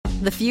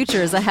The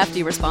future is a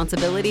hefty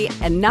responsibility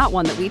and not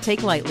one that we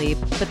take lightly.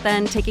 But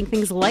then taking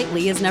things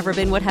lightly has never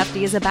been what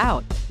Hefty is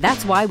about.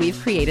 That's why we've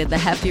created the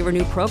Hefty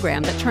Renew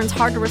program that turns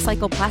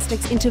hard-to-recycle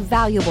plastics into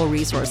valuable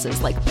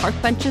resources like park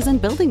benches and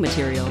building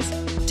materials.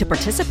 To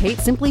participate,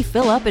 simply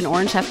fill up an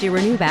orange Hefty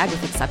Renew bag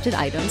with accepted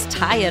items,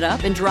 tie it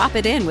up, and drop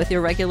it in with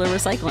your regular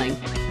recycling.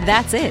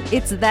 That's it.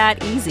 It's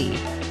that easy.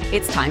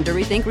 It's time to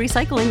rethink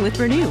recycling with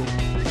Renew.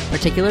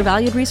 Particular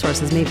valued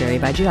resources may vary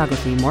by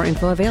geography. More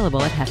info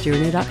available at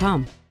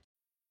heftyrenew.com.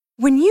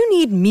 When you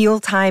need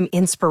mealtime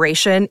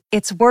inspiration,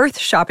 it's worth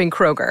shopping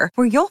Kroger,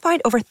 where you'll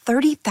find over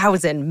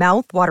 30,000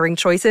 mouth-watering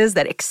choices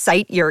that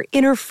excite your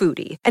inner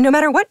foodie. And no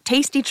matter what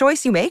tasty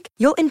choice you make,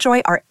 you'll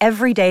enjoy our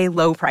everyday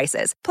low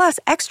prices, plus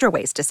extra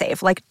ways to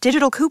save, like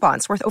digital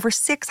coupons worth over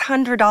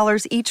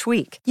 $600 each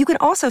week. You can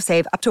also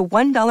save up to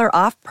 $1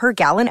 off per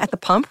gallon at the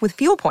pump with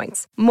fuel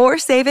points. More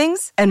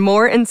savings and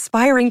more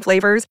inspiring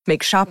flavors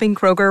make shopping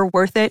Kroger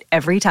worth it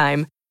every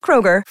time.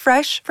 Kroger,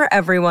 fresh for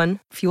everyone.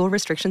 Fuel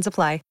restrictions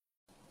apply.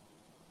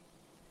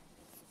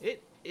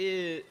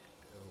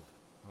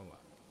 Hold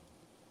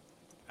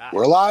on.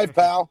 We're live,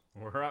 pal.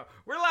 We're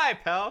live,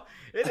 pal.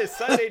 It is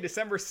Sunday,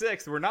 December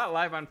 6th. We're not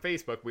live on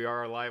Facebook. We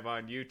are live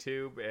on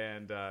YouTube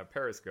and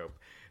Periscope.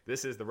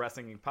 This is the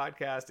Wrestling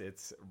Podcast.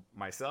 It's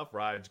myself,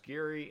 Raj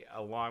Giri,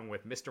 along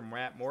with Mr.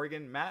 Matt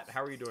Morgan. Matt,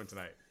 how are you doing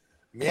tonight?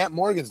 Matt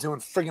Morgan's doing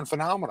friggin'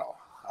 phenomenal.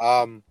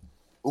 Are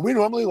we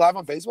normally live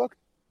on Facebook?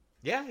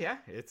 Yeah.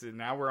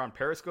 Now we're on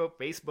Periscope,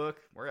 Facebook.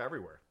 We're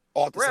everywhere.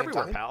 All at the we're same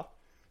everywhere, time? pal.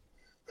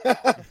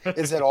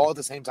 Is it all at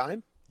the same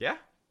time? Yeah.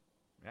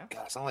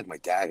 God, I sound like my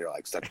dad here,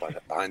 like stuck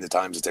behind the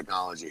times of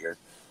technology here.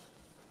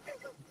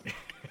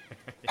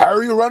 How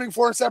are you running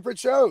 4 separate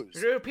shows?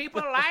 Do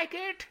people like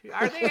it?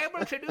 Are they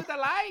able to do the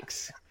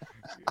likes?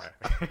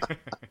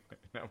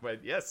 No,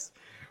 but yes,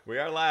 we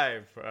are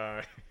live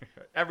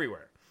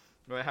everywhere.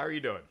 Well, how are you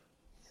doing?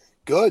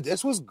 Good.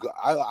 This was good.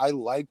 I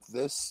like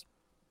this.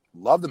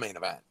 Love the main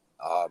event.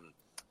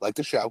 Like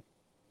the show.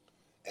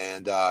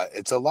 And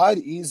it's a lot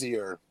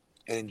easier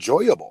and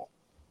enjoyable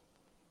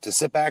to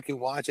sit back and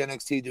watch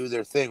NXT do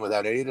their thing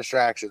without any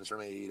distractions from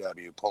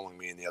AEW pulling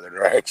me in the other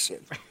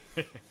direction.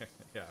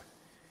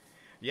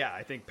 Yeah,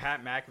 I think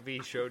Pat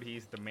McAfee showed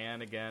he's the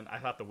man again. I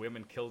thought the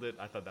women killed it.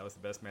 I thought that was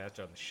the best match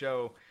on the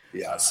show.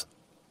 Yes.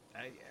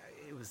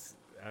 It was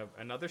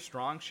another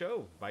strong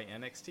show by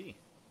NXT.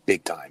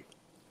 Big time.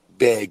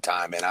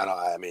 And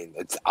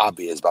it's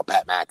obvious about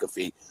Pat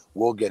McAfee.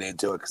 We'll get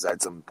into it because I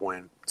had some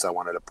points I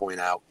wanted to point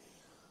out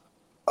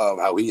of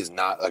how he is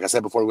not, like I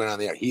said before we went on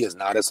the air, he is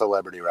not a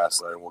celebrity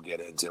wrestler, and we'll get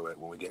into it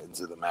when we get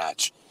into the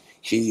match.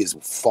 He is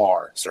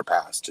far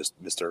surpassed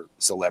just Mr.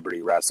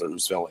 Celebrity Wrestler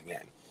who's filling in.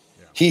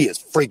 Yeah. He is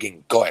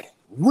freaking good.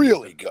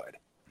 Really good.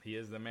 He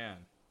is the man.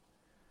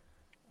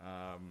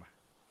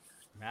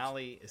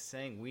 Mally is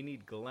saying we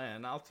need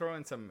Glenn. I'll throw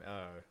in some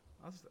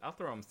I'll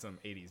throw in some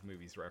 80s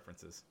movies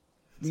references.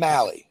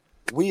 Mally,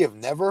 we have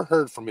never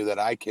heard from you that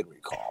I can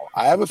recall.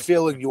 I have a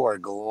feeling you are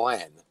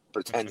Glenn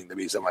pretending to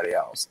be somebody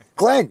else.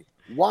 Glenn,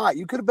 why?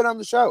 You could have been on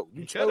the show.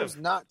 You chose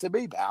not to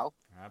be, pal.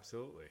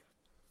 Absolutely.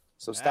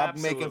 So stop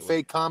making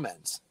fake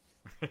comments.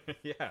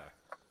 Yeah.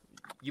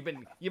 You've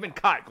been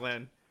caught,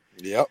 Glenn.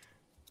 Yep.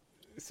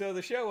 So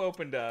the show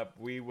opened up.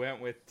 We went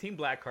with Team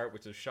Blackheart,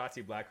 which is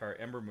Shotzi Blackheart,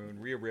 Ember Moon,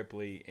 Rhea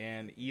Ripley,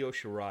 and Io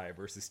Shirai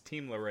versus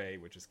Team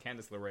LeRae, which is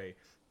Candice LeRae,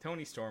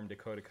 Toni Storm,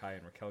 Dakota Kai,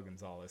 and Raquel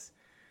Gonzalez.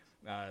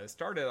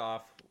 Started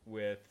off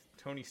with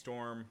Toni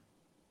Storm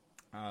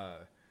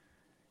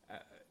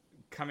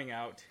coming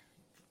out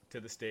to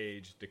the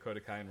stage.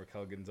 Dakota Kai and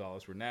Raquel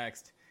Gonzalez were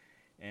next.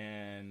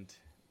 And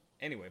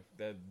anyway,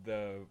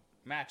 the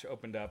match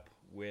opened up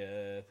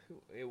with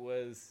it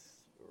was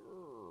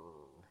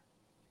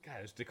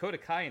Dakota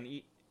Kai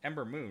and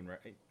Ember Moon,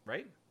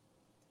 right?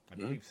 I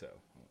believe so.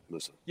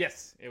 Listen.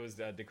 Yes, it was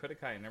Dakota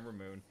Kai and Ember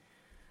Moon.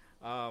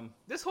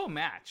 This whole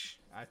match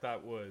I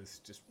thought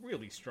was just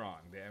really strong.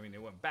 It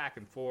went back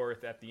and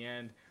forth. At the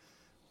end,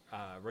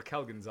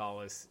 Raquel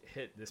Gonzalez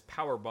hit this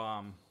power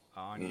bomb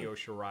on Io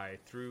Shirai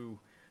through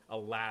a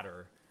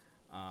ladder,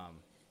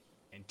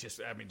 and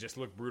just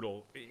looked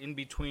brutal in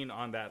between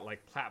on that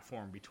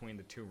platform between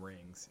the two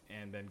rings,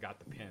 and then got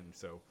the pin.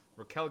 So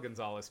Raquel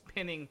Gonzalez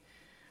pinning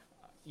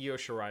Io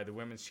Shirai, the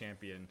women's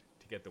champion,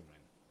 to get the win.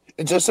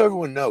 And just so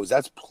everyone knows,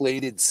 that's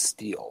plated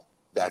steel.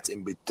 That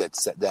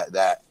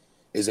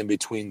is in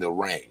between the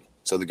ring,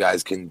 so the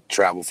guys can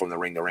travel from the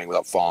ring to ring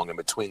without falling in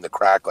between the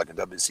crack like in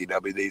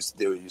WCW. They used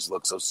to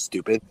look so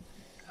stupid.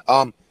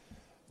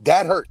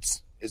 That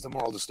hurts. Is the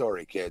moral of the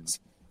story, kids.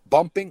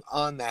 Bumping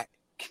on that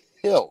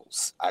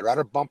kills. I'd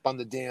rather bump on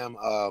the damn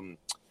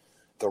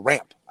the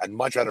ramp. I'd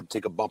much rather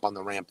take a bump on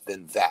the ramp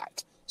than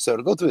that. So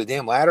to go through the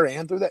damn ladder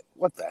and through that,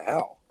 what the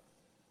hell?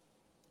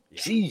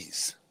 Yeah.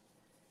 Jeez.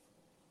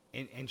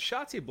 And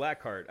Shotzi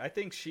Blackheart, I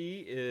think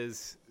she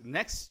is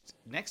next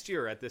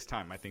year at this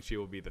time. I think she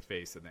will be the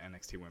face of the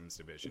NXT Women's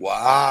Division.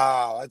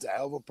 Wow, that's a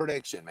hell of a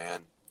prediction,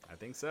 man. I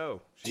think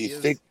so. Do you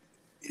think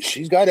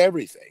she's got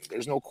everything?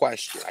 There's no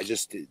question. I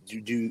just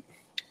do.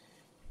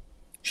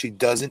 She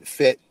doesn't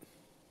fit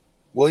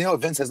Well,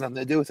 Vince has nothing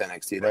to do with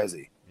NXT, does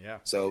he? Yeah.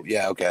 So,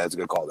 yeah, okay, that's a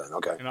good call then.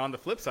 Okay. And on the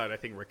flip side, I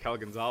think Raquel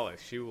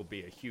Gonzalez, she will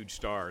be a huge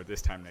star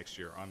this time next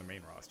year on the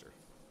main roster.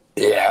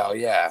 Yeah,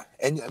 yeah.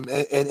 And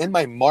in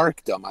my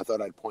markdom, I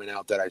thought I'd point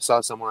out that I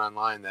saw somewhere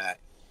online that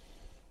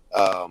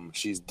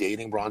she's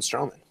dating Braun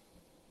Strowman.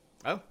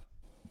 Oh.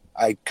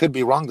 I could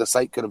be wrong. The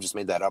site could have just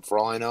made that up for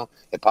all I know.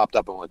 It popped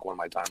up on like one of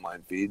my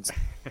timeline feeds.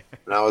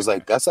 And I was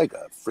like, that's like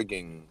a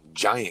freaking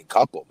giant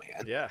couple,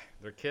 man. Yeah,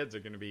 their kids are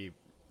going to be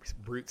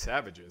brute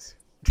savages.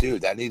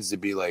 Dude, that needs to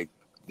be like,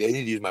 they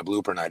need to use my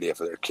blueprint idea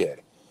for their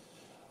kid.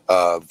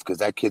 Because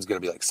that kid's going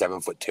to be like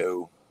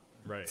 7'2",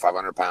 right,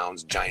 500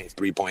 pounds, giant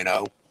 3.0. Yeah.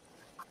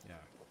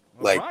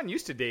 Well, like, Braun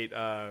used to date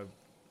the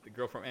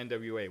girl from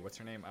NWA. What's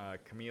her name?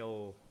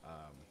 Camille.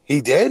 He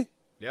did?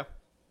 Yeah.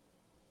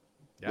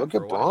 Look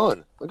at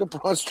Braun. Look at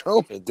Braun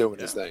Strowman doing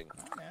his thing.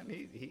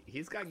 Man,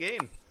 he's got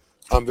game.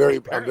 I'm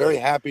very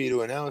happy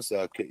to announce.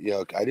 I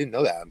didn't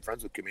know that. I'm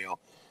friends with Camille,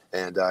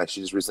 and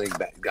she just recently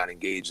got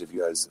engaged. If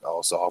you guys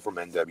all saw from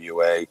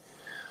NWA,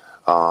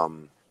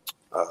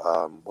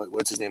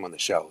 what's his name on the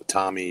show?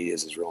 Tommy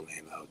is his real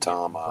name though.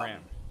 Tom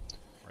Bram.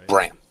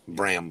 Right?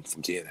 Bram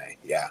from TNA.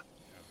 Yeah.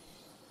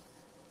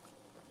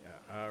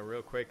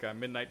 Real quick,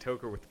 Midnight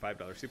Toker with the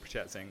 $5 super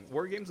chat saying,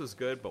 War Games was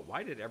good, but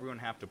why did everyone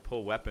have to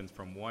pull weapons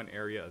from one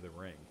area of the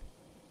ring?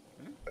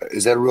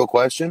 Is that a real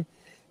question?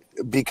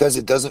 Because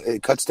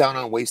it cuts down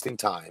on wasting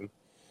time.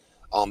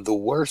 The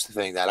worst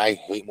thing that I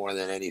hate more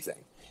than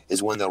anything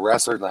is when the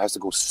wrestler has to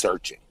go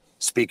searching.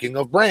 Speaking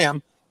of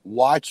Bram,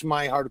 watch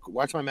my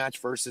match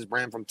versus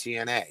Bram from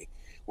TNA,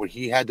 where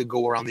he had to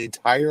go around the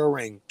entire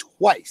ring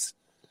twice,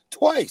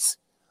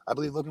 I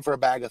believe, looking for a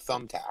bag of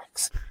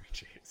thumbtacks.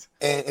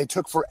 And it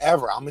took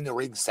forever. I'm in the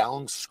ring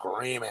selling,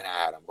 screaming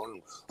at him,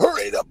 going,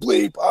 hurry the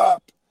bleep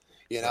up,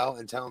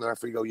 and telling the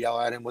referee to go yell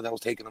at him when that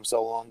was taking him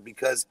so long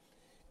because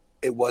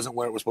it wasn't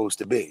where it was supposed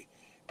to be.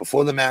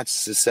 Before the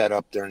match is set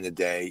up during the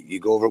day,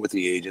 you go over it with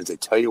the agents. They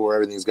tell you where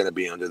everything's going to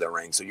be under the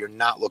ring, so you're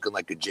not looking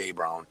like a Jay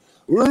Brown.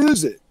 Where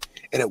is it?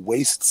 And it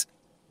wastes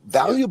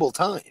valuable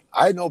time.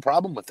 I had no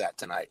problem with that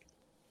tonight.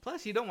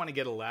 Plus, you don't want to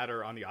get a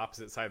ladder on the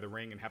opposite side of the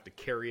ring and have to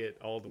carry it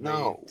all the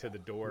way to the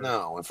door.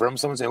 No, and from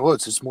someone saying, well,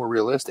 it's just more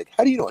realistic.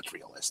 How do you know it's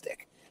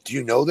realistic? Do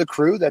you know the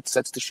crew that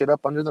sets the shit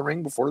up under the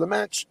ring before the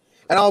match?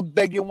 And I'll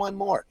beg you one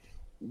more.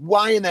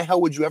 Why in the hell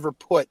would you ever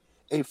put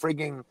a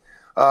frigging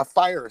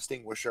fire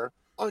extinguisher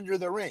under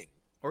the ring?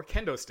 Or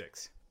kendo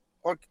sticks.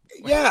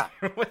 Yeah.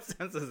 What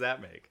sense does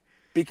that make?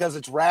 Because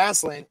it's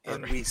wrestling,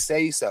 and we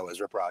say so,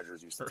 as Rip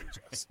Rogers used to teach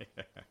us.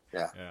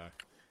 Yeah.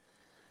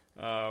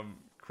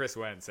 Chris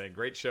Wentz saying,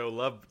 great show.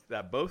 Love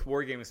that both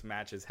War Games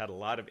matches had a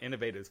lot of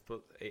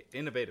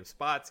innovative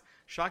spots.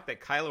 Shocked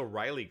that Kyle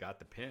O'Reilly got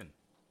the pin.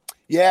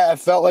 Yeah, it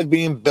felt like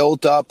being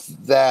built up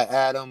that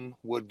Adam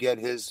would get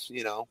his,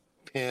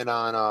 pin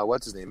on,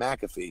 what's his name,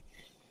 McAfee.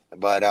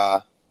 But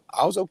I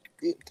was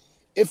okay.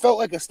 It felt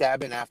like a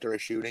stabbing after a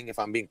shooting, if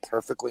I'm being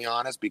perfectly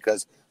honest,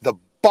 because the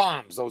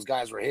bombs those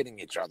guys were hitting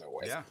each other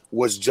with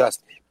was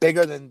just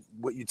bigger than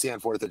what you'd see on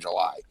 4th of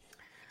July.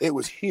 It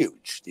was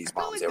huge, these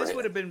bombs. I feel like this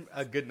would have been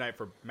a good night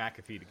for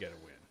McAfee to get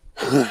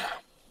a win.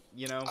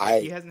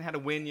 He hasn't had a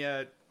win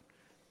yet.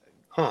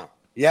 Huh.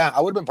 Yeah,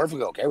 I would have been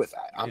perfectly okay with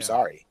that. I'm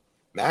sorry.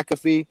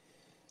 McAfee,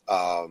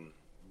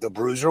 the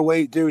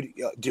bruiserweight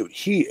dude,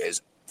 he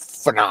is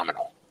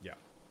phenomenal. Yeah.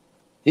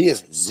 He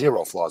has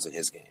zero flaws in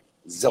his game.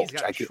 Zilch. He's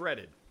got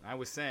shredded. I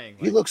was saying.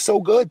 He looks so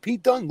good.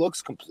 Pete Dunne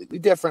looks completely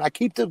different. I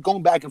keep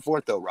going back and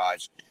forth, though,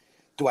 Raj.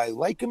 Do I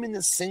like him in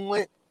the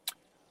singlet?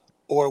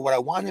 Or would I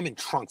want him in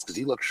trunks because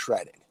he looks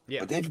shredded? Yeah.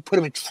 But then if you put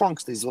him in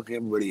trunks, he's looking at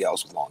everybody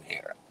else with long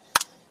hair.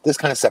 This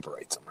kind of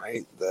separates him,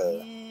 right?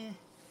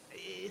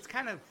 It's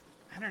kind of,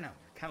 I don't know.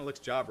 It kind of looks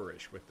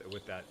jobberish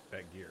with that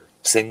gear.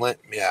 Singlet?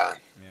 Yeah.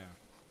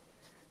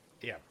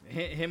 Yeah.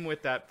 Him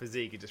with that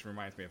physique, it just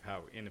reminds me of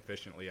how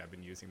inefficiently I've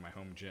been using my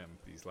home gym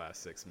these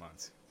last 6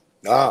 months.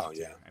 Oh,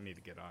 yeah. I need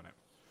to get on it.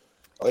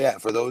 Oh, yeah.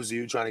 For those of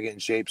you trying to get in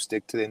shape,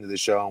 stick to the end of the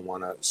show and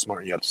want to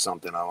smarten you up to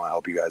something I want to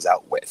help you guys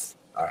out with.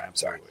 All right, I'm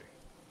sorry.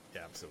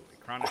 Yeah, absolutely.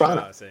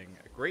 Chrono saying,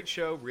 a great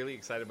show. Really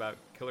excited about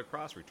Killer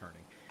Kross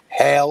returning.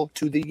 Hail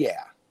to the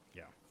yeah.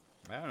 Yeah.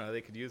 I don't know.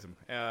 They could use him.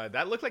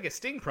 That looked like a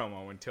Sting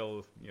promo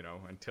until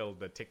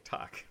the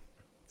TikTok.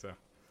 So.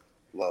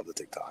 Love the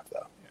TikTok,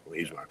 though.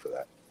 Huge mark for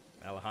that.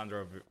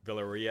 Alejandro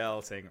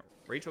Villarreal saying,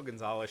 Rachel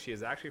Gonzalez, she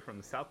is actually from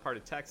the south part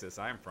of Texas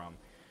I am from.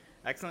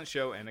 Excellent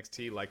show.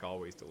 NXT, like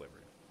always,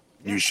 delivered.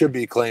 You should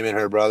be claiming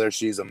her, brother.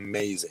 She's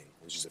amazing.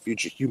 She's a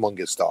future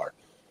humongous star.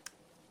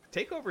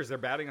 Takeovers, they're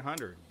batting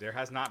 100. There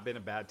has not been a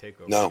bad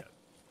takeover yet.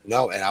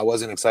 No, and I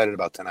wasn't excited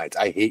about tonight's.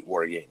 I hate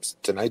War Games.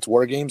 Tonight's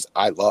War Games,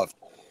 I loved.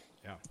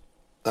 Yeah.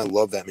 I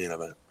love that main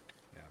event.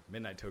 Yeah.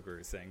 Midnight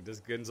Toker is saying, does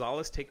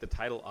Gonzalez take the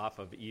title off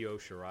of Io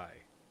Shirai?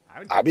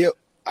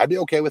 I'd be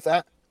okay with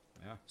that.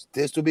 Yeah.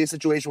 This would be a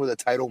situation where the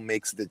title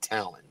makes the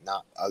talent,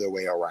 not other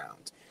way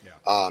around.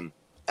 Yeah.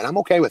 And I'm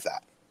okay with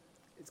that.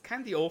 It's kind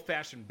of the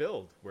old-fashioned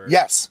build. Where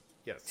Yes.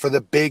 For the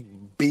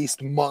big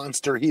beast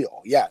monster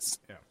heel. Yes.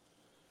 Yeah.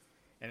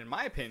 And in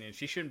my opinion,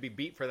 she shouldn't be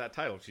beat for that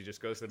title. She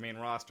just goes to the main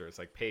roster. It's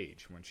like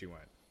Paige when she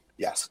went.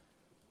 Yes.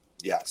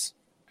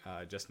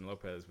 Justin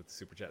Lopez with the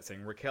super chat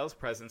saying Raquel's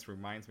presence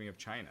reminds me of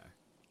China.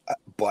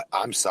 But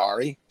I'm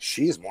sorry,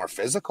 she is more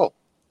physical.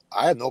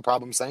 I have no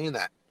problem saying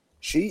that.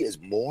 She is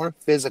more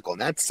physical,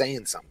 and that's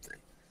saying something.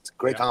 It's a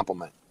great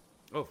compliment.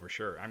 Oh, for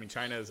sure. I mean,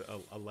 China is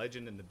a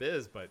legend in the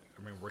biz, but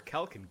I mean,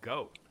 Raquel can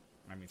go.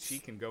 I mean, she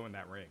can go in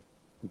that ring.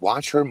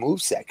 Watch her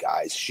moveset,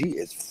 guys. She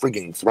is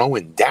friggin'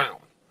 throwing down.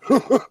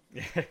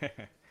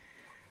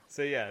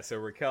 So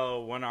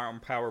Raquel one-arm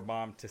power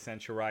bomb to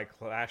send Shirai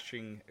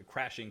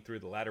crashing through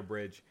the ladder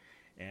bridge,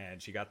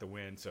 and she got the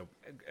win. So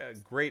a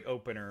great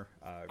opener.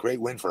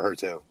 Great win for her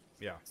too.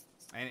 Yeah,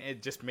 and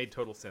it just made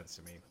total sense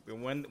to me.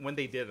 When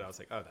they did it, I was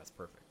like, oh, that's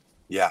perfect.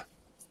 Yeah.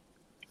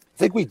 I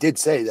think we did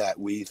say that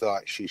we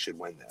thought she should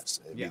win this.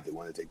 We did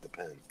want to take the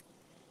pin.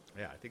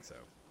 Yeah, I think so.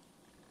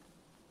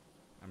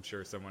 I'm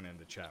sure someone in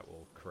the chat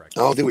will correct.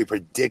 I don't think we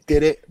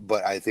predicted it,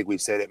 but I think we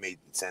said it made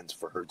sense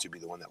for her to be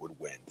the one that would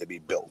win, to be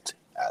built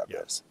out of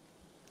this.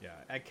 Yeah,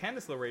 and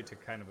Candice LeRae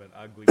took kind of an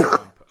ugly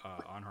bump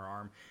on her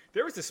arm.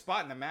 There was a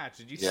spot in the match.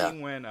 Did you see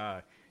when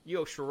Io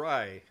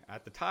Shirai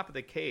at the top of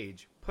the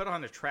cage put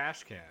on a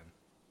trash can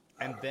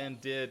and then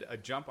did a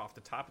jump off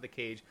the top of the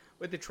cage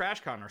with the trash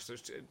can on her? So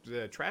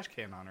the trash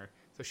can on her.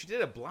 So she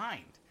did a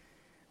blind.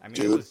 I mean,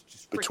 dude, it was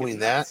just between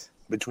nuts.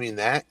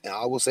 that, and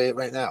I will say it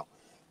right now.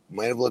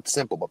 Might have looked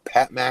simple, but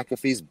Pat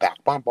McAfee's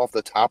back bump off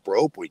the top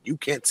rope where you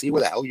can't see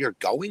where the hell you're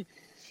going.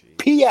 Jeez.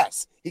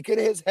 P.S. He could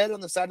have his head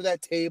on the side of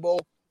that table.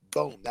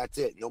 Boom. That's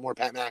it. No more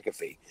Pat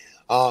McAfee.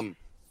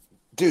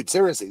 Dude,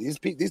 seriously,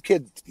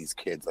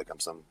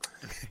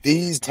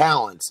 these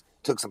talents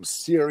took some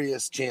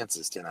serious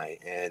chances tonight,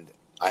 and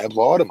I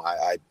applaud them.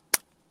 I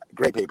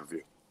great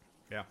pay-per-view.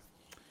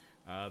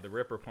 Yeah. The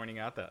Ripper pointing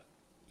out that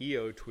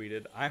Io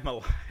tweeted, "I'm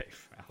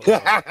alive."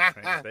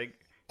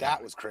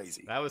 That was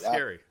crazy. That was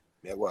scary.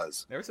 It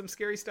was. There was some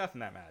scary stuff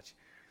in that match.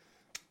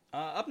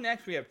 Up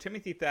next, we have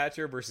Timothy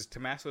Thatcher versus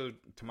Tommaso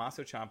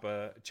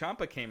Ciampa.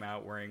 Ciampa came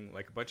out wearing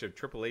like a bunch of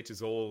Triple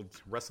H's old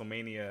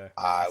WrestleMania.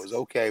 I was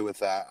okay with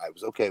that. I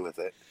was okay with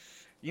it.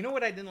 You know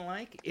what I didn't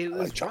like? It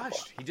was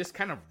rushed. He just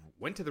kind of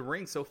went to the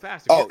ring so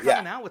fast. If you're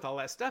coming out with all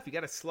that stuff, you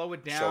got to slow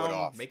it down, show it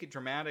off, make it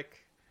dramatic.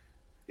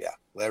 Yeah,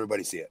 let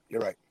everybody see it.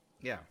 You're right.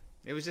 Yeah,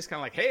 it was just kind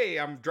of like, hey,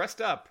 I'm dressed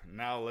up.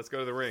 Now let's go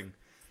to the ring.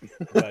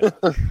 But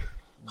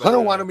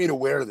Hunter wanted me to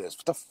wear this.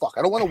 What the fuck?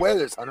 I don't want to wear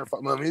this, Hunter. I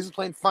mean, he's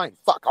playing fine.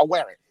 Fuck, I'll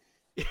wear it.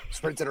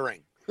 Sprint to the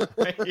ring.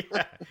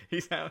 Yeah,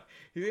 he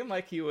seemed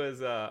like he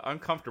was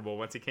uncomfortable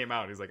once he came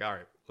out. He's like, all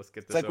right, let's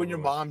get this. It's like when your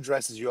mom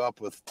dresses you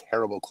up with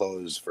terrible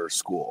clothes for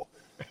school.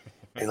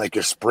 And like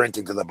you're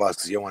sprinting to the bus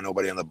because you don't want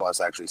nobody on the bus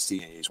actually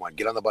seeing you. You just want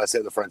to get on the bus, sit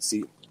in the front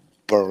seat,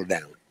 burrow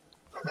down.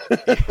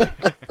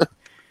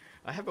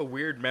 I have a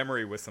weird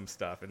memory with some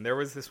stuff, and there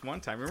was this one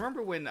time.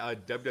 Remember when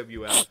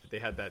WWF they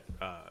had that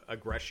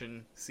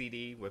Aggression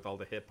CD with all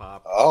the hip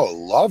hop? Oh,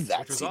 love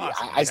that CD.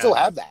 Awesome. I still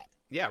have that.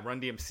 Yeah, Run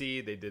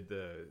DMC. They did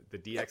the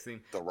DX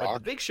theme. The Rock. But the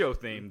Big Show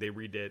theme they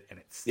redid, and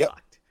it sucked. Yep.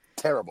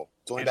 Terrible.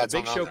 It's only and the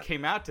Big Show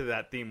came out to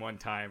that theme one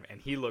time,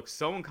 and he looked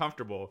so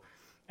uncomfortable,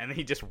 and then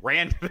he just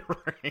ran to the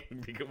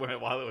ring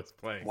while it was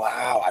playing.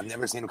 Wow, I've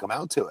never seen him come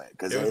out to it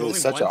because it was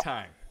such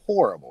a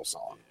horrible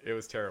song. It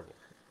was terrible.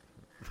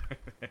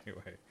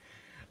 Anyway.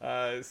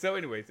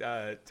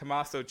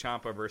 Tommaso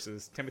Ciampa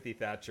versus Timothy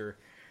Thatcher.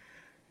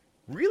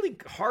 Really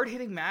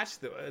hard-hitting match.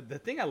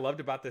 The thing I loved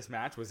about this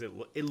match was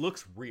it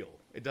looks real.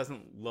 It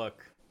doesn't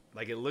look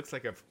like it looks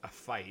like a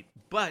fight.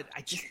 But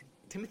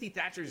Timothy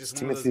Thatcher is just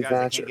one of those guys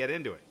that can't get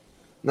into it.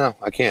 No,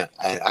 I can't.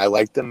 I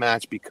like the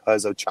match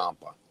because of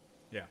Ciampa.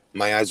 Yeah.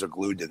 My eyes are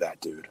glued to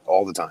that dude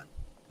all the time.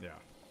 Yeah.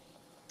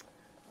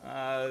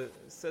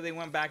 So they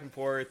went back and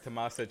forth.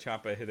 Tommaso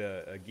Ciampa hit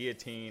a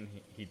guillotine.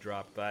 He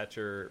dropped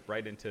Thatcher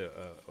right into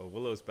a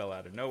Willow's Bell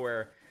out of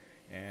nowhere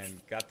and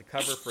got the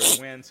cover for the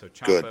win. So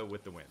Ciampa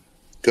with the win.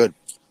 Good.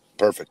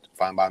 Perfect.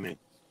 Fine by me.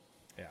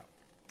 Yeah.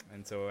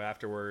 And so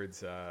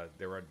afterwards,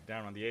 they were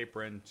down on the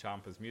apron.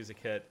 Ciampa's music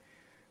hit.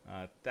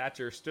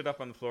 Thatcher stood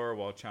up on the floor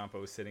while Ciampa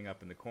was sitting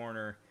up in the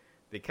corner.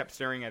 They kept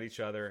staring at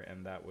each other,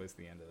 and that was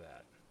the end of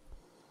that.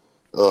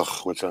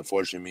 Ugh, which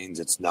unfortunately means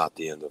it's not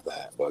the end of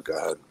that, but go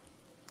ahead.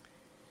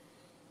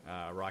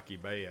 Rocky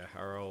Baya,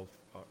 our old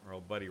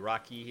buddy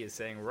Rocky, is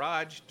saying,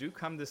 Raj, do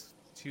come this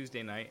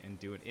Tuesday night and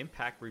do an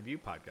Impact review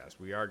podcast.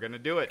 We are going to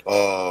do it.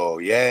 Oh,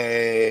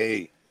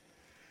 yay.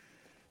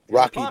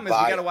 Rocky the problem is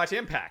we got to watch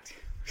Impact.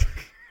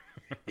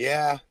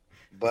 Yeah,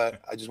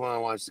 but I just want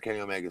to watch the Kenny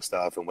Omega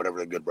stuff and whatever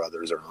the Good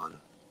Brothers are on.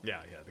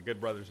 Yeah, the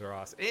Good Brothers are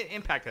awesome.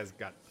 Impact has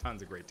got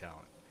tons of great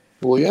talent.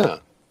 Well, yeah.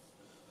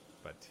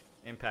 But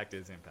Impact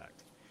is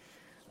Impact.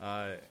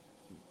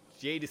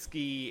 Jay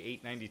Ski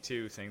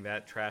 892 saying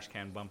that trash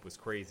can bump was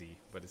crazy,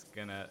 but it's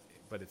got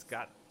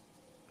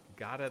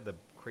the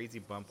crazy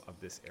bump of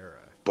this era.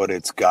 But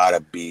it's gotta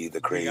be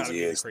the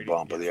craziest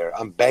bump of the era.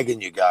 I'm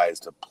begging you guys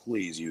to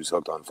please use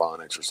Hooked on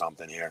Phonics or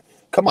something here.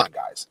 Come on,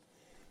 guys.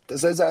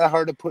 Is that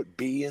hard to put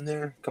B in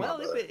there? Come on.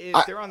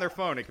 If they're on their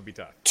phone, it could be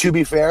tough. To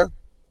be fair,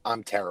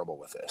 I'm terrible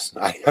with this.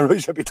 I really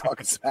should be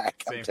talking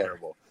smack. I'm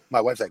terrible.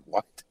 My wife's like,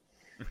 what?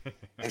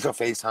 And she'll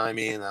FaceTime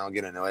me, and I'll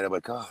get annoyed. I'm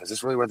like, oh, is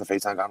this really worth a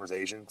FaceTime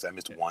conversation? Because I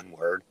missed one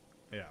word.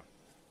 Yeah.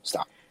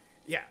 Stop.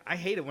 Yeah, I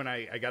hate it when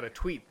I got a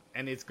tweet,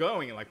 and it's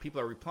going, and like people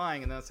are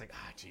replying, and then it's like,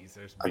 geez,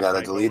 there's. I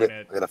gotta delete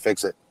it. I gotta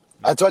fix it.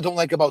 That's what I don't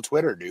like about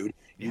Twitter, dude.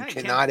 You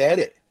cannot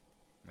edit.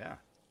 Yeah.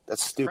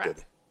 That's stupid.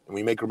 Crap. When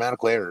we make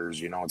grammatical errors,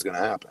 you know what's gonna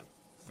happen.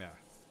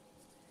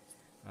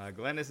 Yeah.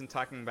 Glenn isn't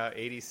talking about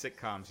 80s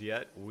sitcoms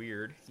yet.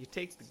 Weird. You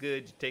take the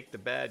good, you take the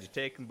bad, you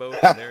take them both,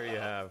 and there you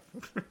have.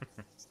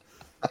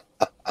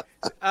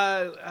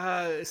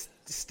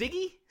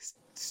 Stiggy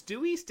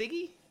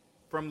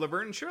from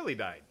Laverne and Shirley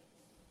died.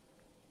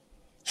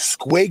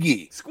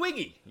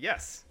 Squiggy,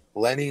 yes.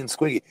 Lenny and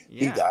Squiggy. Yeah.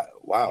 He died.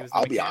 Wow.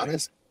 I'll be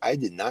honest. I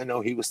did not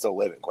know he was still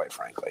living, quite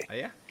frankly.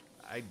 Yeah.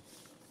 I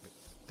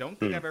don't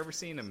think I've ever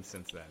seen him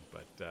since then,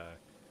 but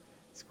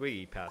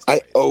Squiggy passed away.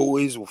 I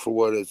always, for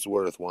what it's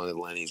worth, wanted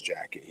Lenny's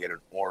jacket. He had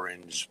an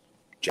orange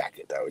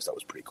jacket that I always thought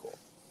was pretty cool.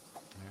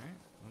 All right.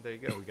 Well, there you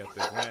go. We got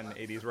the Glenn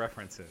 80s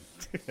reference in.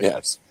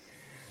 Yes.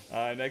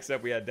 Next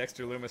up, we had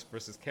Dexter Lumis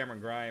versus Cameron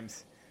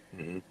Grimes.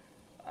 Mm-hmm.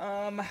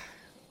 I mean,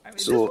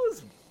 this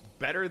was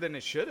better than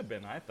it should have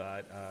been, I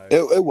thought.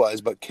 It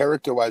was, but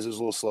character-wise, it was a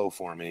little slow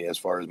for me as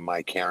far as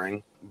my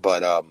caring.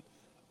 But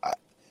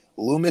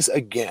Lumis,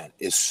 again,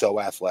 is so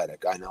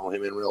athletic. I know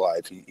him in real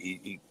life.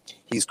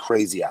 He's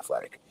crazy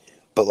athletic.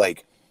 But,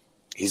 like,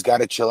 he's got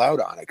to chill out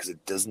on it because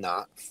it does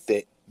not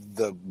fit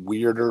the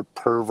weirder,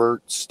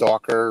 pervert,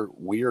 stalker,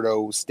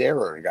 weirdo,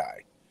 starer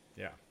guy.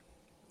 Yeah.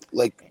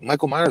 Like,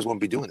 Michael Myers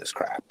wouldn't be doing this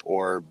crap.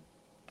 Or,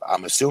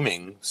 I'm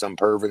assuming, some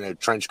perv in a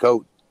trench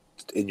coat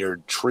in your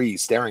tree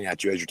staring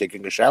at you as you're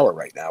taking a shower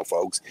right now,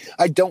 folks.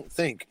 I don't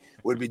think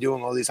would be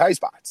doing all these high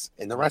spots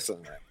in the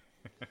wrestling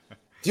ring.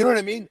 Do you know what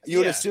I mean? You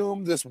would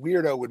assume this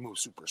weirdo would move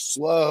super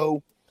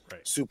slow,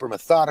 super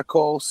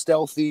methodical,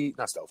 stalk you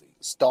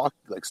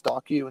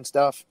and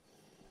stuff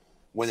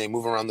when they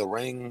move around the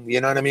ring.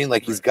 You know what I mean?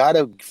 Like, he's got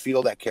to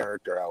feel that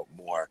character out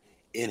more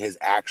in his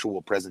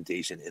actual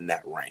presentation in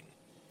that ring.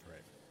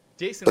 Right.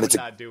 Jason would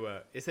not do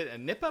is it a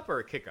nip up or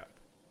a kick up?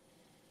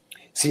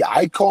 See,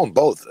 I call them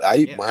both.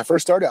 When I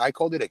first started, I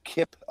called it a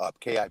kip up,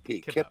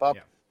 K-I-P, kip up,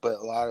 yeah. But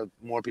a lot of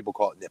more people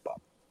call it nip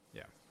up.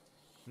 Yeah.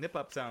 Nip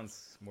up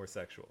sounds more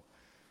sexual.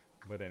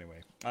 But anyway.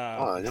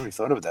 I never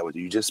thought of it that way.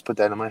 You just put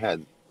that in my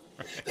head.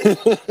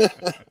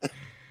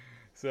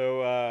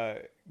 So,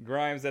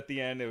 Grimes at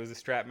the end, it was a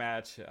strap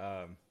match.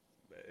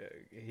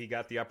 He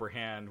got the upper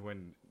hand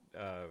when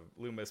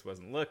Lumis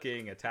wasn't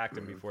looking, attacked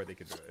him before they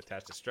could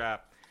attach the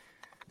strap.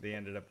 They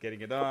ended up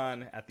getting it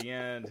on at the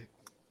end.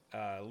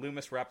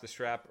 Lumis wrapped the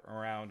strap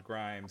around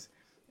Grimes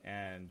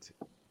and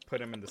put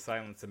him in the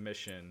silent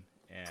submission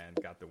and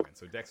got the win.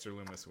 So Dexter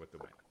Lumis with the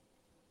win.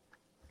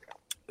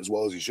 As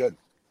well as he should.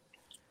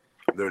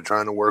 They're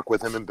trying to work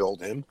with him and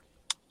build him.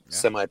 Yeah.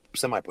 Semi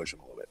push him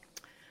a little bit.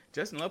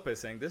 Justin Lopez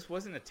saying this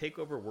wasn't a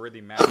takeover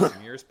worthy match.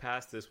 In years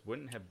past, this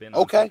wouldn't have been a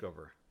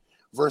takeover.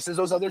 Versus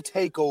those other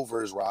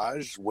takeovers,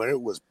 Raj, when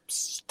it was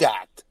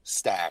stacked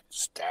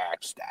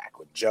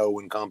with Joe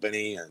and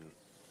company, and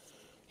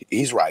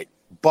he's right.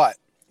 But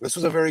this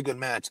was a very good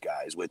match,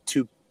 guys, with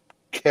two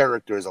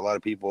characters a lot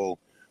of people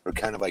were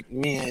kind of like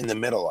me in the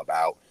middle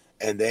about,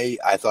 and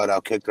I thought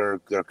outkicked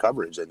their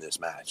coverage in this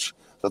match.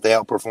 That they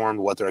outperformed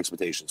what their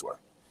expectations were.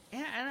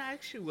 Yeah, and I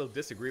actually will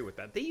disagree with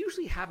that. They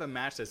usually have a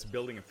match that's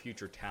building a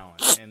future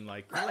talent, and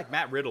like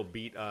Matt Riddle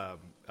beat what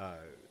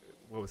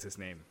was his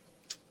name?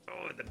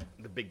 Oh,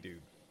 the big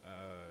dude,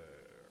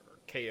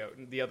 KO,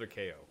 the other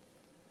KO.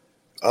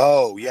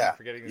 Oh yeah,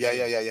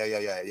 yeah.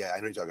 I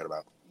know you're talking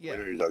about. Yeah, I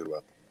know you're talking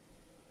about.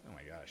 Oh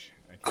my gosh,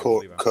 I can't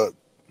believe I'm...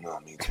 No,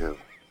 me too.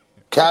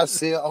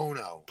 Cassius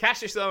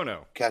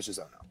Ohno.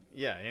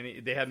 Yeah,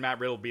 and they had Matt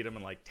Riddle beat him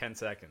in like 10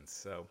 seconds.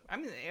 So, I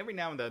mean, every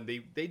now and then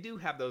they do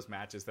have those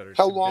matches that are...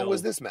 How long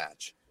was this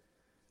match?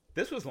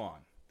 This was long.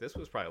 This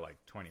was probably like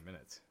 20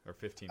 minutes or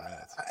 15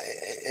 minutes.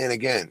 And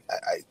again,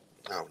 I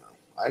don't know.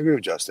 I agree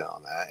with Justin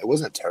on that. It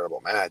wasn't a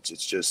terrible match.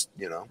 It's just,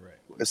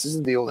 this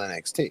isn't the old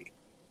NXT.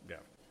 Yeah.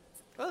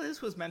 Well,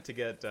 this was meant to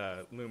get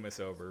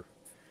Lumis over.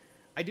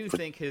 I do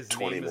think his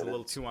name is a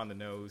little too on the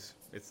nose.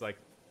 It's like...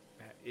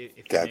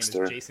 If your name is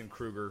Jason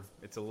Kruger,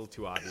 it's a little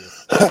too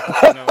obvious.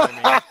 You know what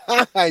I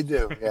mean? I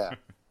do, yeah.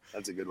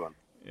 That's a good one.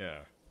 Yeah,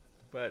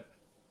 but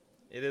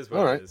it is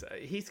what it is.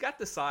 He's got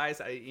the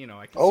size. I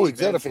can see he's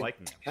got a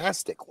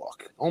fantastic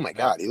look. Oh my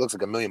God, he looks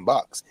like $1 million.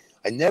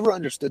 I never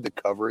understood the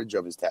coverage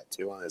of his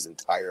tattoo on his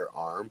entire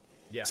arm.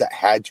 Yeah, that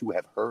had to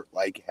have hurt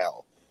like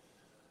hell.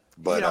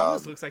 But it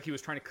almost looks like he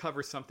was trying to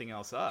cover something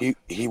else up.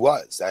 He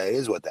was. That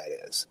is what that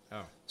is.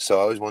 Oh, so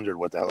I always wondered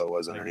what the hell it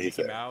was like underneath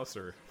Mickey it. Mouse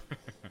or.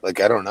 Like,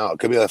 I don't know. It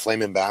could be like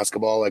flaming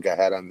basketball like I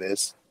had on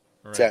this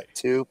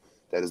tattoo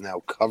that is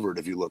now covered,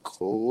 if you look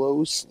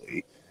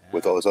closely,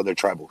 with all this other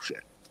tribal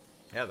shit.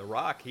 Yeah, The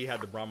Rock, he had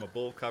the Brahma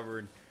Bull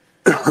covered.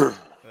 The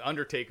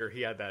Undertaker,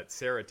 he had that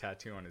Sarah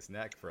tattoo on his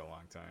neck for a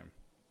long time.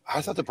 I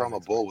thought the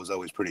Brahma Bull was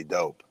always pretty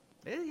dope.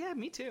 Yeah,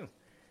 me too.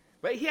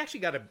 But he actually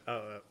got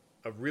a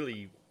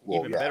really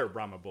even better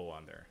Brahma Bull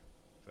on there.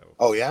 So.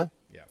 Oh yeah.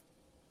 Yeah.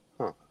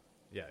 Huh.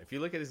 Yeah. If you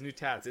look at his new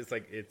tats, it's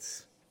like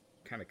it's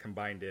kind of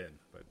combined in,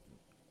 but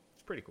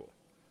it's pretty cool.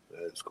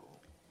 That is cool.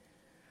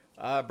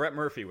 Brett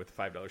Murphy with the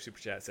 $5 super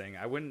chat saying,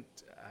 "I wouldn't.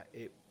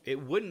 It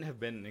wouldn't have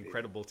been an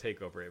incredible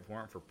takeover if it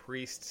weren't for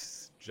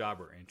Priest's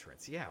jobber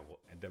entrance." Yeah, well,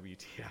 and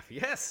WTF?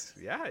 Yes,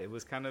 yeah. It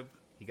was kind of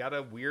he got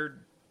a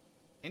weird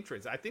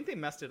entrance. I think they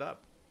messed it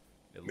up.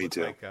 Me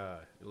too. It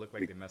looked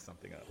like they messed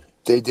something up.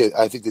 They did.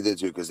 I think they did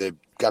too because they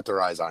got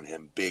their eyes on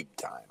him big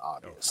time.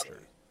 Obviously, Oh,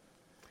 sure.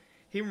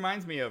 He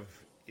reminds me of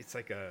it's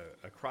like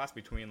a cross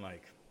between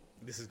like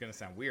this is gonna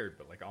sound weird,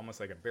 but like almost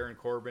like a Baron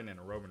Corbin and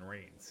a Roman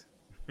Reigns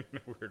in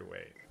a weird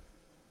way.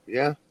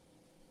 Yeah.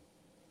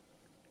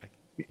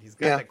 He's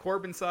got that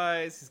Corbin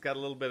size. He's got a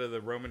little bit of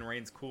the Roman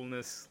Reigns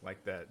coolness,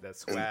 like that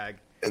swag.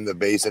 And the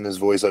bass in his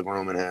voice like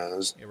Roman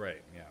has. You're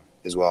right, yeah.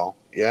 As well.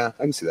 Yeah,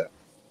 I can see that.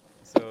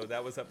 So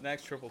that was up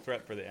next. Triple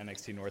threat for the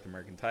NXT North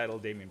American title.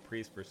 Damian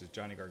Priest versus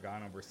Johnny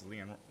Gargano versus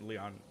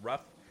Leon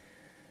Ruff.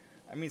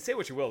 I mean, say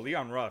what you will.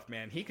 Leon Ruff,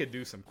 man, he could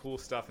do some cool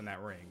stuff in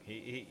that ring.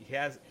 He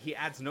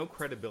adds no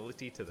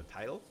credibility to the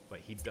title, but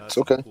he does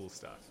some cool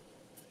stuff.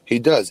 He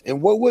does.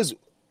 And what was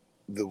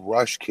the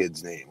Rush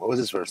kid's name? What was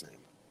his first name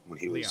when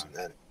he was in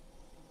that?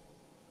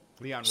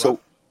 Leon Ruff.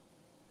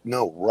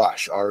 No,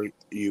 Rush.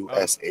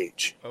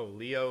 Rush. Oh,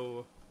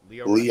 Leo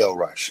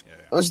Rush. Yeah.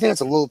 I just think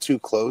that's a little too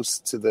close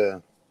to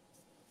the.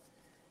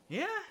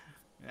 Yeah,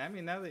 I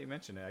mean, now that you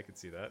mention it, I could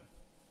see that.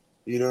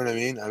 You know what I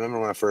mean? I remember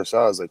when I first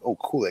saw it, I was like, oh,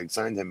 cool, they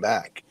signed him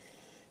back.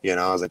 You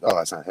know, I was like, oh,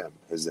 that's not him.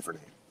 It's a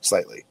different name,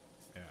 slightly.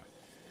 Yeah.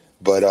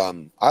 But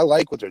I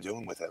like what they're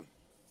doing with him.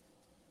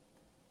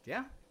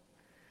 Yeah.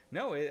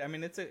 No, I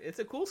mean, it's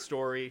a cool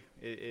story.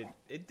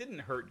 It didn't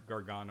hurt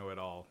Gargano at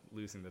all,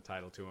 losing the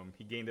title to him.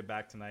 He gained it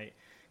back tonight.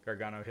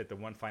 Gargano hit the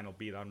one final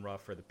beat on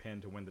Ruff for the pin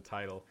to win the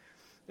title.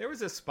 There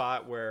was a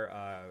spot where,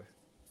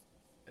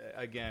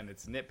 again,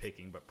 it's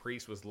nitpicking, but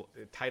Priest was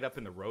tied up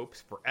in the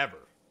ropes forever,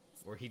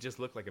 where he just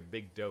looked like a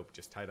big dope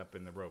just tied up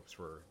in the ropes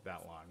for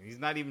that long. He's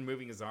not even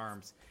moving his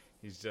arms.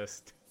 He's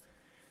just,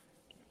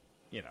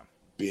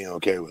 being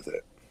okay with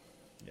it.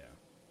 Yeah.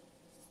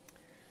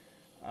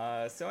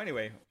 So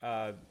anyway,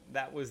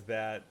 that was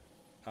that.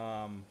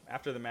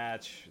 After the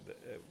match,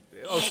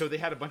 so they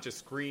had a bunch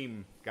of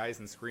guys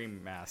in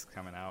Scream masks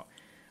coming out.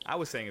 I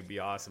was saying it'd be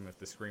awesome if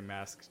the Scream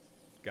mask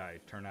guy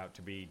turned out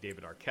to be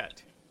David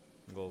Arquette,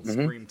 a little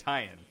Scream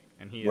tie-in,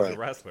 and he is a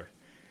wrestler.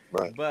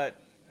 Right. But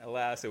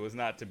alas, it was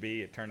not to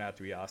be. It turned out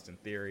to be Austin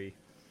Theory,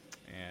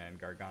 and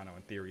Gargano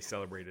and Theory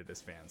celebrated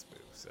as fans boo.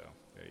 So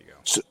there you go.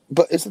 So,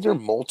 but isn't there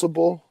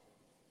multiple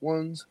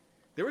ones?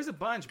 There was a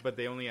bunch, but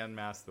they only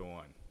unmasked the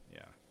one.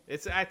 Yeah,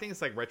 I think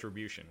it's like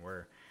Retribution,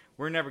 where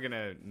we're never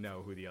gonna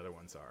know who the other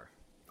ones are.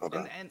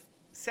 Okay. And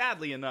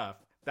sadly enough,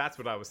 that's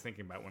what I was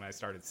thinking about when I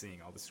started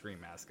seeing all the Scream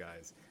mask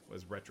guys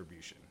was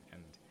Retribution,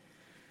 and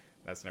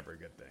that's never a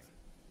good thing.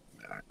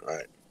 All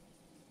right.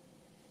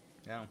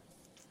 Yeah.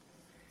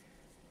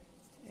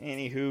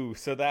 Anywho,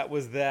 so that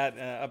was that.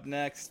 Up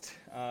next,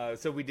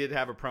 so we did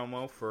have a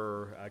promo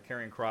for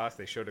Karrion Kross.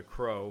 They showed a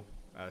crow,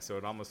 so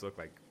it almost looked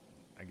like,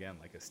 again,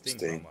 like a Sting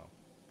promo,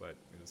 but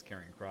it was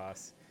Karrion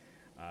Kross.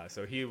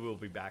 So he will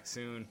be back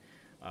soon.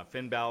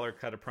 Finn Balor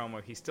cut a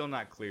promo. He's still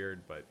not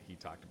cleared, but he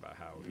talked about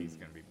how he's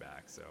going to be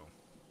back. So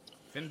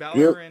Finn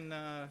Balor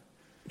and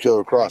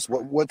Killer Kross.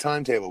 What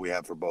timetable we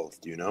have for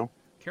both? Do you know?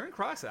 Karrion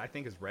Kross, I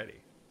think, is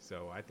ready.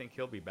 So I think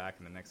he'll be back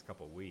in the next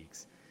couple of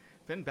weeks.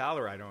 Finn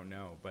Balor, I don't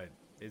know, but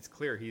it's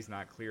clear he's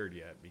not cleared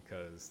yet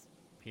because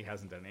he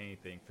hasn't done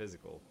anything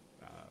physical.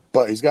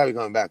 But he's got to be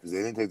coming back because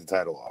they didn't take the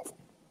title off him.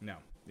 No,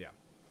 yeah.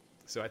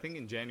 So I think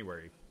in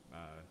January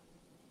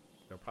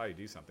they'll probably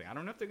do something. I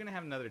don't know if they're going to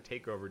have another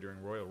takeover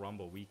during Royal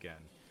Rumble weekend.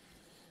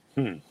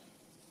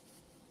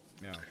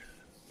 Yeah.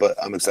 But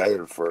I'm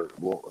excited for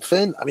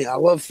Finn. I mean, I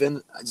love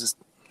Finn.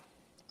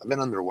 I've been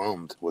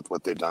underwhelmed with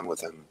what they've done with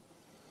him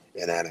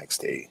in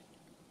NXT.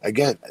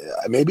 Again,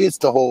 maybe it's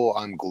the whole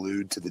I'm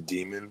glued to the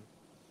demon,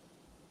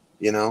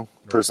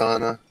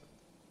 persona.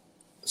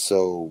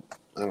 So,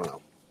 I don't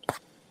know.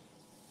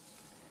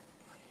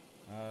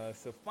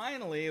 So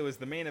finally, it was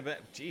the main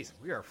event. Jeez,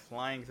 we are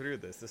flying through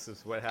this. This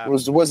is what happened.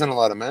 There wasn't a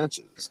lot of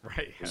matches.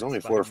 Right. There's only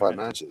 4 or 5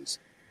 matches.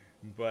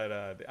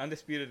 But the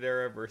Undisputed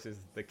Era versus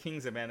the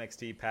Kings of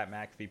NXT, Pat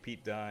McAfee,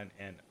 Pete Dunne,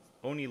 and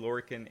Oney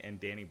Lorcan and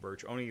Danny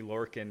Burch. Oney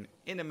Lorcan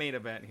in the main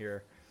event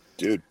here.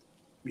 Dude,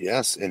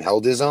 yes, and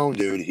held his own,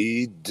 dude.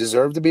 He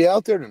deserved to be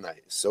out there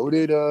tonight. So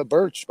did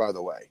Burch, by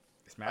the way.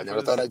 I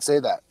never thought I'd say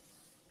that.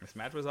 This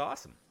match was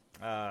awesome.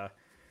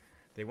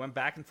 They went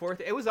back and forth.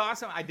 It was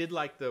awesome. I did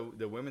like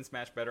the women's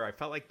match better. I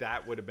felt like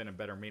that would have been a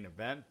better main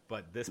event,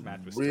 but this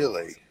match was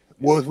really awesome.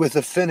 Well, with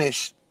the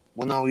finish.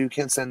 Well, no, you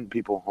can't send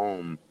people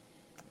home.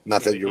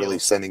 Not that you're really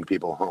sending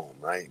people home,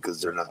 right?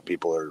 Because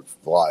people are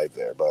live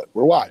there, but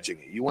we're watching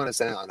it. You want to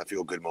send it on a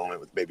feel-good moment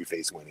with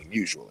babyface winning,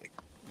 usually.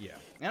 Yeah,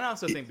 and I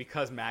also think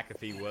because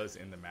McAfee was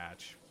in the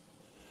match,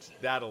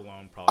 that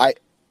alone probably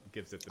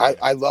gives it.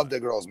 I loved the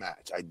girls'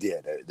 match. I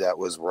did. That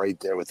was right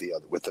there with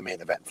the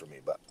main event for me.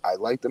 But I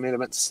like the main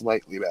event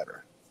slightly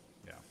better.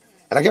 Yeah.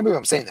 And I can't believe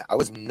I'm saying that. I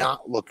was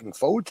not looking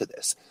forward to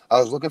this. I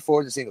was looking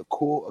forward to seeing a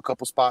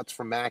couple spots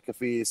from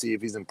McAfee, see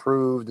if he's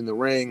improved in the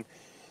ring.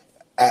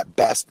 At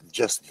best,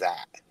 just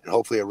that. And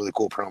hopefully a really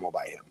cool promo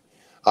by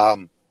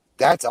him.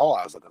 That's all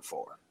I was looking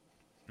for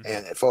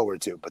and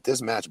forward to. But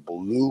this match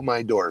blew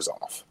my doors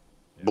off.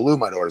 Yeah. Blew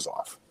my doors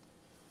off.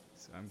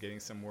 So I'm getting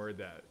some word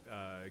that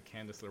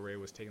Candice LeRae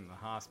was taken to the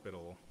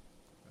hospital.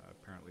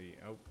 Apparently,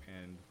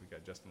 and we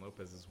got Justin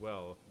Lopez as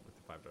well with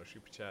the $5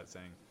 super chat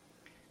saying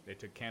they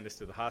took Candice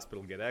to the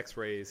hospital to get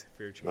x-rays,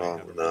 feared she might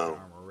have a broken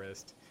arm or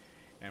wrist.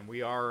 And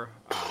we are,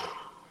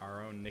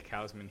 our own Nick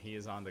Hausman, he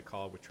is on the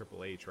call with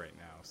Triple H right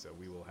now, so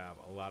we will have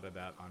a lot of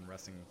that on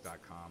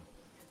Wrestling.com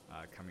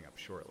coming up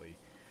shortly.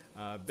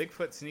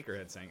 Bigfoot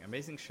Sneakerhead saying,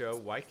 amazing show.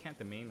 Why can't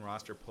the main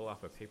roster pull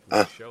off a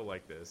pay-per-view show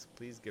like this?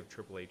 Please give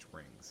Triple H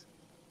rings.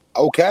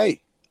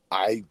 Okay.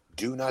 I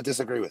do not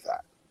disagree with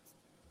that.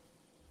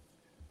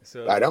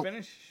 So I don't.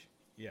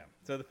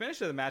 So the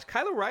finish of the match,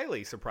 Kyle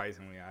O'Reilly,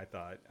 surprisingly, I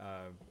thought,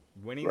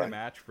 winning the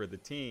match for the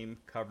team,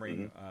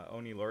 covering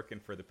Oney Lorcan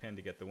for the pin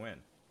to get the win.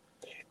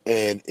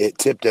 And it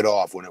tipped it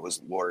off when it was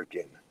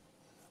Lorcan.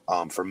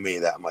 For me,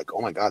 that I'm like,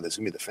 oh my God, this is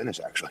gonna be the finish,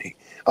 actually.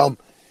 And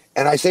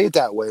I say it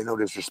that way, no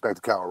disrespect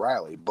to Kyle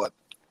O'Reilly, but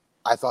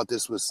I thought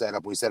this was set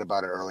up. We said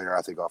about it earlier,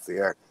 I think off the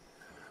air.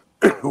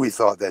 We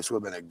thought this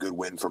would have been a good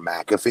win for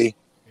McAfee.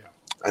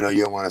 I know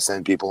you don't want to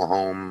send people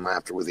home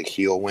after with a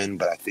heel win,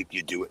 but I think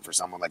you do it for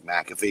someone like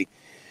McAfee.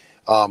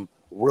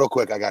 Real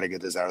quick, I got to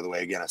get this out of the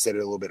way again. I said it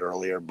a little bit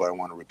earlier, but I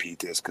want to repeat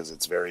this because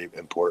it's very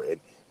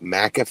important.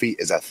 McAfee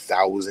is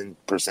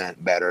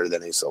 1,000% better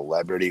than a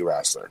celebrity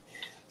wrestler.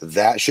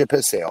 That ship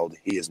has sailed.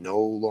 He is no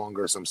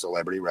longer some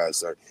celebrity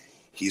wrestler.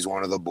 He's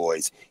one of the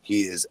boys.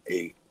 He is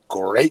a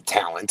great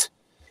talent,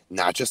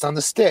 not just on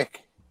the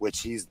stick, which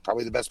he's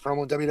probably the best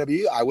promo in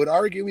WWE. I would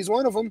argue he's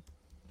one of them.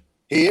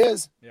 He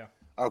is. Yeah.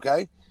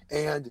 Okay.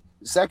 And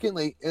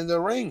secondly, in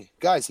the ring,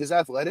 guys, his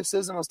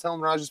athleticism, I was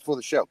telling Rogers before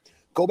the show,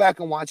 go back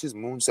and watch his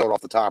moonsault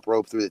off the top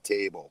rope through the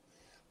table.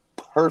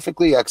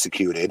 Perfectly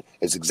executed.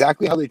 It's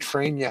exactly how they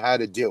train you how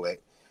to do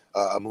it.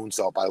 A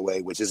moonsault, by the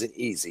way, which isn't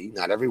easy.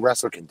 Not every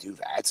wrestler can do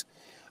that.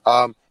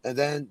 And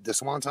then the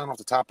swanton off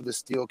the top of the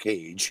steel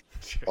cage.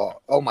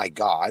 Oh my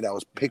God, that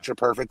was picture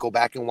perfect. Go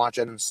back and watch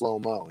that in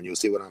slow-mo and you'll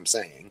see what I'm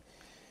saying.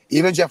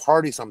 Even Jeff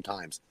Hardy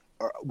sometimes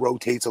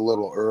rotates a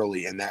little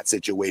early in that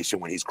situation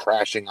when he's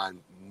crashing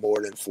on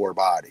more than 4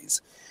 bodies.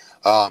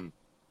 Not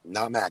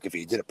McAfee.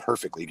 He did it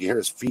perfectly. You can hear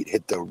his feet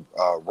hit the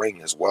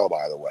ring as well,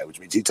 by the way, which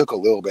means he took a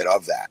little bit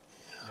of that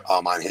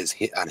on his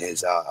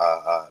heels.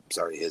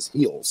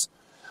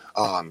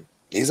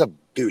 He's a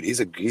dude.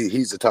 He's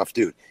a tough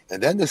dude.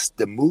 And then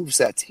the move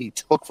sets he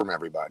took from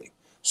everybody.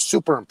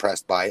 Super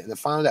impressed by it. And then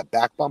finally that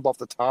back bump off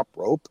the top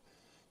rope.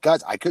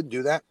 Guys, I couldn't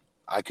do that.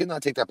 I could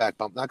not take that back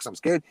bump, not because I'm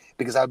scared,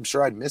 because I'm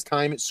sure I'd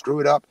mistime it, screw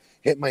it up,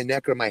 hit my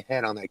neck or my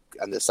head on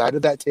the side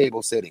of that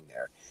table sitting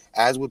there,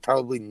 as would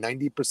probably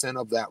 90%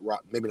 of that,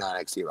 maybe not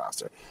NXT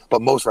roster,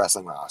 but most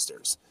wrestling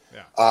rosters.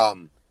 Yeah.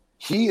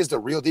 He is the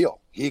real deal.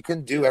 He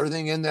can do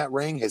everything in that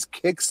ring. His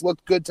kicks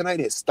looked good tonight.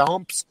 His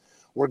stomps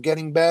were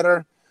getting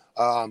better.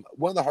 One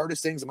of the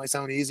hardest things, it might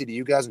sound easy to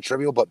you guys and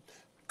trivial, but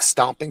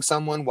stomping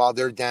someone while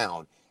they're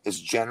down is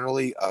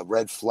generally a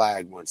red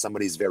flag when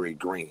somebody's very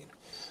green.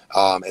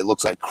 It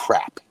looks like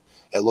crap.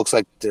 It looks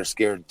like they're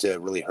scared to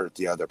really hurt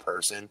the other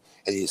person,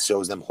 and he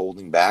shows them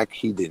holding back.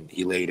 He didn't.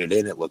 He laid it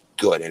in. It looked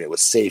good, and it was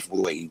safe the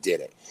way he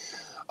did it.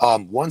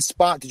 One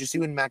spot, did you see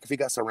when McAfee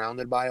got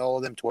surrounded by all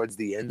of them towards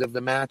the end of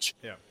the match?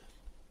 Yeah.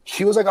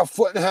 He was like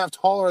 1.5 feet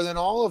taller than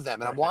all of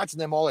them, and I'm watching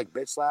them all like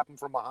bitch slap him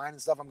from behind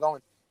and stuff. I'm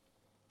going,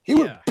 he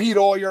would beat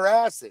all your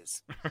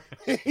asses.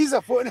 He's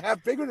 1.5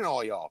 feet bigger than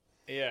all y'all.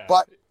 Yeah.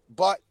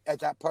 But at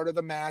that part of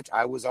the match,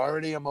 I was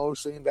already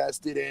emotionally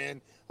invested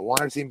in. I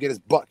wanted to see him get his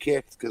butt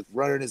kicked because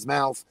running his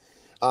mouth.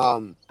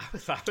 I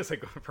was like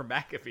going for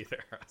McAfee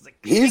there. I was like,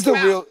 he's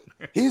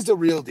the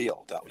real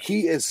deal, though.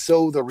 He is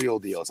so the real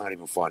deal. It's not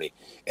even funny.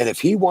 And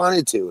if he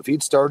wanted to, if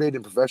he'd started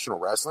in professional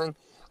wrestling,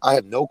 I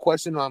have no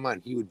question in my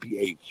mind he would be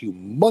a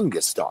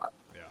humongous star.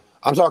 Yeah.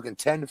 I'm talking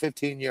 10 to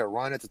 15 year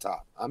run at the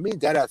top. I'm being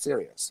dead ass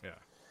serious. Yeah.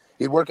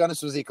 He'd work on his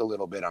physique a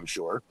little bit, I'm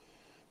sure,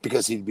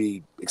 because he'd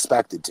be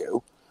expected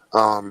to.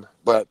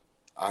 But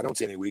I don't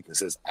see any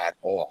weaknesses at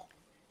all.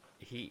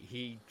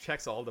 He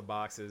checks all the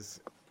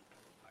boxes.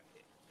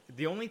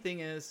 The only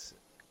thing is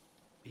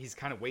he's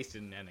kind of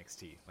wasted in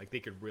NXT. Like they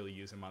could really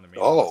use him on the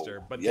main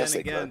roster. But then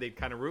again, they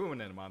kind of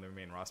ruined him on the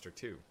main roster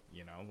too.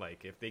 You know,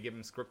 like if they give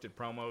him scripted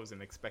promos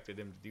and expected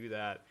him to do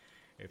that,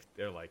 if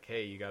they're like,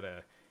 hey, you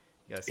gotta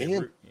say,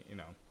 you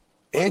know.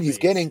 And he's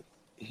getting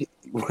you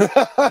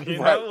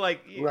know,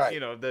 like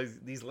you know,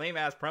 these lame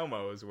ass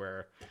promos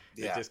where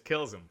it just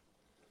kills him.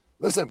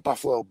 Listen,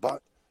 Buffalo,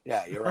 but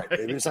yeah, you're right.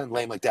 Maybe something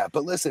lame like that.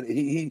 But listen,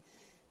 he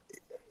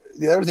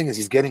the other thing is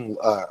he's getting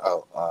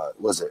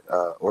Lorcan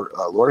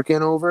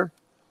over?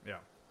 Yeah.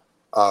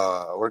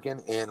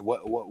 Lorcan and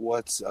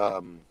what's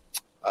come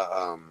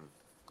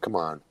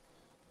on.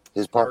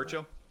 His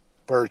partner.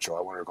 Burchill.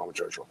 I wanted to call him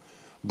Churchill.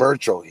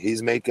 Burchill,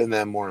 he's making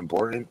them more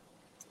important.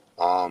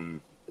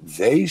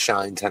 They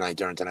shined tonight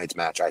during tonight's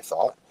match, I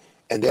thought.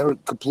 And they were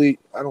complete,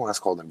 I don't want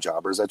to call them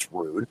jobbers, that's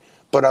rude.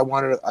 But I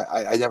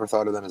never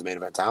thought of them as main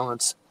event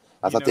talents.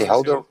 I thought they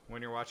held their...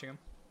 When you're watching them?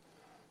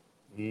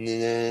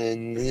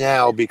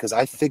 Now, because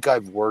I think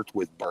I've worked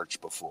with Birch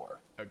before.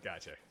 Oh,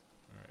 gotcha.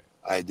 All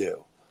right. I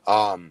do.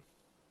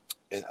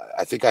 And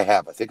I think I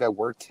have. I think I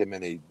worked him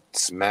in a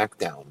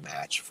SmackDown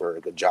match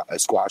for a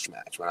squash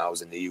match when I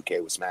was in the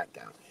UK with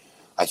SmackDown.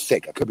 I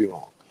think. I could be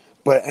wrong.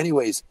 But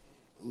anyways,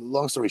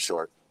 long story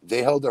short,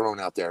 they held their own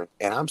out there.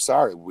 And I'm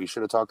sorry, we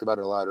should have talked about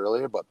it a lot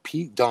earlier, but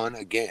Pete Dunne,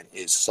 again,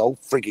 is so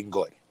freaking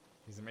good.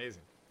 He's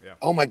amazing. Yeah.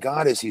 Oh, my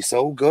God, is he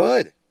so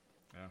good?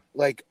 Yeah.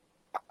 Like,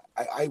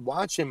 I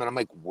watch him, and I'm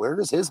like,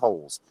 where's his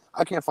holes?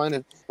 I can't find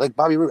it. Like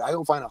Bobby Roode, I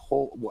don't find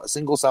a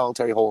single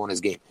solitary hole in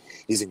his game.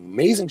 He's in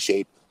amazing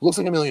shape. Looks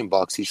like $1 million.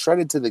 He's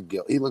shredded to the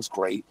gill. He looks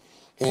great.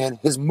 And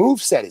his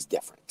move set is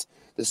different.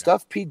 The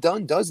stuff Pete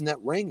Dunne does in that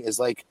ring is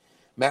like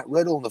Matt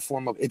Riddle in the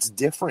form of, it's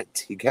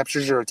different. He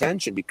captures your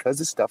attention because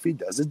the stuff he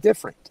does is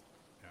different.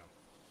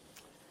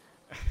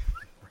 Yeah.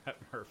 Brett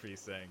Murphy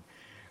saying,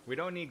 we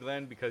don't need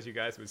Glenn because you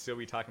guys would still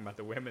be talking about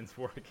the women's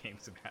War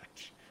Games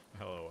match.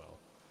 LOL.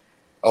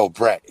 Oh,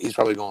 Brett, he's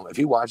probably going, if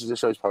he watches this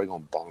show, he's probably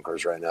going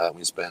bonkers right now.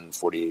 We spend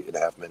 48 and a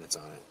half minutes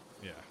on it.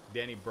 Yeah.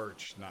 Danny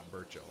Burch, not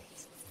Burchill.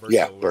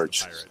 Yeah,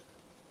 Birch.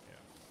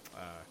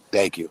 Yeah.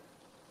 Thank you.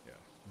 Yeah.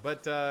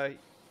 But,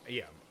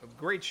 yeah, a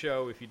great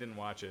show. If you didn't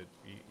watch it,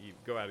 you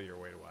go out of your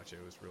way to watch it.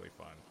 It was really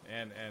fun.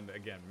 And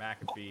again,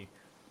 McAfee,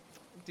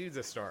 dude's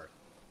a star.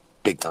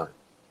 Big time.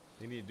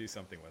 You need to do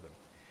something with him.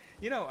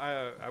 You know,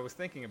 I was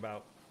thinking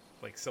about,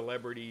 like,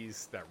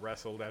 celebrities that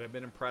wrestled that have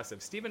been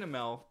impressive. Stephen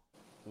Amell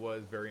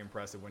was very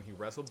impressive when he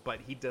wrestled, but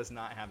he does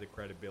not have the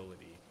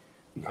credibility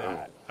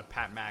that a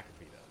Pat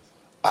McAfee does.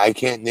 I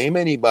can't name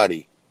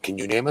anybody. Can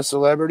you name a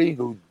celebrity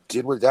who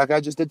did what that guy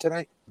just did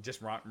tonight?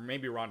 Just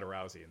maybe Ronda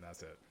Rousey, and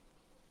that's it.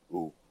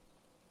 Ooh.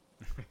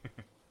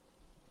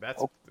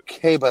 That's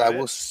okay, but I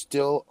will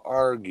still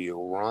argue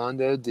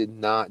Ronda did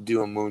not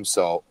do a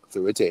moonsault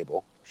through a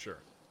table. Sure.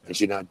 Yeah. And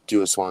she did not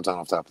do a swanton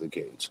off top of the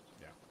cage.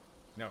 Yeah.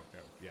 No.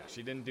 Yeah,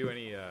 she didn't do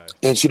any...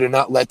 And she did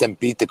not let them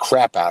beat the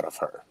crap out of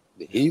her.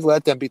 He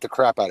let them beat the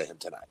crap out of him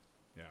tonight.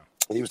 Yeah.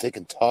 And he was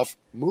taking tough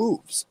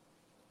moves.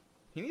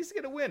 He needs to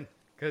get a win.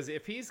 Because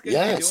if he's going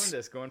to be doing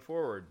this going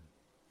forward,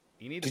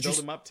 you need to build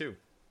him up too.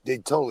 They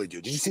totally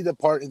do. Did you see the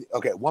part?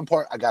 Okay, one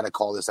part I got to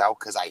call this out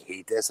because I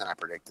hate this and I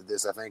predicted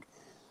this, I think.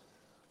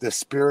 The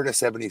Spirit of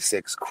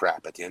 76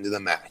 crap at the end of the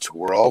match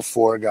where all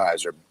four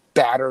guys are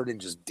battered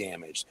and just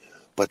damaged,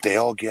 but they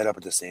all get up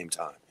at the same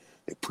time.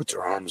 They put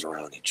their arms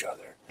around each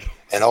other,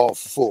 and all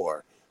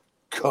four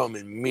come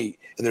and meet,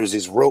 and there's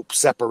these ropes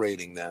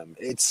separating them.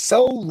 It's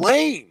so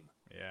lame.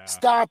 Yeah.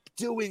 Stop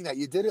doing that.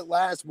 You did it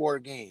last War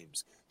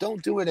Games.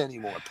 Don't do it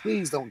anymore.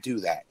 Please don't do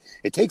that.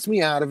 It takes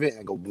me out of it, and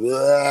I go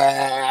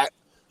blah,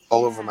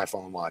 all over my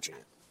phone watching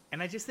it.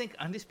 And I just think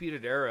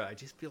Undisputed Era, I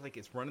just feel like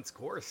it's run its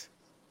course.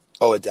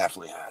 Oh, it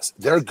definitely has.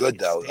 They're good,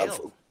 though.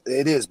 Stale.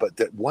 It is, but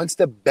once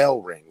the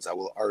bell rings, I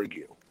will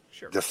argue.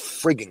 Sure. They're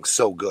frigging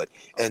so good.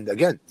 And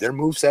again, their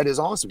moveset is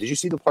awesome. Did you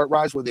see the part,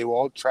 Raj, where they were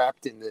all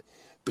trapped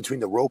between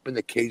the rope and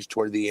the cage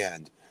toward the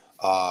end?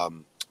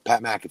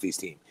 Pat McAfee's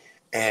team.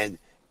 And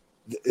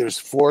there's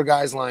four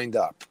guys lined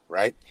up,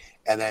 right?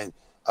 And then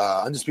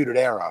Undisputed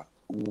Era,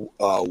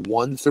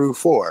 1 through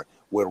 4,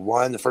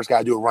 would the first guy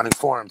would do a running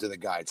forearm to the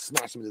guy,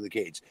 smash him into the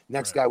cage.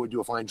 Next guy would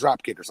do a flying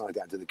drop kick or something like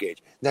that into the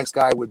cage. Next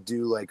guy would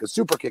do like a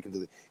super kick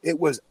into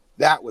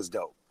that was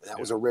dope. That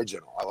was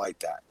original. I like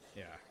that.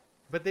 Yeah.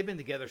 But they've been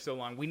together so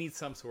long. We need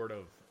some sort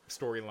of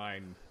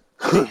storyline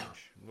change.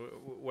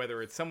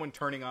 Whether it's someone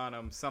turning on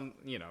them,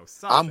 something.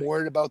 I'm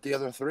worried about the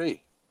other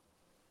three.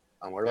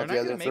 They're not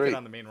going to make it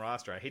on the main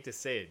roster. I hate to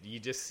say it. You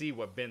just see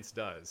what Vince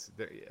does.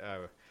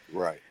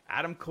 Right.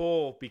 Adam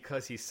Cole,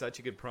 because he's such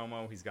a good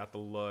promo, he's got the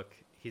look,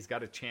 he's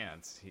got a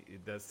chance.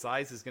 The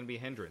size is going to be a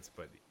hindrance,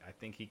 but I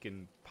think he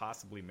can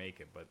possibly make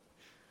it. But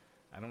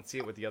I don't see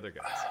it with the other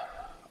guys.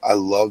 I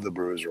love the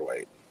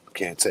Bruiserweight.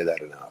 Can't say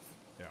that enough.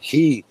 Yeah.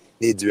 He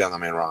needs to be on the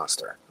main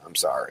roster. I'm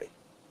sorry.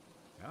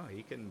 No,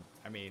 he can.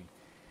 I mean,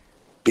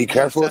 be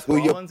careful with who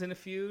you. Rollins in a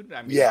feud.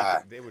 I mean,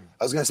 yeah, they would.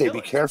 I was gonna say, be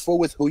careful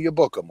with who you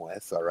book him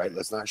with. All right,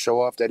 let's not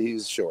show off that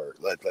he's short.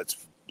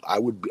 I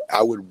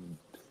would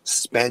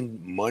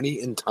spend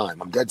money and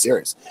time. I'm dead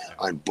serious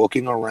on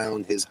booking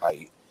around his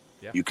height.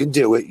 Yeah. You can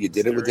do it. You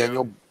did it with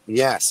Daniel.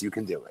 Yes, you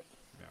can do it.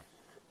 Yeah.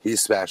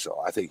 He's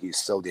special. I think he's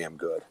so damn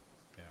good.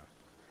 Yeah.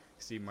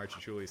 Steve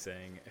Marchichuli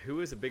saying,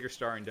 "Who is a bigger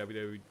star in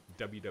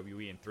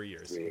WWE in 3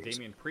 years?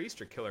 Damian Priest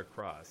or Killer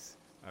Cross?"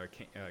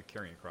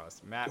 Karrion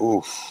Kross. Matt,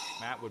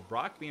 would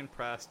Brock be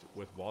impressed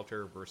with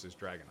Walter versus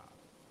Dragunov?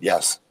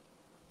 Yes,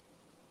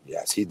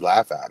 he'd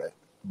laugh at it,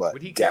 but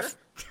would he care?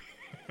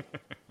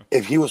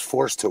 If he was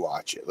forced to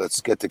watch it,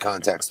 let's get the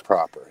context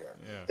proper here.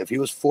 Yeah. If he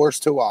was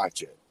forced to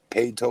watch it,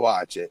 paid to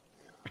watch it,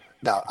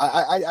 no,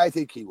 I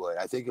think he would.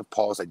 I think if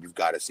Paul's like, "You've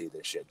got to see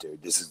this shit,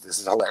 dude. This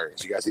is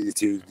hilarious. You got to see these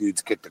two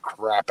dudes kick the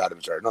crap out of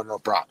each other." No,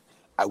 Brock,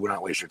 I would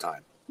not waste your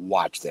time.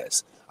 Watch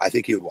this. I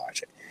think he would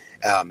watch it.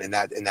 In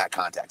that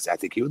context, I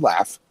think he would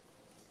laugh.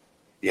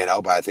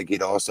 But I think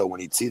he'd also, when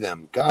he'd see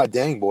them, God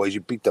dang, boys,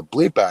 you beat the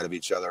bleep out of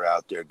each other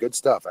out there. Good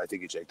stuff. I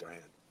think he'd shake their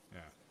hand.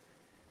 Yeah.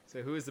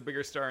 So who is the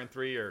bigger star in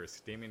 3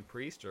 years? Damian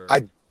Priest or?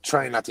 I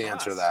try not to Cross?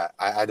 answer that.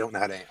 I don't know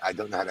how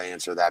to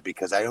answer that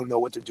because I don't know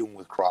what they're doing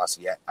with Cross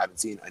yet. I haven't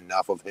seen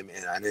enough of him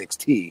in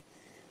NXT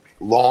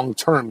long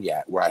term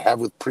yet, where I have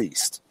with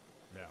Priest.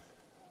 Yeah.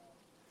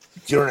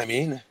 Do you know what I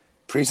mean?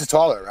 Priest is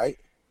taller, right?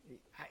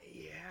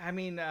 I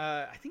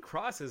think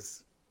Cross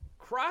is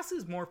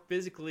more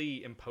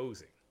physically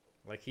imposing.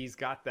 Like he's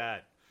got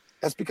that.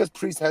 That's because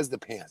Priest has the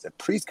pants. If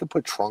Priest could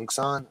put trunks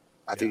on,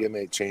 I think it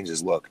may change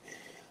his look.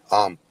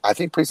 I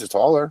think Priest is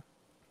taller.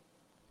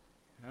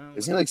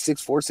 Isn't he like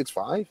 6'4",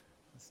 6'5"?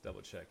 Let's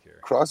double check here.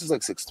 Cross is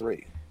like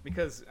 6'3".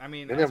 Because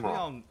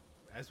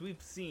as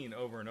we've seen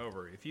over and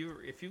over, if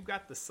you've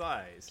got the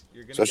size,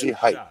 you're going to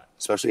get a shot.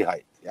 Especially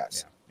height.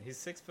 Yes. Yeah. He's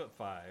 6'5",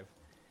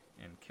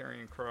 and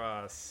Karrion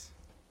Kross.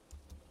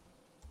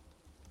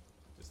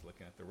 Just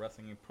looking at the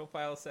wrestling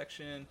profile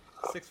section,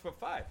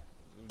 6'5".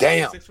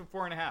 Damn.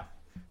 6'4.5".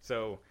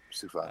 So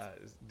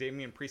 6'5".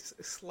 Damian Priest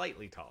is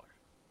slightly taller,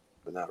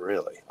 but not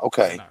really.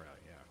 Okay. Not really.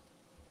 Yeah.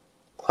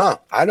 Huh.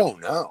 I don't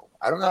know.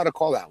 I don't know how to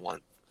call that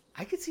one.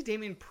 I could see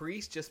Damian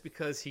Priest just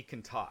because he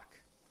can talk,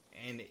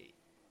 and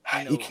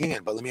he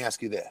can. But let me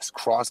ask you this: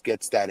 Cross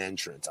gets that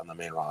entrance on the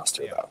main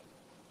roster, though.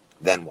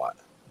 Then what?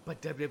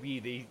 But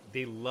WWE,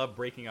 they love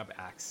breaking up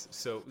acts.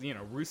 So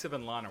Rusev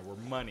and Lana were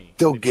money.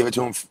 They'll give it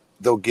to him.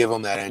 They'll give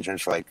him that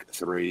entrance for like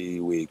 3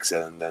 weeks,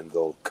 and then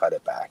they'll cut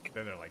it back.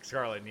 Then they're like,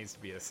 Scarlett needs to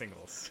be a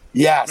singles.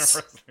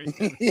 Yes. Yes,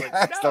 like,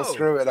 no. They'll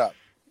screw it up.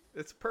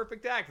 It's a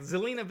perfect act.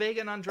 Zelina Vega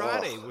and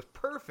Andrade was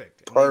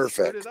perfect.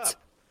 Perfect. They screwed it up.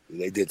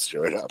 They did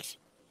screw it up.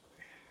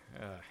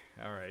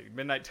 All right.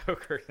 Midnight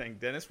Toker thing.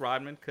 Dennis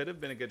Rodman could have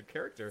been a good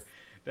character.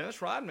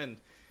 Dennis Rodman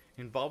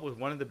involved with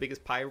one of the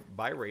biggest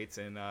buy rates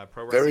in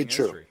pro wrestling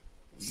history.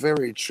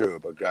 Very true.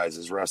 But guys,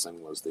 his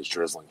wrestling was the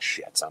drizzling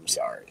shits. I'm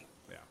sorry.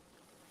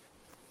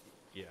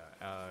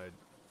 Yeah.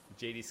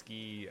 JD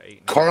Ski.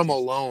 Karl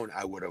Malone,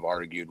 I would have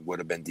argued, would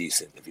have been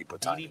decent if he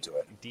put time into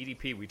it.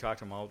 DDP, we talked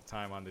to him all the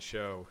time on the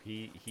show.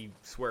 He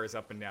swears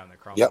up and down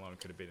that Karl Malone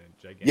could have been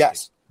a gigantic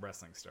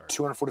wrestling star.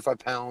 245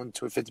 pounds,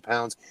 250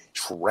 pounds,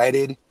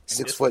 shredded,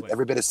 6 foot,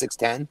 every bit of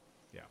 6'10".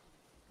 Yeah.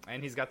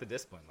 And he's got the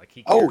discipline. Like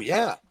he.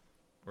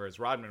 Whereas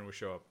Rodman would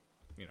show up,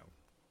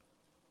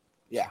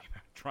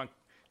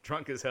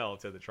 drunk as hell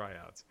to the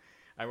tryouts,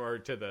 or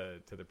to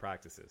the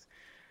practices.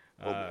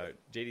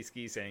 JD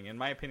Ski saying, in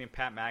my opinion,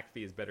 Pat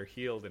McAfee is better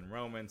heel than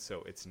Roman,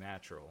 so it's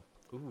natural.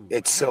 Ooh,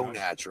 it's so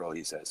natural,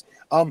 he says.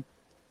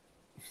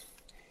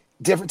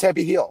 Different type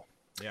of heel.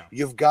 Yeah.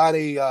 You've got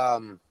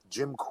a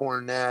Jim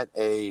Cornette,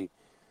 a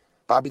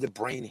Bobby the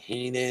Brain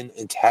Heenan,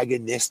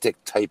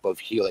 antagonistic type of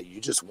heel that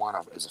you just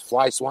want to, as a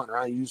fly swatting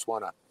around, you just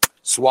want to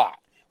swat.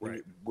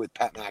 With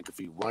Pat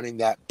McAfee running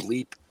that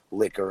bleep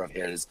liquor of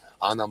his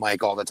on the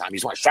mic all the time. You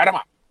just want to shut him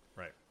up.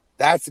 Right.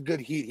 That's the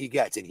good heat he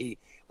gets. And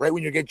right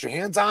when you get your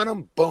hands on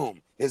him,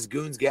 boom, his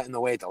goons get in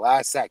the way at the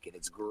last second.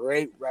 It's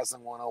great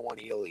wrestling 101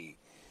 heel heat.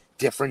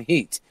 Different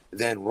heat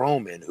than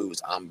Roman, who's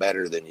I'm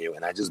better than you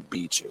and I just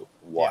beat you.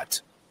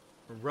 What?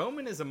 Yeah.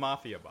 Roman is a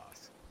mafia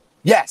boss.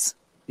 Yes.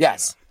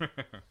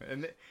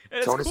 And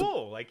it's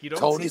cool. Like you don't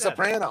Tony see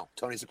Soprano.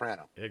 Tony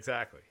Soprano.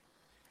 Exactly.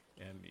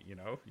 And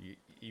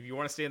if you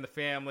want to stay in the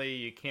family,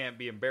 you can't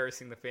be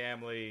embarrassing the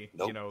family.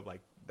 Nope.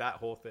 Like that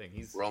whole thing.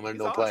 Roman he's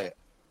don't awesome. play it.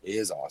 He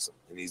is awesome,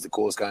 and he's the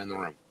coolest guy in the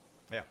room.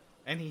 Yeah,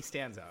 and he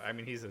stands out. I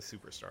mean, he's a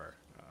superstar,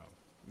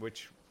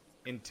 which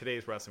in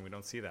today's wrestling we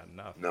don't see that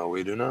enough. No,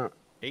 we do not.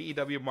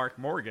 AEW Mark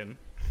Morgan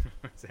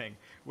saying,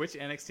 which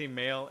NXT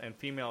male and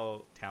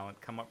female talent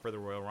come up for the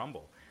Royal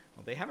Rumble?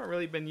 Well, they haven't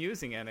really been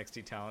using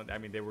NXT talent. I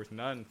mean, there was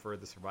none for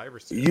the Survivor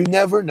Series. You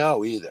never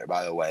know either,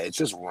 by the way. It's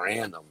just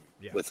random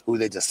with who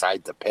they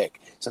decide to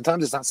pick.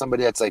 Sometimes it's not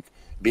somebody that's like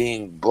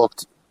being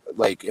booked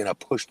like in a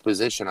pushed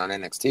position on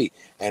NXT.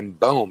 And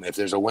boom, if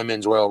there's a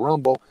women's Royal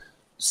Rumble,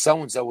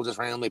 so-and-so will just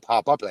randomly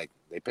pop up. Like,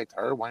 they picked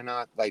her. Why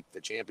not like the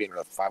champion or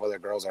the 5 other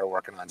girls that are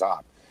working on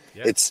top?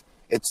 Yeah. It's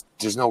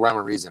there's no rhyme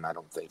or reason, I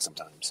don't think,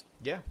 sometimes.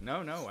 Yeah,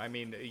 no. I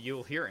mean,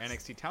 you'll hear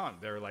NXT talent.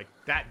 They're like,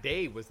 that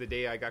day was the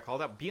day I got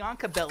called up.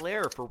 Bianca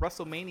Belair for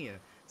WrestleMania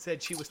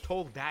said she was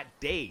told that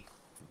day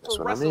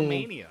for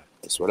WrestleMania.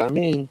 That's what I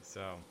mean.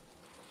 So,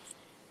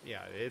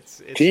 yeah,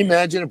 it's Can you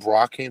imagine if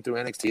Brock came through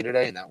NXT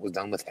today and that was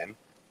done with him?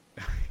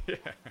 Yeah.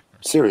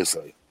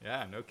 Seriously.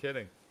 Yeah, no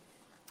kidding.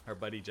 Our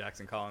buddy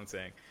Jackson Collins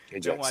saying,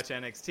 hey, don't watch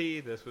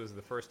NXT. This was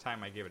the first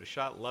time I gave it a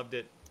shot. Loved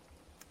it.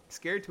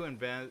 Scared to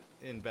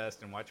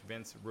invest and watch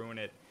Vince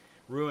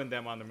ruin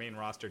them on the main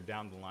roster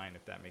down the line,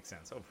 if that makes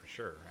sense. Oh, for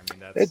sure. I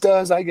mean, it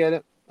does. I get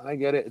it.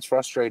 It's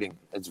frustrating.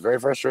 It's very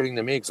frustrating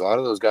to me because a lot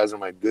of those guys are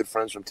my good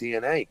friends from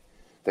TNA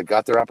that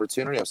got their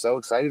opportunity. I'm so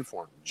excited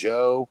for them.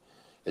 Joe,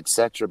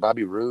 etc.,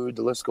 Bobby Roode,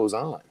 the list goes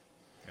on.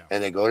 Yeah.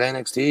 And they go to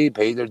NXT,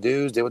 paid their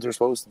dues, did what they're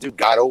supposed to do,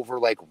 got over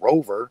like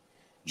Rover.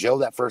 Joe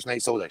that first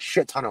night sold a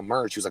shit ton of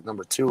merch. He was like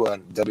number 2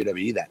 on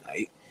WWE that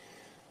night.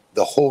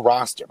 The whole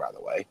roster, by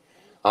the way.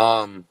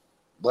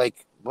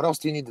 Like, what else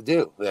do you need to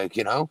do? Like,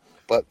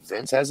 but But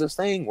Vince has this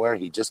thing where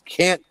he just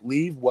can't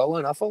leave well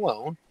enough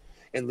alone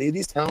and leave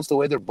these talents the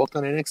way they're booked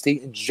on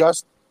NXT and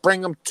just bring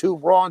them to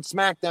Raw and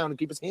SmackDown and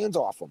keep his hands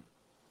off them.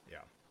 Yeah.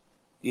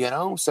 You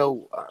know?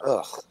 So,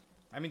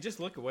 I mean, just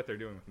look at what they're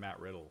doing with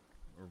Matt Riddle.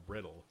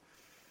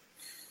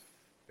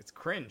 It's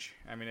cringe.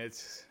 I mean,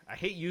 I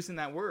hate using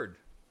that word,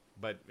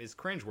 but it's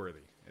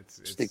cringeworthy.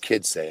 It's the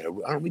kids say it.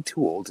 Aren't we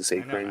too old to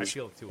say cringe? I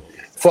feel too old.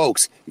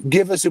 Folks,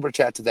 give a super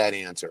chat to that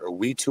answer. Are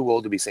we too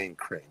old to be saying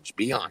cringe?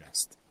 Be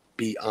honest.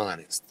 Be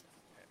honest.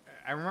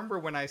 I remember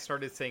when I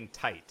started saying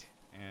tight,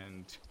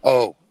 and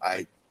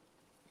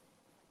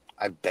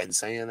I've been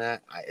saying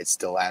that. It's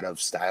still out of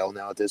style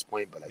now at this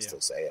point, but I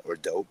still say it. Or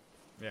dope.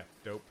 Yeah,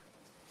 dope.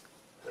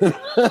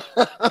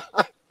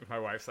 My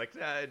wife's like,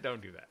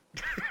 don't do that.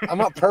 I'm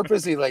not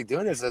purposely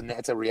doing this.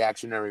 It's a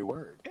reactionary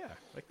word. Yeah.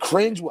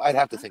 Cringe, I'd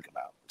have to think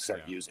about,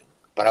 start using.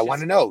 But I want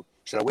to know,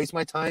 should I waste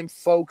my time,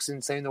 folks,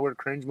 in saying the word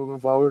cringe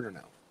moving forward or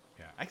no?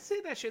 Yeah, I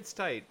say that shit's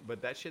tight,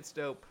 but that shit's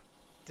dope.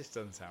 Just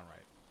doesn't sound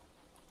right.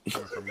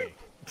 Coming from me.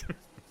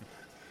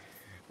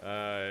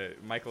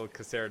 Michael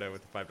Caserta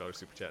with the $5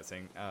 super chat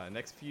saying,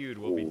 next feud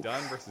will be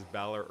Dunn versus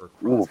Balor or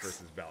Cross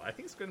versus Balor. I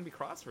think it's going to be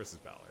Cross versus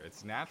Balor.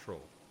 It's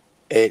natural.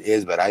 It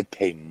is, but I'd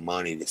pay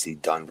money to see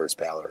Dunn versus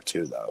Balor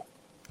too, though.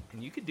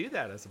 And you could do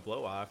that as a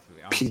blow-off.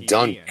 Pete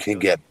Dunne can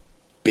get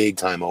big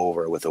time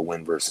over with a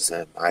win versus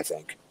him, I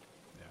think.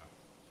 Yeah.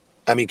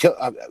 I mean,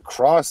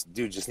 Cross,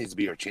 dude, just needs to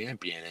be your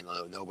champion, and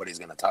nobody's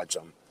going to touch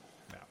him.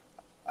 Yeah.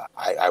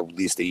 At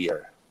least a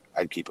year,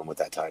 I'd keep him with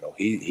that title.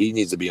 He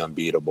needs to be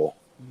unbeatable.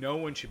 No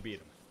one should beat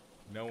him.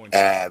 No one should.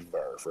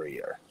 Ever for a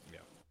year. Yeah.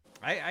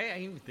 I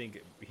even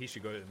think he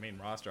should go to the main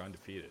roster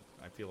undefeated.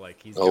 I feel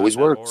like he's always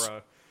got that works.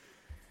 Aura.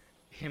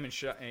 Him and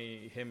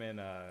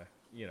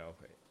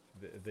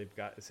they've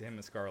got him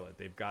and Scarlett.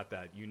 They've got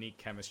that unique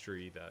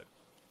chemistry that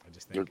I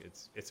just think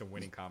it's a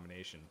winning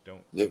combination.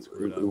 It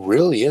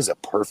really is a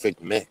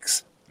perfect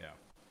mix. Yeah.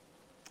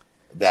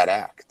 That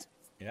act.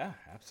 Yeah,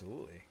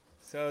 absolutely.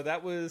 So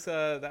that was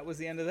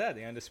the end of that.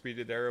 The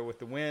Undisputed Era with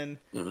the win.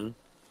 Mm-hmm.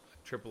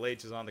 Triple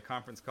H is on the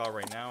conference call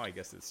right now. I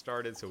guess it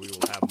started, so we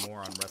will have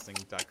more on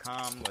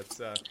wrestling.com. Let's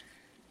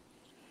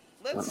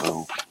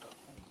Uh-oh.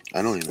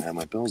 I don't even have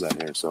my bills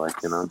out here, so I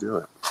cannot do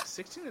it.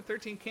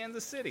 16-13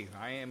 Kansas City.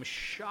 I am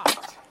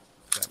shocked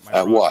that my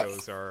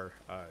Broncos are.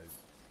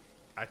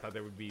 I thought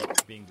they would be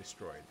being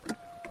destroyed right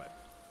now, but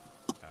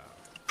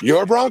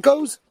your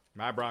Broncos?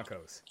 My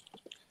Broncos.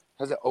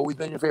 Has it always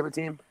been your favorite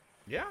team?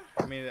 Yeah,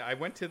 I mean, I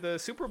went to the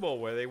Super Bowl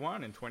where they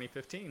won in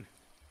 2015.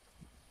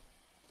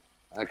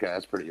 Okay,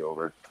 that's pretty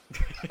over.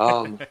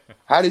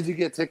 How did you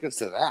get tickets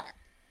to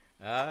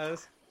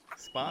that?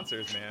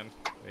 Sponsors, man.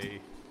 They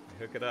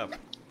hook it up.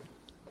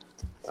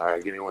 All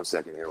right, give me 1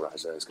 second here,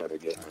 Raja. I just got to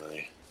get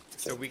my...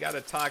 So we got to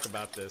talk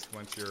about this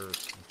once you're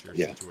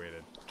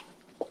situated.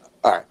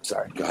 All right,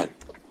 sorry. Go ahead.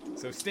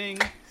 So Sting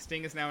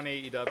is now in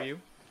AEW.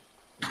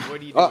 What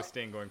do you do with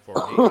Sting going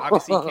forward?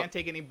 Obviously, he can't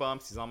take any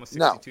bumps. He's almost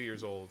 62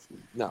 years old.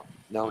 No.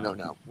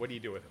 What do you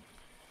do with him?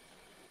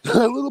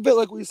 A little bit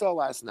like we saw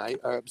last night.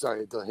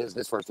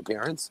 His first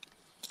appearance.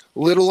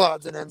 Little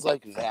odds and ends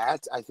like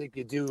that. I think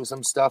you do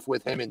some stuff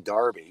with him and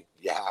Darby.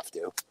 You have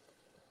to.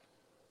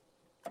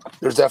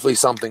 There's definitely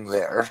something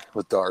there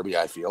with Darby,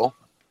 I feel.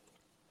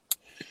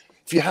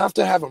 If you have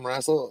to have him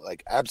wrestle,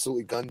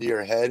 absolutely gun to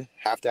your head,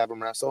 have to have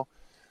him wrestle,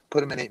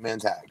 put him in 8-man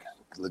tag.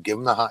 Give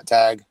him the hot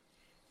tag.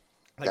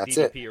 That's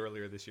DDP it.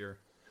 Earlier this year.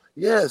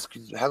 Yes,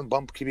 have him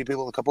bump keep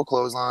people with a couple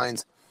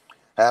clotheslines,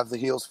 have the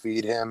heels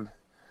feed him,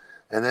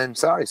 and then,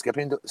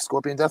 Scorpion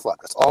Deathlock.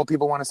 That's all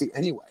people want to see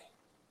anyway.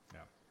 Yeah.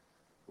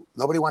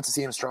 Nobody wants to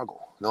see him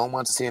struggle. No one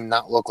wants to see him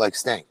not look like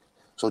Sting.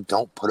 So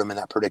don't put him in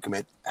that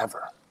predicament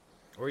ever.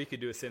 Or you could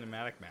do a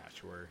cinematic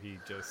match where he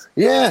just...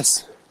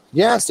 Yes,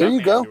 there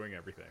you go. Doing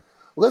everything.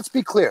 Let's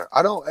be clear.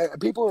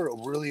 People are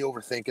really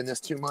overthinking this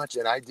too much,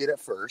 and I did it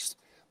first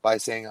by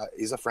saying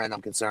he's a friend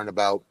I'm concerned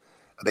about.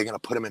 Are they going to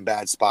put him in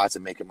bad spots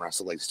and make him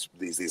wrestle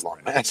these long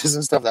matches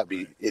and stuff? That'd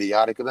be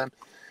idiotic of them.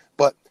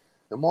 But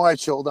the more I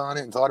chilled on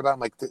it and thought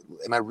about it,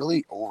 am I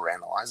really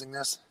overanalyzing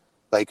this?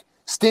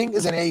 Sting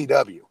is an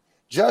AEW.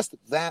 Just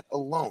that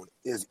alone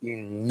is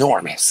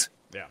enormous.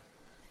 Yeah.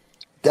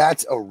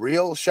 That's a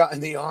real shot in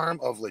the arm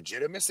of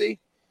legitimacy.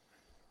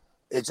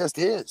 It just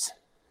is.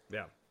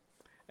 Yeah.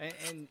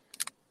 And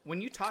when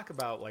you talk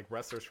about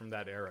wrestlers from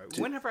that era,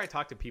 whenever I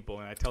talk to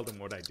people and I tell them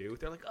what I do,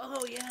 they're like,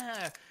 "Oh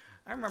yeah,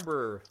 I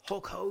remember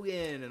Hulk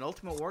Hogan and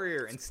Ultimate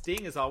Warrior," and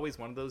Sting is always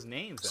one of those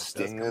names.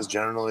 Sting is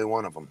generally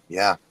one of them.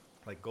 Yeah.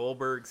 Like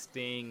Goldberg,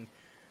 Sting,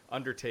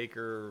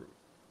 Undertaker,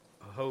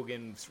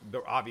 Hogan,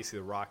 obviously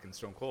The Rock and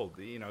Stone Cold.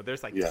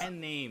 There's 10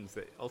 names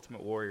that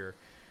Ultimate Warrior,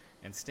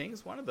 and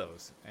Sting's one of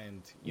those.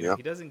 And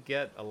he doesn't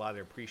get a lot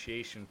of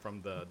appreciation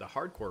from the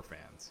hardcore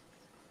fans,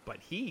 but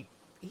he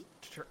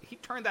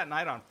turned that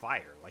night on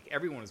fire.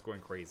 Everyone was going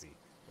crazy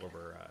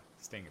over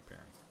Sting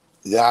appearing.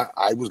 Yeah,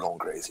 I was going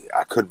crazy.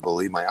 I couldn't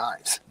believe my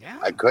eyes. Yeah,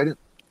 I couldn't.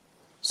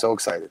 So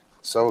excited.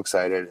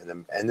 And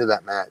the end of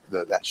that match,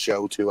 that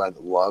show too. I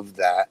loved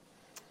that.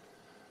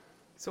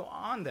 So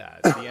on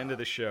that, the end of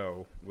the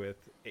show with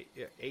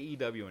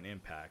AEW and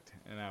Impact,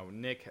 and now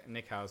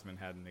Nick Hausman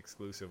had an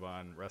exclusive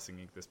on Wrestling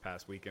Inc. this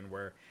past weekend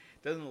where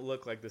it doesn't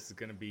look like this is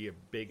going to be a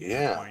big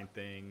intertwined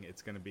thing.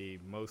 It's going to be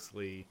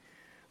mostly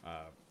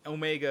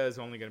Omega is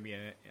only going to be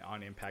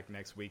on Impact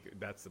next week.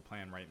 That's the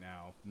plan right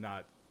now.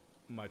 Not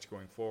much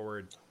going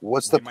forward.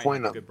 What's the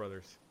point of Good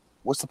Brothers?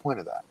 What's the point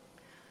of that?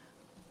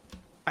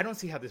 I don't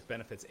see how this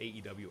benefits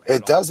AEW.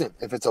 It doesn't.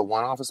 If it's a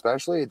one-off,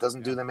 especially, it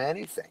doesn't do them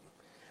anything.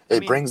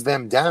 It brings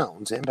them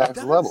down to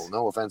Impact's level.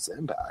 No offense to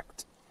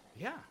Impact.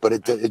 Yeah. But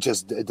it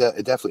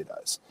definitely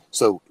does.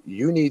 So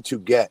you need to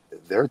get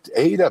their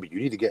AEW.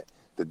 You need to get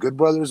the Good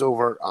Brothers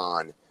over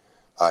on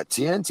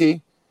TNT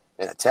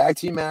in a tag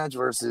team match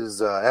versus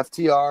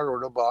FTR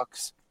or the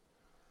Bucks.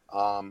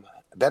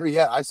 Better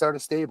yet, I start a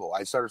stable.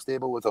 I start a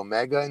stable with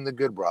Omega and the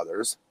Good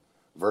Brothers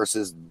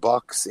versus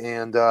Bucks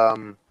and who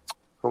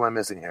am I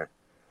missing here?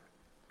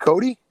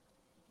 Cody.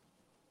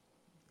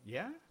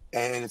 Yeah.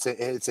 And it's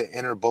an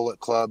inner Bullet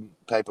Club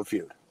type of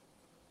feud.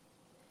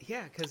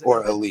 Yeah, because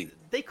or Elite.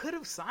 They could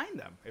have signed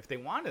them if they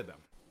wanted them.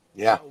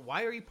 Yeah.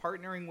 Why are you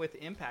partnering with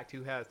Impact,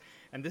 who has?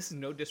 And this is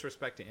no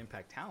disrespect to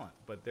Impact talent,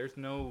 but there's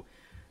no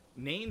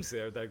names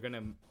there that are going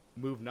to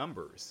move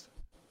numbers.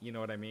 You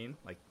know what I mean?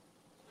 Like,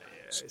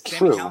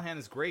 Sami Callihan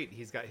is great.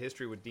 He's got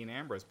history with Dean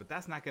Ambrose, but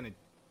that's not going to.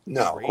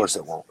 No, of course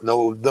it won't.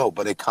 No,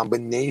 but a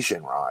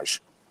combination,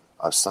 Raj,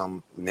 of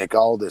some Nick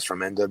Aldis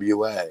from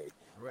NWA.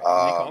 Right.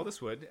 Nick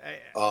Aldis would.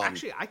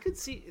 Actually, I could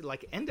see,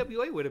 like,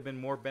 NWA would have been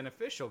more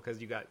beneficial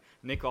because you got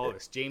Nick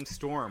Aldis, James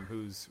Storm,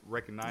 who's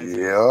recognized.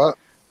 Yeah.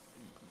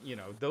 You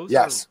know,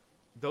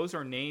 those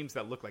are names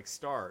that look like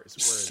stars.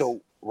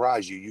 So,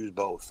 Raj, you use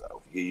both,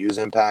 though. You use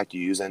Impact, you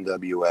use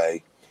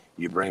NWA.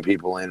 You bring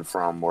people in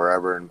from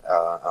wherever,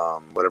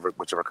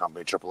 whichever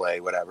company,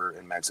 AAA, whatever,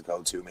 in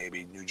Mexico too,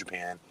 maybe New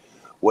Japan,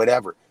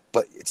 whatever.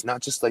 But it's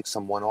not just like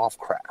some one-off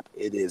crap.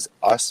 It is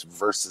us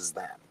versus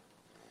them.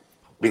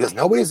 Because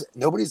nobody's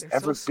They're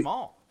ever so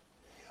small.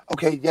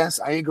 Okay, yes,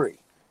 I agree,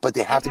 but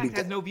they have Impact to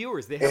be. has no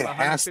viewers. They have it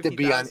has to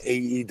be on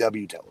 150,000.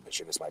 AEW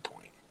television. Is my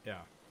point. Yeah,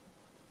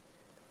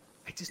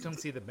 I just don't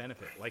see the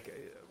benefit, like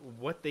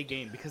what they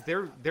gain, because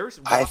their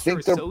roster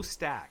is so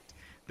stacked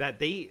that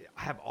they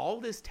have all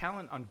this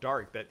talent on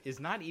Dark that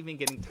is not even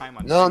getting time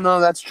on. No,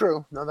 that's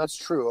true.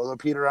 Although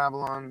Peter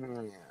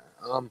Avalon,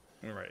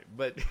 yeah, right,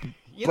 but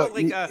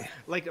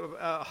like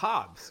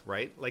Hobbs,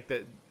 right? Like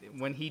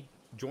when he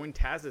joined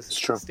Taz's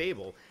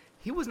stable,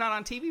 he was not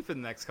on TV for the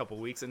next couple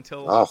of weeks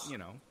until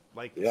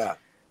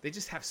they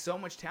just have so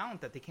much talent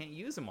that they can't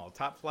use them all.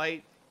 Top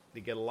Flight, they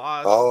get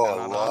lost. Oh,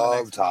 I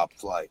love Top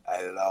Flight.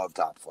 I love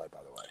Top Flight, by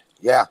the way.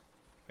 Yeah.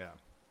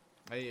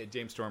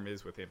 James Storm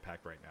is with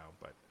Impact right now,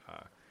 but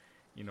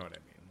you know what I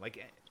mean.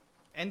 Like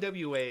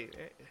NWA.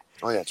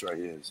 Oh yeah, that's right.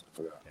 He is. I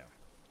forgot. Yeah.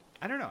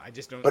 I don't know. I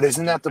just don't. But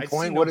isn't that the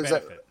point? What is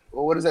that?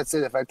 Well, what does that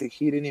say? The fact that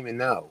he didn't even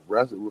know.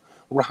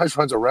 Raj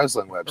runs a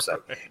wrestling website,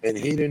 and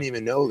he didn't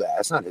even know that.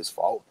 That's not his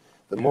fault.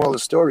 The moral of the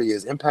story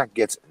is Impact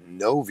gets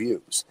no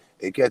views.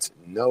 It gets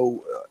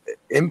no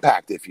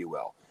impact, if you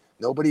will.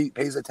 Nobody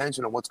pays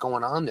attention to what's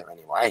going on there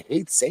anymore. I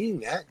hate saying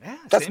that. Yeah,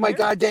 that's my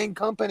goddamn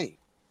company.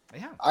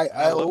 Yeah,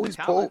 I'll always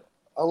pull.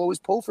 I'll always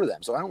pull for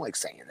them. So I don't like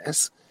saying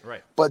this.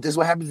 Right. But this is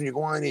what happens when you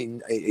go on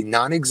a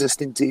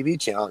non-existent TV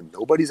channel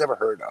nobody's ever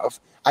heard of.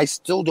 I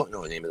still don't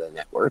know the name of the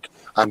network.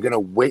 I'm going to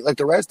wait like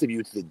the rest of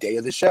you to the day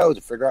of the show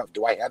to figure out,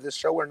 do I have this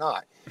show or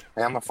not?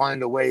 And I'm going to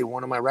find a way,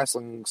 one of my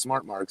wrestling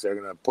smart marks, they're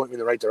going to point me in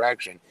the right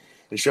direction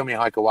and show me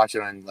how I could watch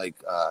it on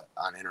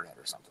on internet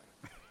or something.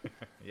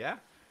 Yeah.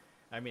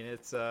 I mean,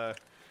 it's I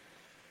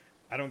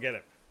don't get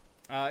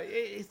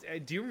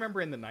it. Do you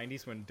remember in the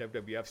 90s when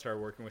WWF started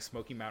working with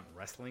Smoky Mountain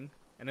Wrestling?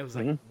 And it was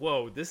like,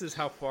 whoa, this is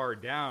how far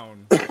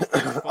down.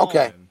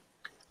 Okay,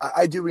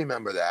 I do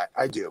remember that.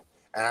 I do,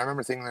 and I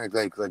remember thinking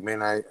like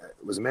Midnight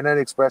was Midnight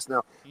Express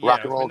now,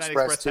 Rock and Roll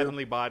Express too.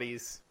 Heavenly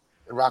Bodies,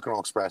 and Rock and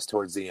Roll Express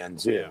towards the end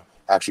too. Yeah.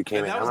 Actually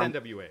came in. That was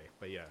NWA,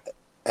 but yeah.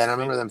 And I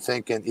remember them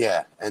thinking,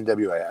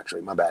 NWA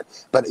actually, my bad.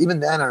 But even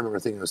then, I remember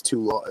thinking it was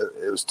too low.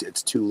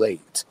 It's too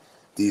late.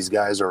 These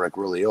guys are like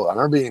really old. I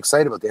remember being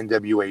excited about the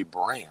NWA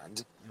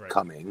brand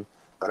coming,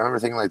 but I remember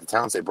thinking like the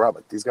talents they brought,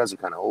 but these guys are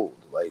kind of old,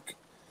 like.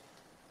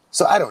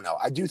 So I don't know.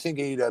 I do think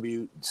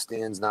AEW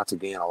stands not to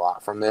gain a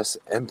lot from this.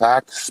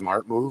 Impact,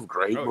 smart move,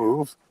 great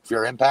move. If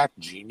you're Impact,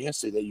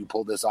 genius that you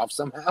pulled this off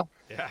somehow.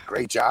 Yeah.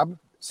 Great job,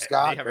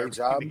 Scott. Great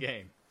job.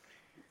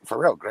 For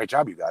real, great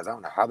job, you guys. I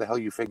don't know how the hell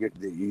you figured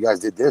that you guys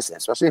did this,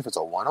 especially if it's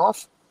a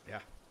one-off.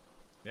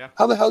 Yeah.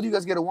 How the hell do you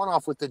guys get a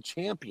one-off with the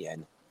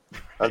champion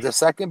of the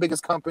second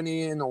biggest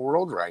company in the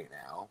world right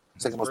now,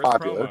 second most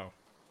popular,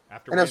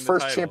 and his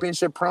first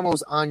championship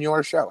promos on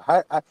your show?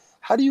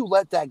 How do you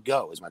let that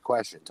go is my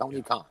question.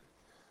 Tony Khan.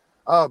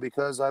 Oh,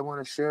 because I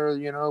want to share,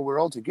 we're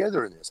all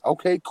together in this.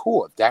 Okay,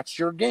 cool. If that's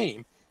your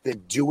game,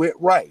 then do it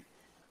right.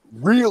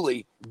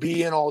 Really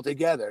be in all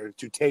together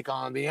to take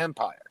on the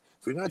Empire.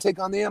 If you're going to take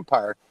on the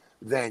Empire,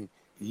 then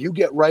you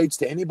get rights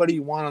to anybody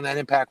you want on that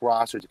Impact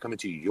roster to come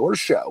into your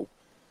show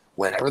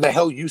whenever the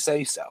hell you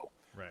say so.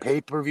 Right.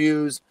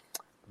 Pay-per-views,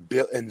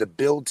 and the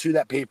build to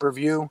that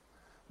pay-per-view.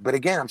 But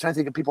again, I'm trying to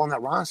think of people on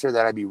that roster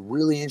that I'd be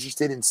really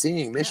interested in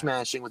seeing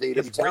mishmashing with AEW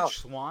Is talent. Rich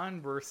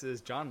Swann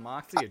versus John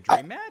Moxley a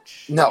dream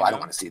match? No, I don't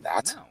want to see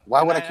that. No.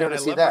 Why would And I care to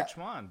see love that? Rich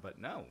Swann, but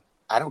no.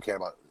 I don't care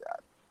about that.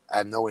 I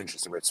have no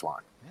interest in Rich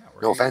Swann. Yeah,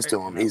 No offense to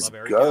him. I He's love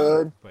Eric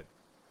good. Young, but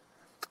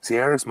See,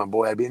 Eric's my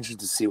boy. I'd be interested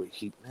to see what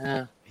he.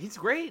 he's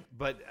great,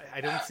 but I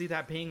don't see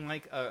that being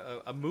like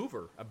a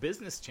mover, a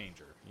business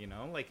changer. You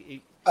know, like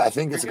I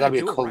think it's you're got to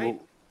be gonna do it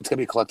right. it's got to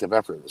be a collective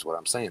effort. Is what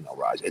I'm saying, though,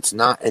 Raj. It's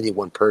not any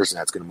one person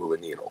that's going to move a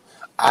needle.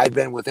 I've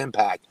been with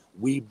Impact.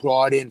 We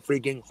brought in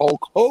freaking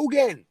Hulk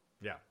Hogan.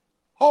 Yeah.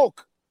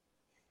 Hulk.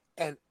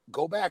 And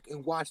go back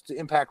and watch the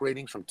Impact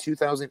ratings from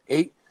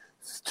 2008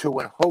 to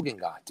when Hogan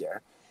got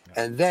there.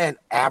 And then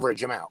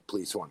average them out,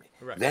 please, for me.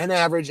 Correct. Then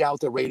average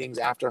out the ratings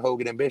after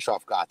Hogan and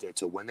Bischoff got there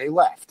to when they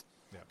left.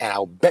 Yeah. And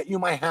I'll bet you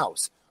my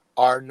house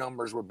our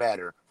numbers were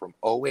better from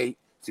 08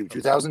 through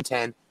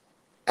 2010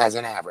 as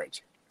an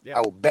average. Yeah.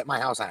 I will bet my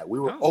house on it. We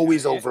were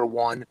always over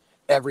one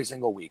every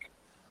single week.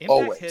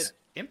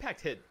 Impact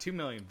hit 2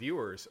 million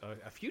viewers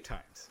a few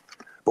times.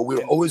 But we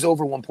were always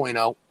over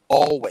 1.0,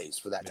 always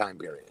for that time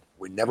period.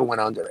 We never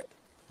went under it.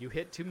 You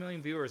hit 2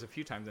 million viewers a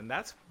few times, and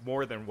that's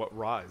more than what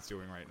Raw is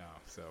doing right now.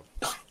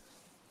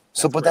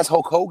 But that's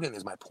Hulk Hogan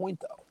is my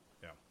point, though.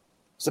 Yeah.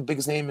 It's the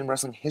biggest name in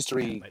wrestling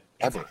history But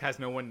ever. Impact has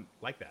no one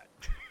like that.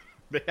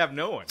 They have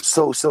no one.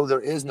 So there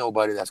is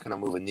nobody that's going to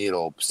move a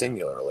needle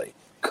singularly.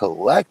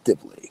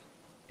 Collectively,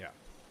 Yeah.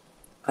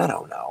 I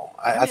don't know.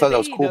 I thought that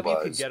was cool AEW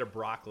buzz. could get a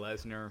Brock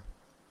Lesnar.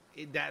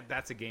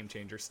 That's a game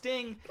changer.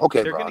 Sting.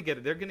 Okay, they're Brock.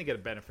 gonna get a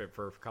benefit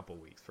for a couple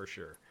weeks for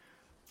sure.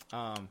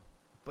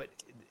 But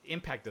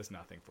Impact does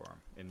nothing for him,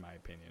 in my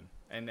opinion.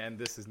 And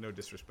this is no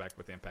disrespect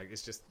with Impact.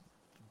 It's just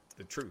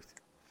the truth.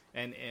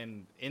 And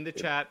in the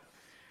chat,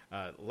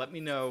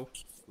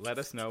 let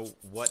us know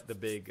what the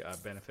big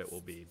benefit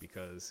will be,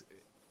 because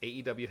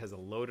AEW has a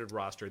loaded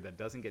roster that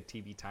doesn't get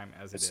TV time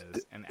as it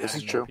is, and this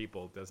adding is more true.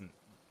 people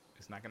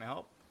it's not going to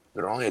help.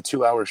 They're only a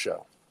 2-hour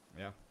show.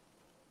 Yeah.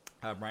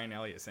 Brian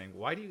Elliott saying,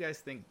 why do you guys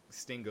think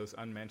Sting goes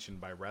unmentioned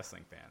by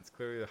wrestling fans?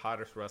 Clearly the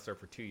hottest wrestler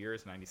for 2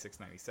 years, 96,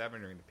 97,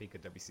 during the peak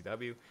of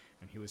WCW,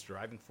 and he was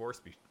driving force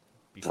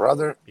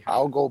Brother, behind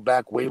I'll him. go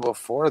back way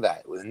before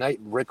that. The night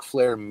Ric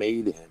Flair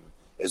made him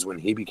is when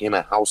he became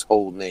a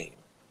household name.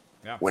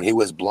 Yeah. When he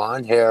was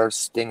blonde hair,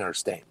 Stinger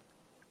Sting.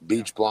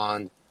 Beach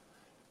blonde.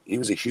 He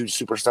was a huge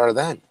superstar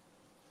then.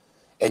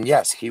 And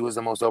yes, he was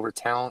the most over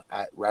talent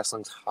at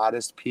wrestling's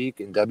hottest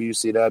peak in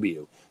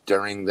WCW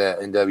during the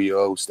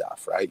NWO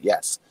stuff, right?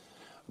 Yes.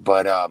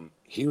 But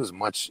he was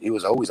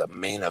always a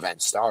main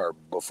event star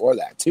before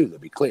that too, to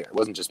be clear. It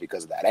wasn't just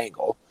because of that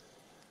angle.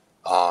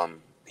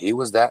 He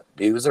was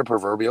their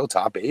proverbial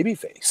top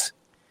babyface.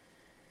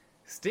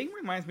 Sting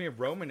reminds me of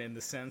Roman in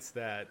the sense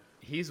that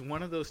he's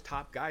one of those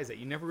top guys that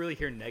you never really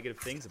hear negative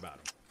things about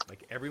him.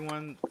 Like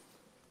everyone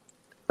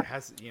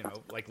has,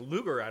 like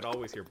Luger, I'd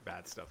always hear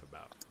bad stuff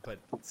about, but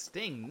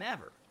Sting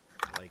never.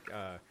 Like,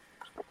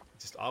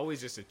 just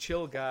always just a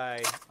chill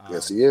guy.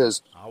 Yes, he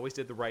is. Always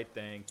did the right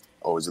thing.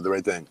 Always did the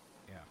right thing.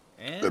 Yeah,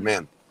 and Good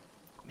man.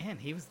 Man,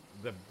 he was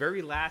the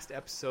very last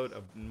episode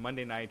of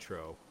Monday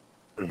Nitro.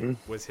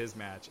 Was his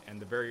match, and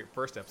the very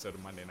first episode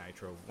of Monday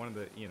Nitro, one of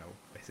the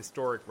a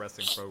historic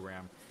wrestling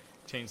program,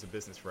 changed the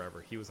business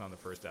forever. He was on the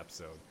first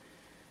episode.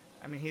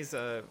 I mean, he's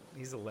a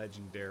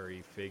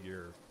legendary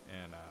figure,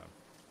 and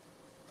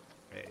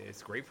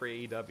it's great for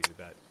AEW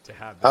to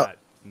have that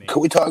name.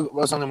 Can we talk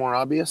about something more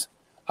obvious?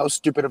 How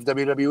stupid of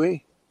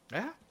WWE?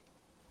 Yeah,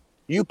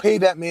 You pay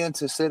that man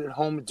to sit at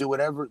home and do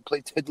whatever,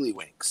 play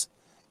tiddlywinks.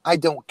 I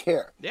don't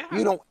care. Yeah.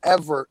 You don't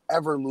ever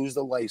lose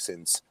the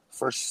license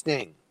for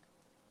Sting.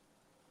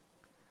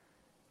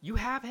 you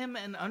have him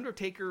and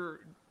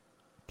Undertaker.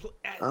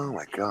 Oh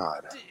my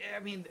God. I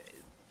mean,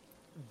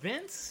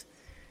 Vince,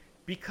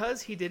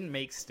 because he didn't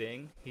make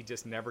Sting, he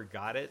just never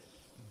got it.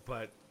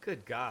 But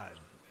good God,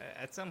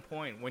 at some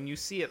point, when you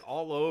see it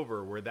all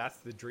over where that's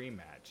the dream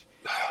match,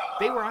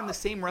 they were on the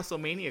same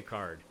WrestleMania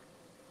card.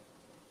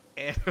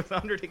 And with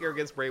Undertaker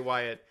against Bray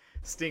Wyatt,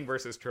 Sting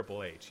versus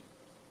Triple H.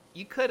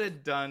 You could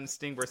have done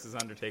Sting versus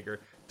Undertaker,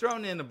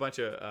 thrown in a bunch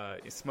of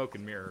smoke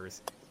and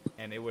mirrors,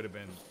 and it would have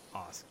been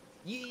awesome.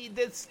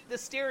 The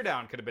stare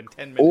down could have been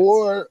 10 minutes.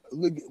 Or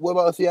what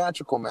about a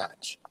theatrical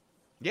match?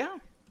 Yeah,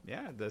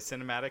 the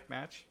cinematic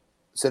match.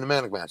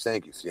 Cinematic match.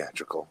 Thank you.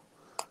 Theatrical.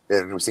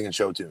 Yeah, we're singing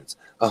show tunes.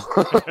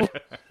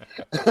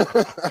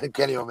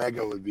 Kenny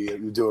Omega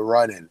would do a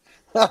run in.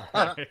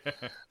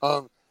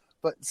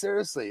 But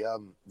seriously,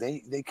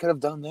 they could have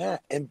done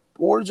that,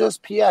 or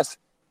just P.S.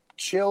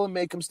 chill and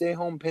make him stay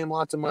home, pay him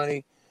lots of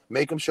money,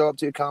 make him show up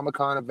to your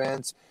Comic-Con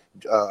events.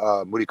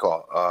 What do you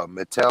call it?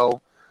 Mattel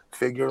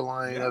figure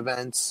line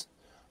events,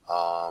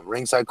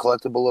 ringside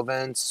collectible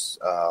events,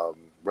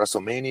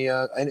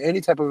 WrestleMania, and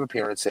any type of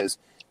appearances.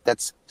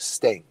 That's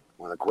Sting,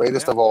 one of the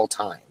greatest of all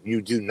time.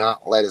 You do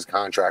not let his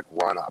contract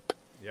run up.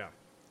 Yeah,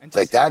 and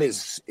Like that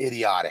is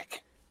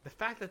idiotic. The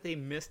fact that they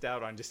missed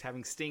out on just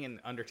having Sting and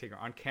Undertaker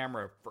on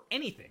camera for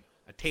anything,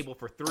 a table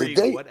for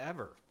three,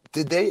 whatever.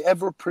 Did they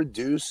ever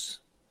produce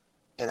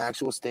an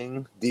actual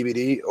Sting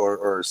DVD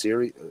or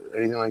series or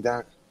anything like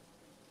that?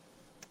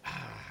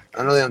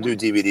 I know they don't do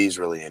DVDs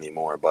really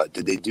anymore, but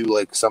did they do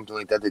like something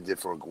like that they did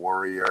for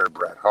Warrior,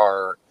 Bret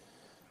Hart?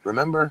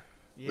 Remember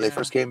when they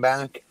first came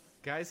back?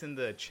 Guys in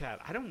the chat,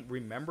 I don't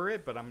remember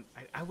it, but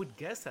I would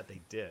guess that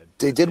they did.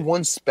 They did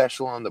one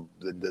special on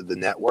the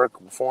network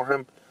for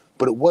him,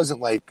 but it wasn't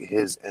like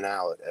his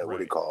what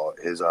do you call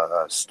it? His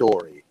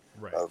story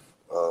of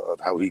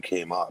how he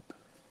came up.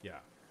 Yeah,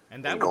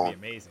 and that would be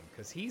amazing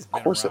because he's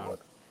been around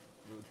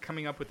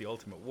coming up with the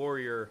Ultimate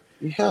Warrior.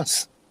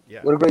 Yes.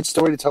 Yeah. What a great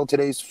story to tell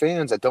today's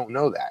fans that don't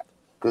know that,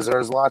 because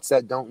there's lots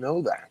that don't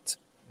know that.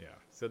 Yeah.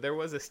 So there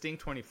was a Sting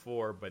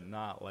 24, but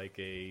not like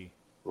a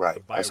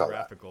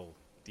biographical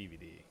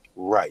DVD.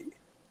 Right.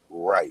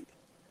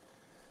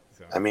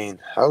 So. I mean,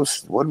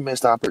 what a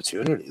missed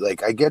opportunity.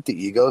 Like, I get the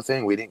ego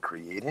thing. We didn't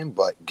create him,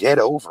 but get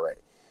over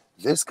it.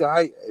 This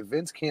guy, if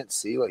Vince can't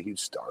see what a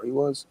huge star he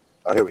was.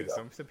 Oh, here we go.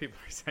 Some people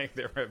are saying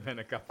there have been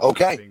a couple of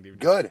Sting DVDs.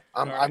 Good.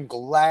 I'm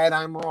glad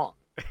I'm wrong.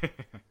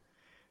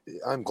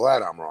 I'm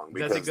glad I'm wrong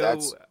because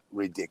that's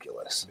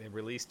ridiculous. They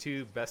released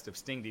 2 Best of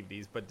Sting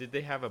DVDs, but did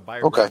they have a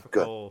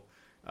biographical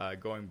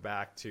going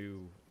back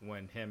to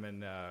when him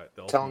and the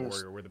Ultimate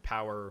Warrior were the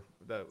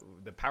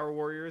Power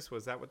Warriors?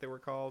 Was that what they were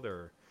called,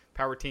 or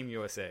Power Team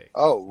USA?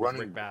 Oh, running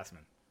Rick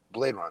Bassman,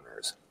 Blade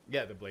Runners.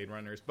 Yeah, the Blade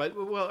Runners. But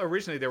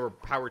originally they were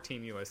Power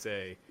Team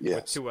USA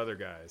with 2 other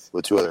guys.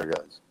 With 2 other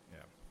guys. Yeah,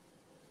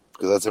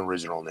 because that's an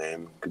original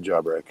name. Good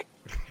job, Rick.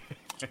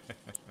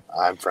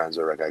 I'm friends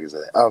with Rick. I can say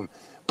that.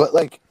 But,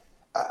 like,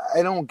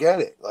 I don't get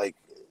it. Like,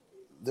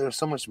 there's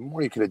so much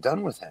more you could have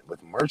done with him,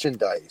 with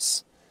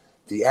merchandise,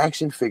 the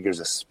action figures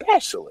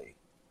especially.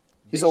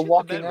 He's a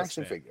walking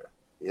action figure.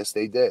 Yes,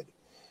 they did.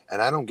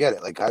 And I don't get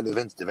it. Like, the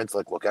Vince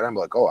like, look at him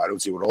like, oh, I don't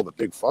see what all the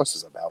big fuss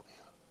is about.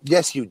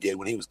 Yes, you did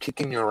when he was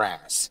kicking your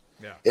ass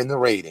in the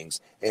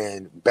ratings.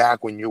 And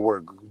back when you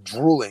were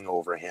drooling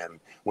over him,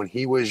 when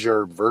he was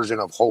your version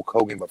of Hulk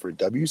Hogan, but for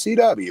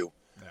WCW,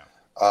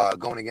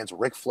 going against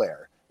Ric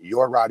Flair,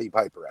 your Roddy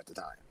Piper at the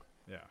time.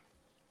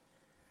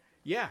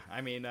 Yeah, I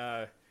mean,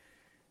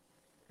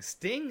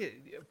 Sting,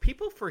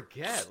 people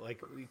forget,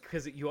 like,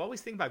 because you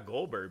always think about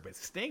Goldberg, but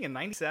Sting in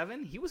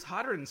 97, he was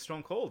hotter than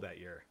Stone Cold that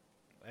year.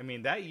 I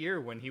mean, that year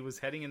when he was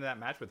heading into that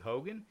match with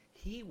Hogan,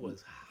 he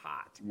was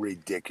hot.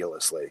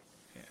 Ridiculously.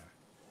 Yeah.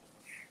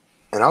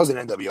 And I was an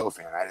NWO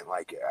fan. I didn't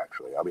like it,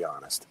 actually. I'll be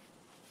honest.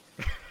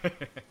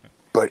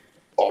 But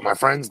all my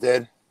friends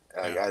did.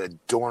 I had a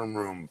dorm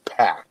room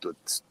packed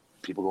with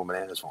people going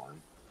bananas for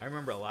him. I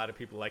remember a lot of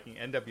people liking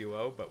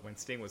NWO, but when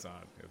Sting was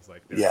on, it was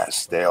like,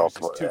 they all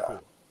too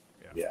cool.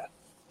 Yeah.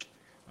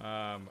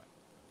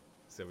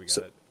 So we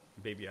got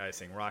Baby I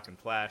saying Rock and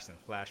Flash, then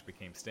Flash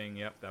became Sting.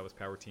 Yep, that was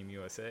Power Team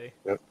USA.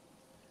 Yep.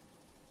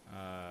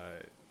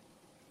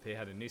 They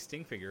had a new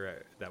Sting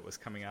figure that was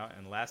coming out,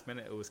 and last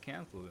minute it was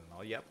canceled and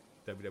all. Yep,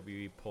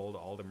 WWE pulled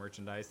all the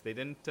merchandise. They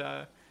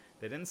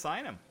didn't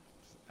sign him.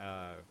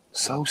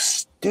 So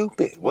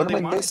stupid. What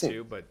am I missing?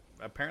 To, but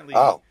apparently.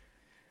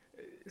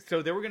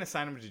 So they were going to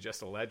sign him to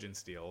just a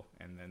Legends deal,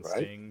 and then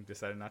Sting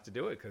decided not to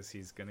do it because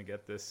he's going to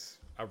get this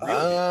a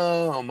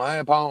real deal. My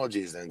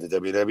apologies then to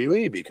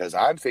WWE, because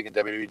I'm thinking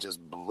WWE just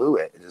blew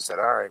it and just said,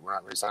 all right, we're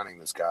not re-signing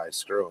this guy.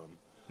 Screw him.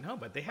 No,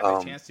 but they had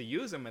a chance to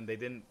use him, and they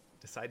didn't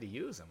decide to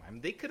use him. I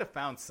mean, they could have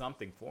found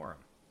something for him,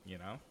 you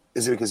know?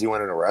 Is it because he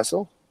wanted to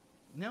wrestle?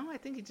 No, I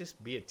think he'd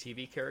just be a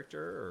TV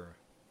character or,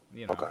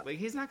 you know, like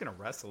he's not going to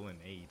wrestle in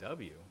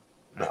AEW.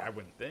 No. I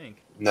wouldn't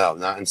think. No,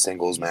 not in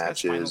singles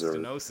matches or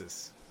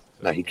stenosis.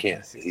 So no, he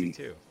can't.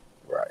 62.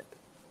 Right.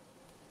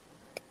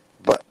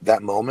 But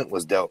that moment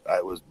was dope.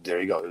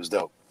 There you go. It was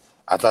dope.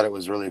 I thought it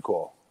was really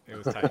cool.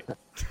 It was tight.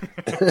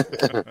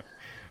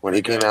 When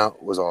he came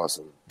out, was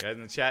awesome. Guys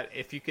in the chat,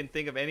 if you can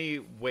think of any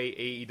way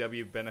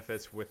AEW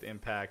benefits with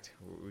Impact,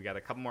 we got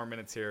a couple more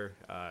minutes here.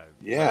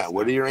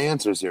 What are your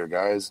answers here,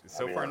 guys?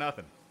 So far,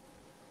 nothing.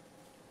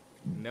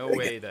 No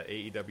way that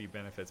AEW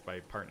benefits by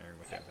partnering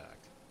with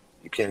Impact.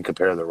 You can't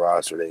compare the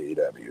roster to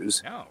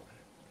AEW's. No.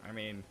 I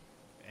mean,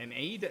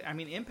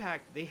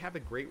 Impact, they have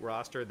a great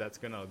roster that's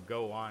going to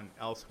go on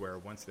elsewhere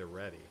once they're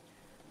ready.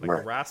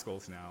 Like the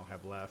Rascals now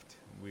have left.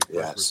 We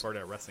reported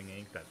at Wrestling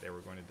Inc. that they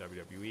were going to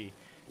WWE.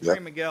 Trey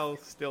Miguel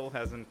still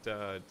hasn't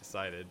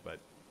decided, but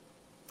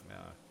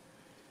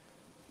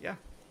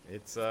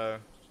it's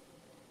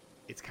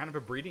kind of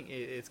a breeding.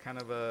 It's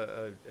kind of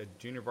a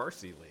junior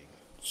varsity league.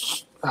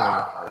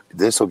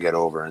 This will get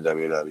over in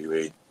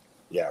WWE.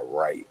 Yeah,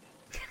 right.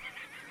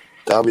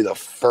 That'll be the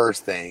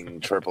first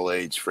thing Triple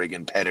H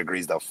friggin'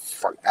 pedigrees the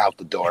fuck out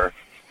the door.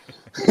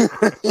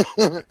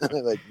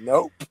 Like,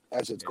 nope,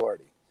 that shit's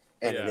corny.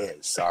 And it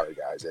is. Sorry,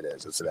 guys, it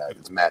is.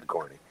 It's mad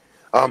corny.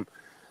 Do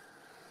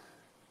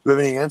you have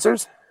any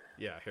answers?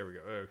 Yeah, here we go.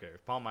 Okay,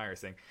 Paul Meyer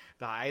saying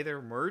they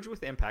either merge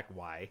with Impact,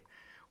 why,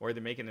 or they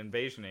make an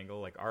invasion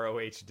angle like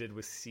ROH did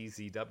with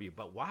CZW.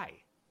 But why?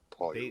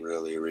 Paul, you're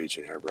really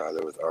reaching here,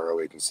 brother, with ROH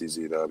and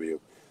CZW.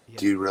 Yeah.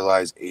 Do you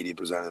realize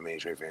 80% of the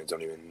mainstream fans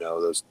don't even know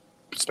those,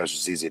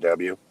 especially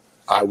CZW?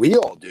 We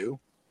all do.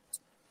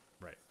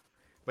 Right.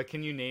 But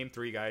can you name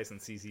 3 guys in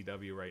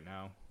CZW right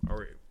now?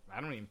 Or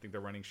I don't even think they're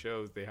running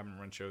shows. They haven't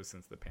run shows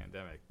since the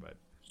pandemic, but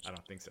I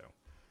don't think so.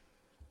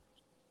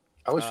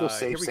 I always feel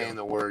safe saying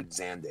the word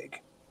Zandig.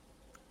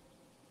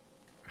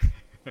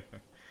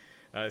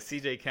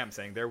 CJ Kemp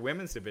saying their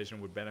women's division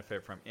would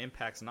benefit from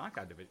Impact's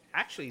knockout division.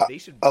 Actually, they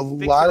should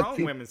fix their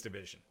own women's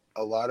division.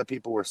 A lot of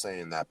people were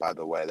saying that, by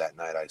the way, that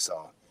night I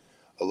saw.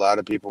 A lot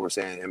of people were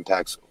saying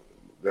Impact's,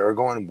 they were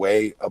going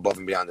way above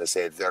and beyond to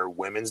say their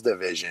women's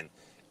division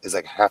is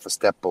like half a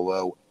step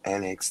below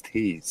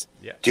NXT's.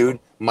 Yeah. Dude,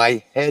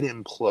 my head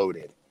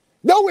imploded.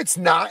 No, it's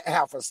not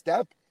half a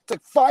step. It's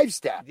like 5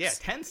 steps. Yeah,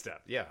 10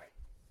 step. Yeah.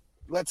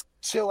 Let's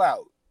chill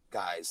out,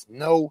 guys.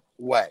 No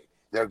way.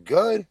 They're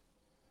good.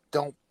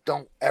 Don't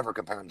ever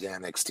compare them to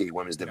NXT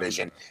women's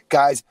division. No.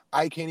 Guys,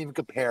 I can't even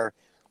compare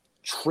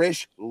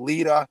Trish,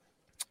 Lita,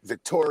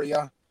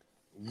 Victoria,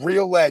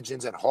 real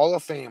legends and Hall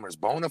of Famers,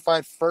 bona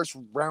fide first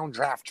round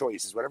draft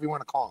choices, whatever you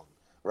want to call them,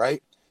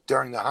 right?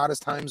 During the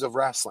hottest times of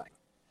wrestling,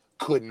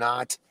 could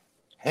not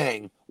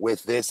hang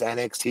with this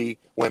NXT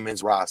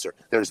women's roster.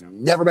 There's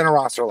never been a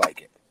roster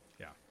like it.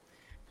 Yeah.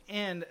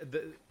 And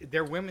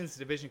their women's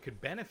division could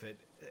benefit.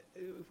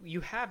 You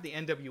have the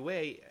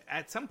NWA.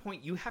 At some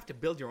point, you have to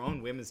build your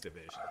own women's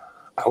division.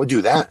 I would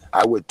do that.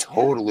 I would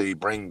totally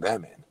bring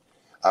them in.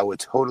 I would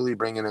totally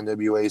bring in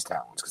NWA's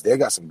talents because they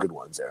got some good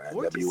ones there.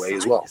 NWA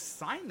as well.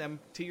 Sign them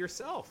to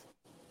yourself.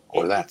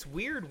 Or that. It's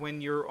weird when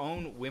your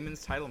own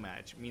women's title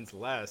match means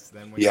less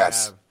than when you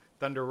have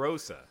Thunder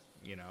Rosa.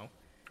 You know,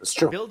 it's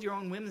true. Build your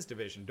own women's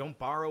division. Don't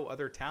borrow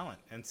other talent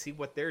and see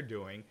what they're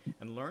doing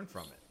and learn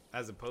from it,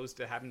 as opposed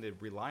to having to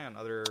rely on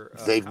other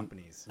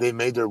companies. They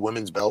made their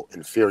women's belt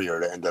inferior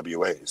to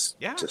NWA's.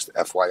 Yeah. Just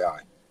FYI.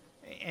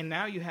 And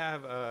now you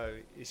have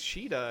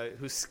Ishida,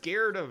 who's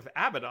scared of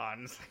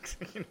Abaddon,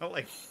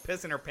 like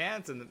pissing her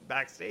pants in the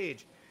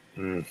backstage.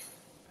 I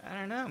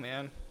don't know,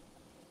 man.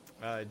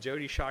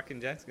 Jody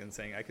Shotkin Jensen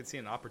saying, I could see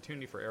an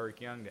opportunity for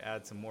Eric Young to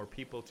add some more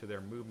people to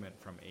their movement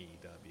from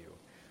AEW.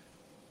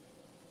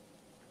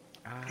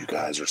 You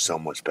guys are so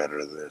much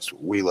better than this.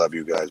 We love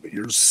you guys, but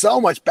you're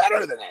so much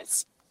better than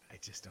this. I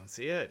just don't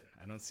see it.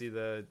 I don't see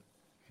the,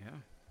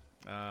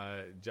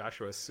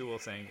 Joshua Sewell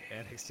saying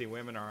NXT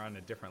women are on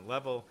a different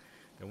level.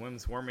 The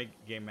women's War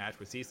Game match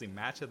was easily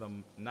match of the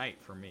night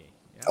for me.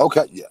 Yeah.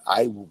 Okay, yeah,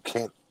 I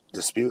can't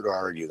dispute or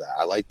argue that.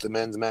 I like the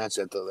men's match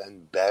at the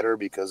end better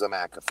because of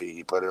McAfee.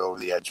 He put it over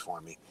the edge for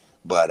me.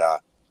 But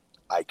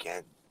I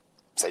can't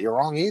say you're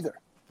wrong either.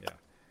 Yeah.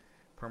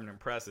 Permanent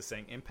Press is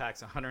saying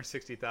Impact's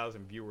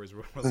 160,000 viewers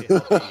will really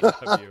help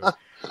AEW.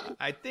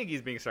 I think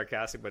he's being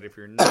sarcastic, but if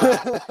you're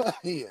not...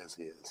 He is.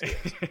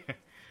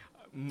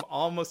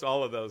 Almost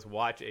all of those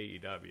watch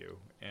AEW.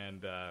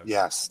 And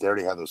yes, they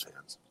already have those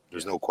fans.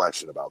 There's no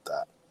question about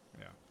that.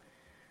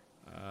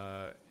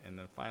 Yeah. And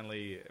then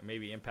finally,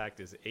 maybe Impact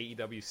is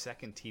AEW's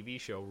second TV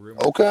show.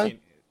 Okay.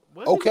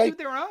 Why would they do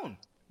their own?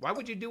 Why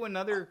would you do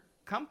another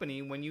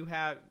company when you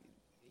have...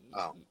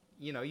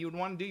 you would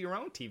want to do your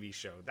own TV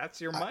show. That's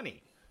your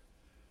money.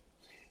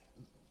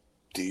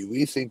 Do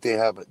we think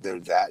they're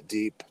that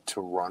deep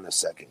to run a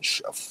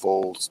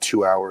full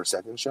 2-hour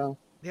second show?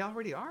 They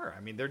already are.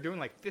 I mean, they're doing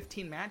like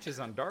 15 matches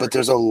on Dark. But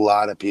there's a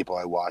lot of people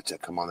I watch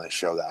that come on that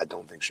show that I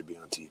don't think should be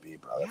on TV,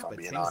 bro. Yeah, if I'm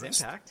being honest.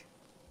 Impact.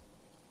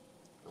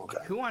 Okay.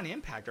 Who on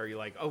Impact are you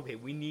like, okay,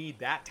 we need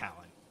that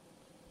talent?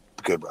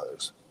 The Good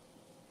Brothers.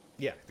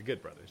 Yeah, the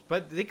Good Brothers.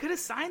 But they could have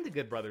signed the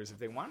Good Brothers if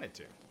they wanted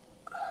to.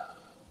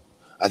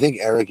 I think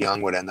Eric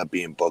Young would end up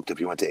being booked if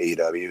he went to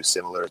AEW,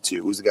 similar to,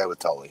 who's the guy with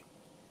Tully?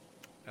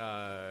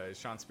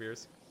 Sean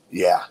Spears.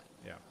 Yeah.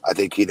 Yeah. I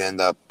think he'd end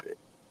up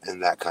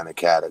in that kind of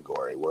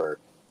category where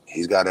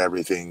he's got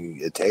everything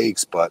it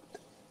takes, but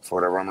for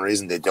whatever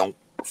reason, they don't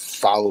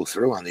follow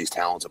through on these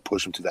talents and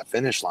push them to that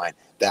finish line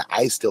that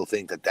I still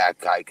think that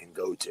guy can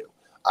go to.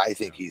 I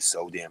think he's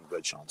so damn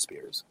good, Sean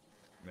Spears.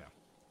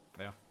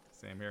 Yeah,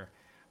 same here.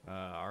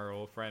 Our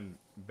old friend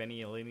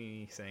Benny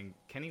Alini saying,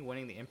 Kenny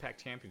winning the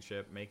Impact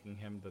Championship, making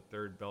him the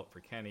third belt for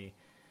Kenny.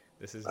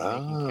 This is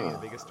making Kenny the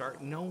biggest star.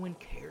 No one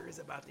cares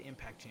about the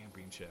Impact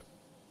Championship.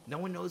 No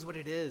one knows what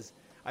it is.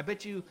 I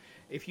bet you,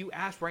 if you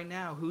ask right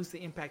now, who's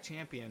the Impact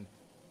Champion,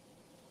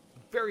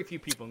 very few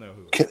people know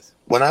who it is.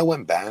 When I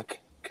went back,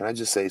 can I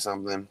just say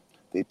something?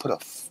 They put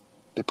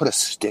a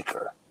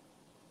sticker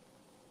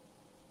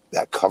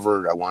that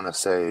covered, I want to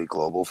say,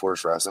 Global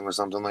Force Wrestling or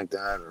something like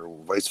that, or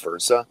vice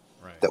versa,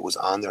 that was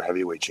on their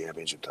heavyweight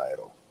championship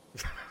title.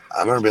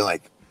 I remember being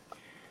like,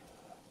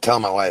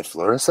 telling my wife,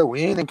 Larissa,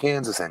 we ain't in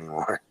Kansas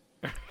anymore.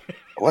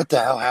 What the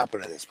hell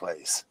happened to this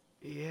place?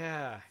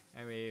 Yeah,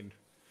 I mean,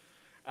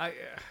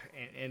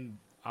 and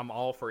I'm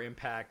all for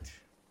Impact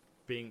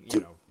being,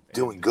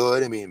 doing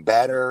good and being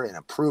better and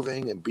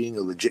improving and being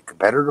a legit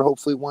competitor,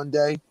 hopefully one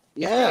day.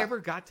 Yeah. If they ever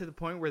got to the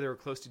point where they were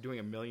close to doing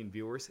 1 million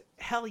viewers,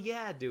 hell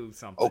yeah, do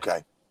something.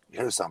 Okay,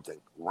 here's something.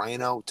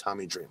 Rhino,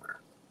 Tommy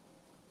Dreamer.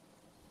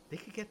 They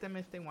could get them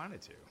if they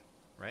wanted to,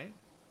 right?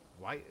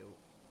 Why?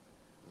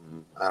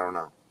 I don't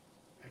know.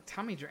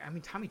 Tommy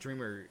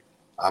Dreamer.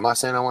 I'm not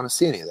saying I want to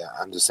see any of that.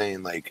 I'm just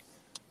saying, like,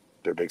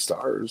 they're big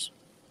stars.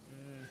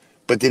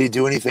 But did he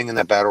do anything in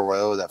that Battle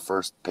Royal, that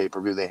first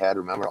pay-per-view they had?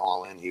 Remember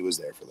All In? He was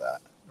there for that.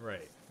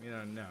 Right.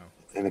 No.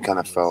 And it kind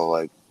of felt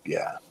like,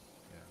 yeah.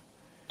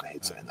 Yeah. I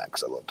hate saying that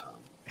because I love Tom.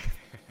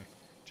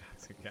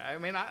 Jackson, I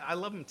mean, I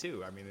love him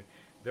too. I mean,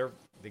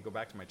 they go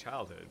back to my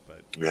childhood,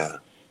 but Yeah.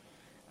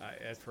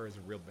 as far as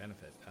a real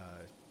benefit,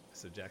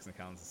 so Jackson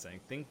Collins is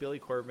saying, think Billy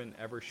Corbin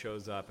ever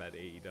shows up at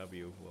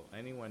AEW? Will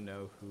anyone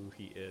know who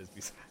he is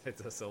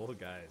besides us old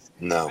guys?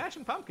 No.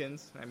 Smashing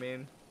Pumpkins. I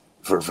mean,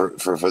 For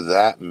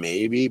that,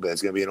 maybe, but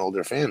it's going to be an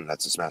older fan.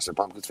 That's a Smashing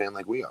Pumpkins fan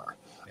like we are.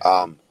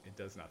 it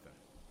does nothing.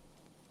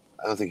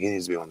 I don't think he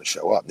needs to be one to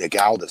show up.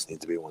 Nick Aldis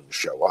needs to be one to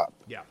show up.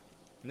 Yeah.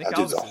 Nick That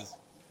dude's Aldis a is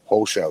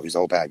whole show. He's the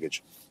whole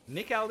package.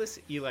 Nick Aldis,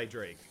 Eli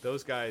Drake.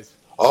 Those guys.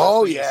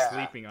 Oh, wrestling is yeah.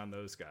 Sleeping on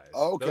those guys.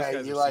 Okay, Those guys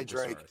are Eli superstars.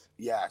 Drake.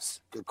 Yes,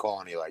 good call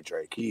on Eli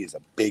Drake. He is a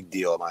big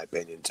deal in my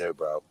opinion too,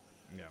 bro.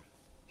 Yeah.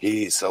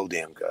 He's so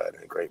damn good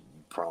and a great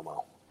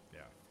promo.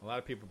 Yeah. A lot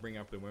of people bring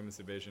up the women's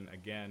division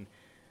again.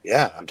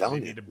 Yeah, I'm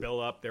telling They you. need to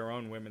build up their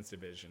own women's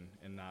division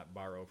and not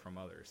borrow from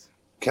others.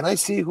 Can I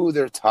see who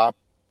their top?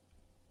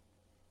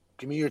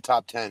 Give me your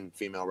top 10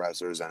 female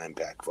wrestlers on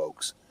Impact,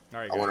 folks. All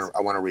right, I guys.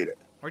 want to read it.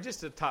 Or just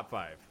the top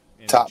 5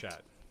 in Top. the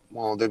chat.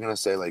 Well, they're gonna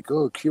say like,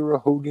 oh,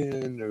 Kira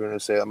Hogan. They're gonna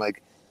say, I'm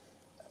like,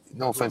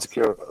 no offense to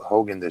Kira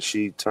Hogan, does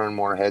she turn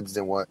more heads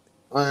than what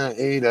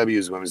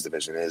AEW's women's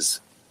division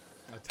is?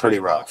 Pretty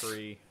Taya rough.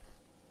 Valkyrie,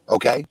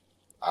 Okay,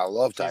 I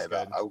love She's Taya.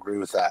 good. I agree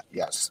with that.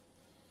 Yes,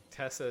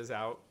 Tessa's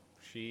out.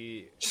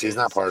 She's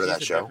not part of that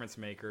she's a show. difference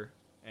maker,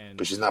 and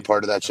But she's not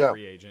part of that a show.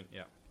 Free agent,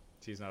 yeah.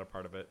 She's not a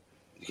part of it.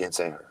 you can't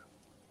say her.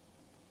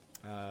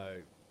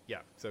 Yeah.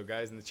 So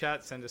guys in the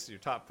chat, send us your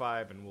top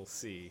 5, and we'll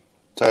see.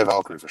 Taya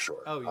Valkyrie for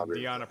sure. Oh, I'll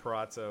agree with Deanna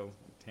Parazzo,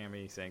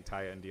 Tammy saying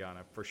Taya and Deanna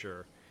for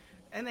sure.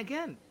 And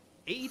again,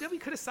 AEW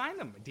could have signed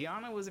them.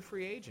 Deanna was a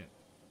free agent.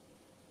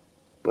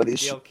 that. But is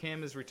she? Gail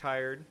Kim is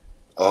retired.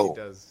 Oh,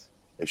 She does.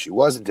 if she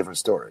was, a different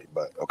story.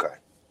 But okay.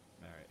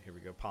 All right, here we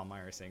go. Paul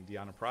Meyer saying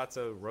Deanna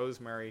Parazzo,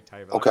 Rosemary,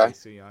 Taya Okay. Valkyrie,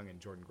 Sue Young, and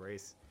Jordan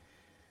Grace.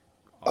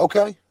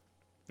 Okay.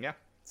 Yeah.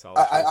 Solid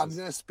I'm choices.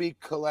 going to speak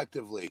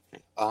collectively.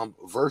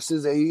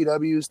 Versus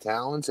AEW's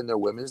talents in their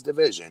women's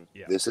division.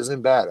 Yeah. This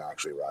isn't bad,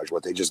 actually, Raj,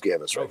 what they just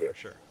gave us Oh, right here. for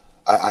sure.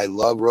 I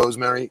love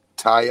Rosemary,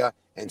 Taya,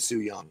 and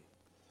Sue Young.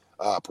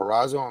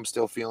 Perazo, I'm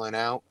still feeling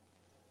out.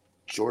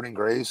 Jordan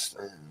Grace,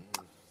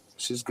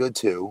 she's good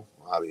too,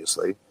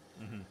 obviously.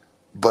 Mhm.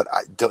 But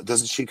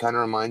doesn't she kind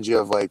of remind you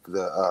of like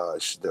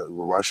the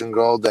Russian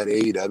girl that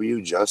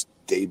AEW just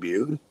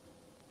debuted?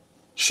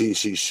 She's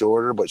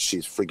shorter, but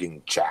she's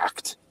freaking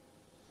jacked.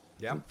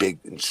 Yeah. Big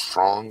and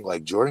strong.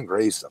 Like Jordan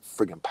Grace is a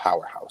freaking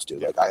powerhouse,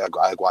 dude. Yeah. Like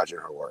I like watching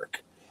her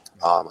work.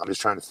 I'm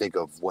just trying to think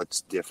of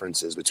what's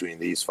differences between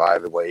these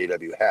 5 and what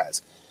AEW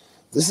has.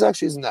 This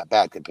actually isn't that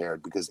bad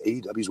compared because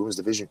AEW's women's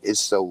division is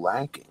so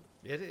lacking.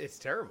 It's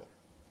terrible.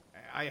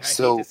 I hate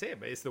So- to say it,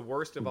 but it's the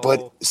worst of all.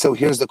 But so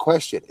here's the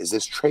question: is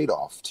this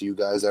trade-off to you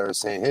guys that are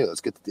saying, "Hey,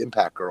 let's get the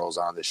Impact girls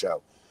on the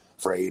show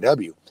for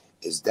AEW"?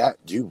 Is that?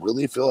 Do you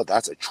really feel that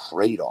that's a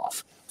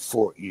trade-off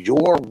for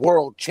your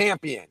world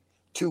champion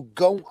to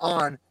go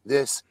on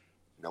this?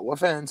 No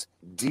offense,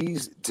 D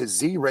to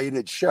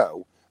Z-rated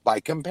show. By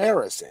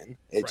comparison,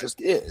 it Right. just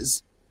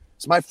is.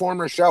 It's my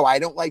former show. I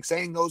don't like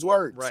saying those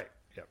words. Right.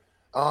 Yep.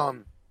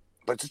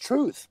 But it's the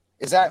truth.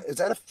 Is that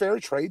a fair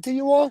trade to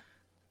you all?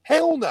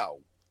 Hell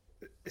no.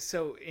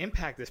 So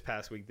Impact this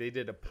past week, they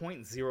did a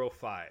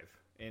 .05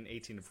 in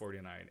 18 to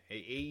 49.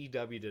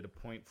 AEW did a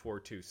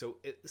 .42. So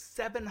it's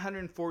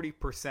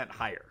 740%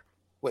 higher.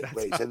 Wait.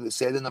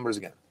 Say the numbers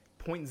again.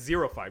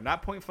 .05,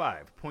 not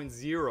 .5,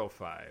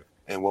 .05.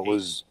 And what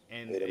was?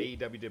 And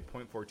AEW did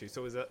 .42.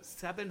 So it was a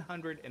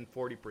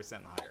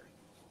 740% higher.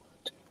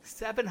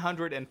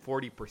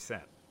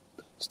 740%.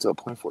 Still,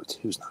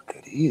 0.42 is not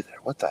good either.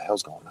 What the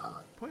hell's going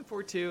on?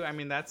 .42, I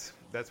mean, that's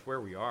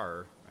where we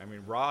are. I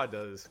mean, Raw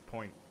does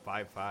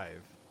 .55.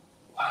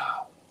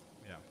 Wow.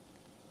 Yeah.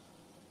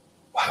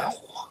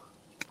 Wow.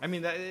 I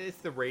mean, it's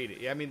the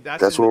rating. I mean,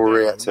 That's in the where we're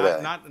demo. at today.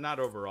 Not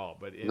overall,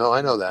 but No,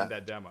 I know that. in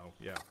that demo.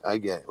 Yeah. I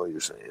get what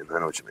you're saying. I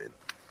know what you mean.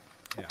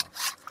 Yeah.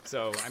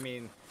 So, I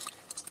mean,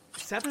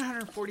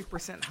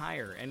 740%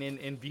 higher. And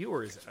in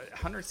viewers,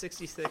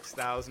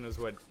 166,000 is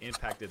what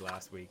Impact did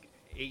last week.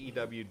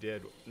 AEW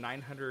did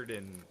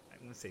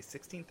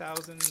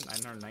 16,000,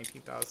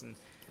 919,000.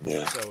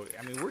 Yeah. So,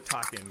 I mean, we're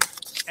talking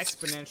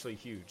exponentially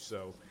huge.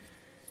 So,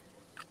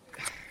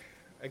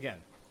 again,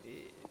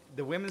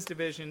 the women's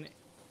division,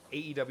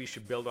 AEW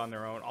should build on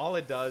their own. All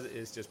it does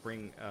is just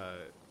bring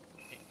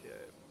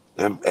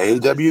And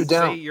AEW say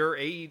down.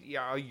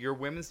 your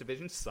women's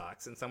division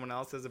sucks and someone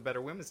else has a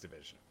better women's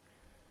division.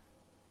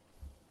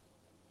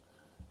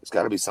 There's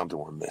got to be something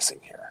we're missing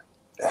here.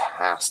 There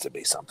has to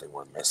be something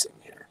we're missing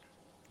here.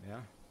 Yeah,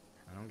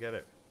 I don't get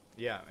it.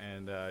 Yeah,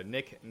 and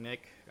Nick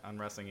on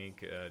Wrestling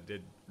Inc.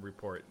 Did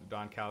report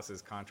Don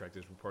Callis' contract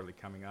is reportedly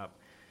coming up.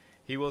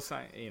 He will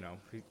sign.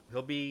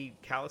 He'll be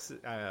Callis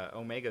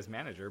Omega's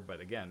manager, but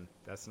again,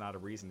 that's not a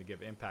reason to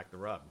give Impact the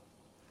rub.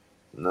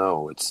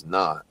 No, it's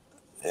not.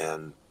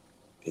 And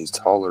he's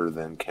taller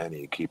than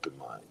Kenny, keep in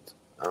mind.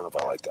 I don't know if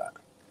I like that.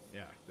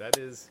 Yeah, That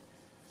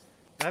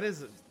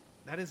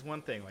is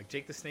one thing. Like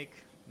Jake the Snake,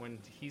 when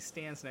he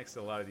stands next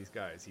to a lot of these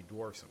guys, he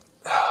dwarfs them.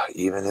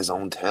 Even his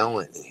own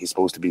talent. He's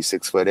supposed to be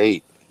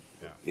 6'8".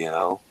 Yeah. You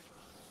know.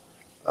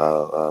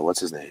 What's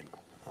his name?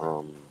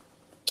 I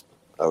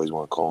always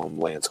want to call him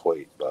Lance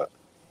Hoyt, but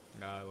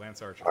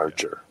Lance Archer.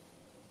 Archer.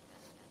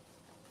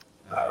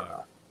 I don't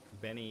know.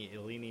 Benny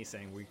Illini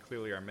saying we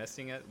clearly are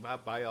missing it.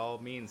 But by all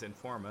means,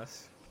 inform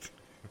us.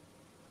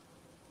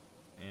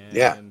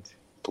 And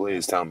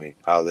Please tell me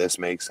how this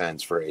makes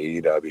sense for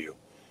AEW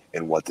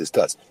and what this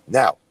does.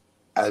 Now,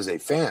 as a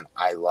fan,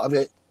 I love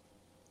it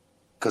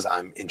because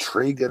I'm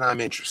intrigued and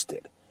I'm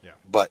interested. Yeah.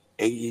 But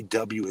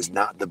AEW is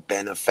not the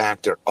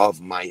benefactor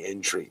of my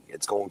intrigue.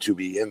 It's going to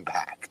be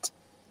Impact.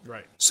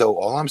 Right. So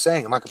all I'm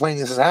saying, I'm not complaining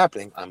this is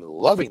happening. I'm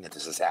loving that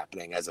this is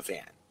happening as a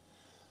fan.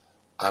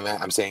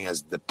 I'm saying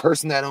as the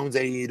person that owns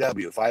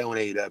AEW, if I own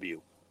AEW,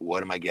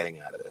 what am I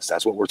getting out of this?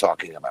 That's what we're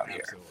talking about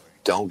here.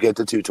 Don't get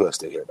the too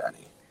twisted here,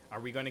 Benny.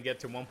 Are we going to get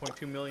to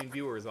 1.2 million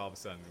viewers all of a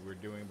sudden? We're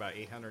doing about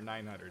 800,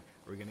 900. Are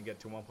we going to get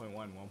to 1.1,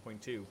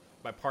 1.2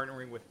 by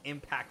partnering with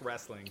Impact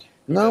Wrestling?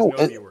 No,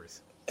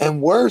 viewers. And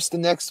worse, the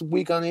next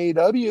week on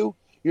AEW,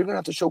 you're going to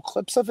have to show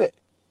clips of it.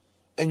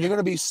 And you're going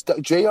to be stuck.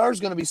 JR's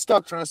going to be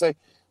stuck trying to say,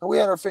 we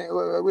had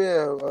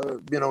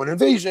an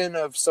invasion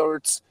of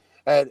sorts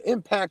at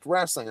Impact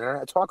Wrestling. And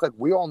I talk like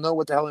we all know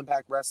what the hell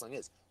Impact Wrestling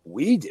is.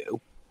 We do.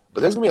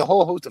 But there's going to be a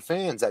whole host of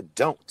fans that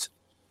don't.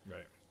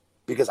 Right.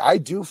 Because I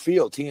do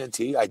feel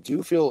TNT, I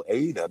do feel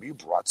AEW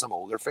brought some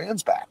older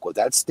fans back with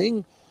that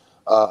Sting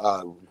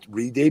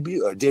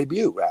debut.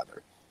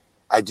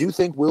 I do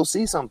think we'll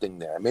see something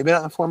there. Maybe not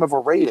in the form of a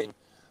rating,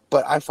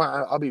 but I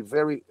find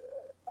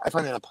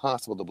it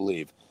impossible to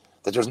believe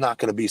that there's not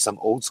going to be some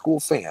old school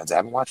fans that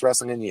haven't watched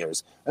wrestling in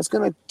years that's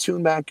going to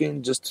tune back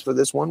in just for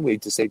this 1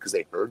 week to say, because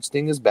they heard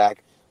Sting is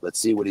back, let's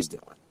see what he's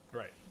doing.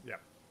 Right. Yeah.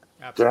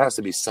 Absolutely. There has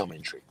to be some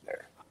intrigue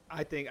there.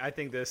 I think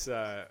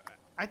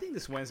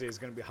this Wednesday is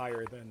going to be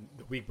higher than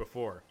the week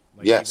before.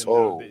 Like, yes.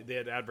 They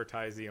had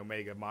advertised the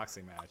Omega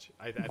Moxley match.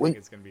 I think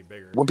it's going to be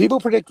bigger. When people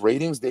predict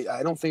ratings,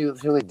 I don't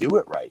think they do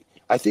it right.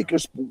 I think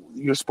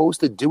you're supposed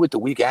to do it the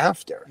week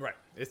after. Right.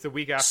 It's the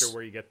week after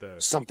where you get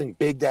something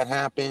big that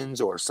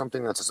happens, or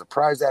something that's a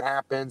surprise that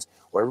happens,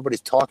 or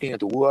everybody's talking at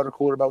the water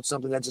cooler about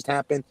something that just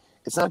happened.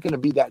 It's not going to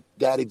be that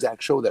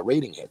exact show that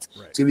rating hits.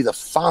 Right. It's going to be the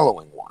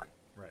following one.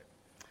 Right.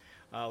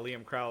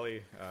 Liam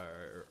Crowley,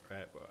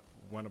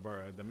 one of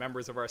the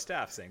members of our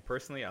staff, saying,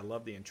 personally, I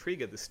love the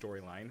intrigue of this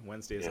storyline.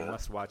 Wednesday is a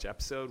must-watch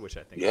episode, which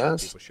I think a lot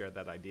of people shared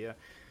that idea.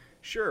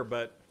 Sure,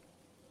 but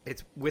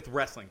it's with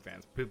wrestling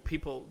fans. The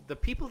people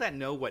that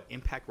know what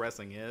Impact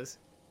Wrestling is,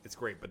 it's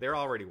great, but they're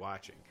already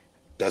watching.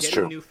 That's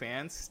Getting true. New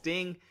fans,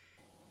 Sting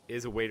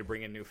is a way to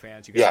bring in new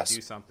fans. You got to do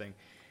something.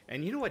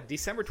 And you know what?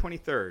 December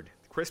 23rd,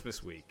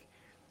 Christmas week,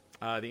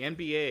 the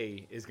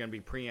NBA is going to be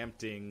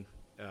preempting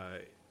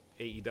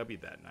AEW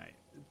that night.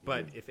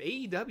 But if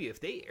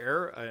they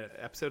air an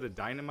episode of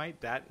Dynamite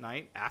that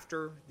night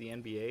after the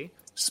NBA,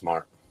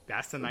 smart.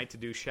 That's the night to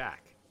do Shaq.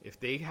 If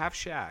they have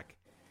Shaq,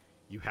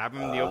 you have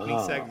him in the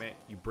opening segment.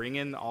 You bring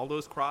in all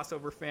those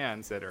crossover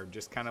fans that are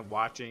just kind of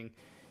watching.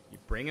 You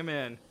bring them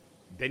in.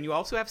 Then you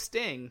also have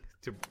Sting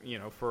to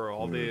for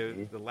all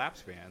the Lapse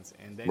fans,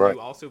 and then you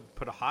also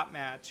put a hot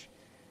match.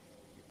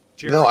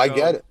 Jericho, I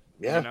get it.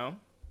 Yeah,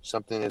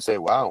 something to say.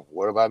 Wow,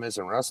 what about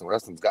missing wrestling?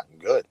 Wrestling's gotten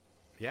good.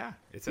 Yeah,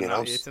 it's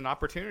an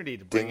opportunity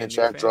to bring in and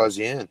Shaq draws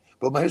you in.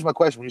 But here's my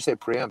question: when you say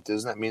preempt,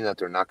 doesn't that mean that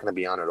they're not going to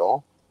be on at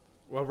all?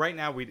 Well, right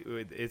now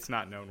it's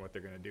not known what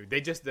they're going to do. The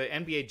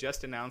NBA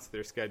just announced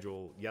their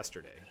schedule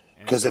yesterday.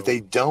 Because if they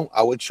don't,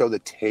 I would show the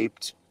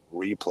taped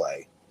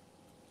replay.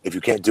 If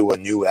you can't do a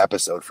new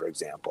episode, for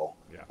example,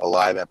 a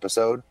live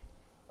episode,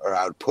 or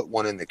I would put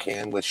one in the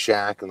can with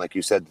Shaq and, like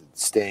you said,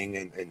 Sting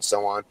and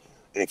so on.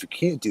 And if you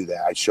can't do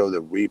that, I'd show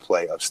the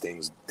replay of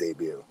Sting's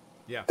debut.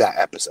 Yeah, that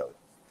episode.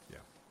 Yeah,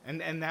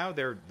 and now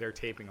they're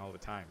taping all the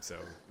time, so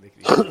they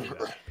can easily do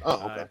that.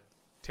 Okay.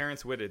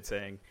 Terrence Whitted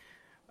saying,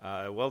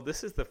 well,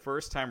 this is the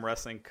first time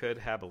wrestling could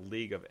have a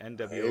league of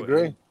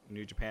NWO,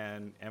 New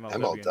Japan,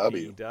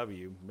 MLW, and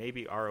AEW,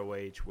 maybe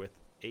ROH with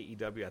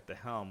AEW at the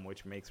helm,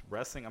 which makes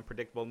wrestling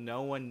unpredictable.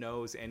 No one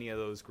knows any of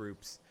those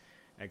groups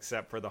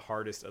except for the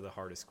hardest of the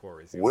hardest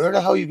core. Where the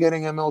hell are you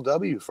getting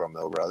MLW from,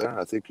 though, brother?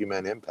 I think you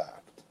meant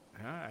Impact.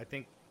 I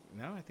think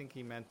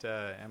he meant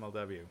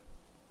MLW.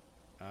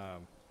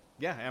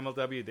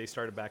 MLW, they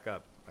started back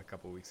up a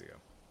couple of weeks ago.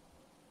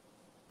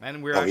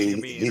 And we're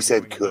actually he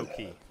said could.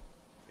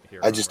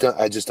 I just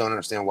don't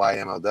understand why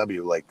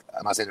MLW, like,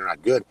 I'm not saying they're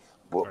not good,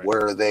 but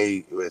where are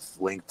they with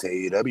link to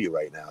AEW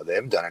right now? They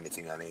haven't done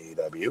anything on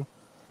AEW.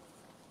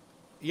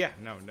 Yeah,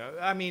 no.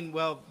 I mean,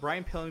 well,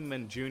 Brian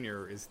Pillman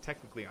Jr. is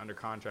technically under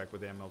contract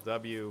with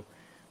MLW,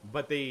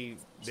 but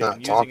they've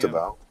not talked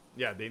about.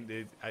 Yeah,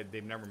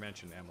 they've never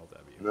mentioned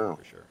MLW. No,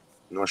 for sure.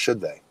 Nor should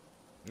they.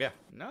 Yeah,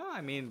 no.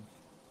 I mean,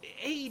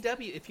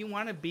 AEW. If you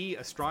want to be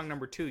a strong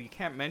number 2, you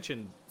can't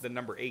mention the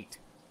number 8.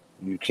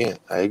 You can't.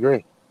 I agree.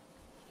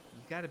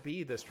 You got to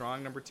be the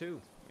strong number 2,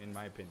 in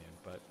my opinion.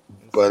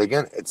 But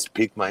again, it's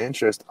piqued my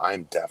interest.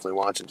 I'm definitely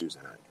watching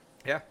Tuesday night.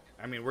 Yeah,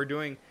 I mean, we're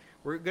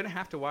gonna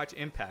have to watch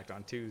Impact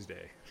on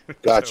Tuesday.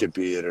 Gotcha, So,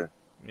 Peter.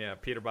 yeah,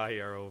 Peter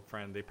Bahi, our old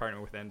friend, they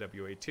partner with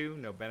NWA too.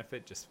 No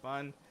benefit, just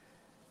fun.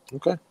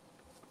 Okay.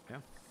 Yeah.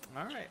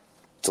 All right.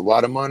 It's a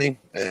lot of money,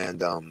 and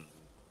go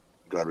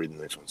ahead, read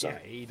the next one. Sorry.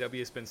 Yeah, AEW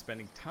has been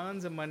spending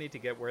tons of money to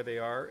get where they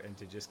are, and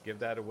to just give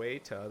that away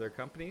to other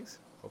companies.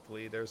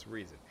 Hopefully, there's a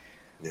reason.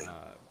 Yeah.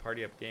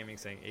 Party Up Gaming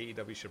saying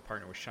AEW should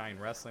partner with Shine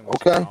Wrestling, which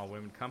Okay. is an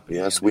all-women company.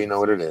 Yes, and we they know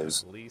what it have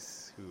is.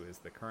 Elise, who is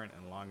the current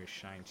and longest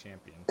Shine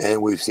champion.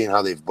 And we've seen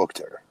how they've booked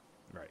her,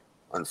 Right.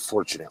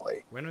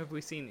 unfortunately. When have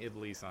we seen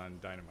Elise on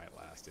Dynamite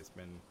last? It's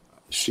been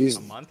She's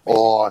a month, maybe?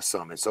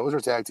 awesome. And so is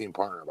her tag team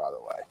partner, by the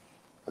way.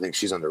 I think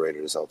she's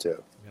underrated as hell,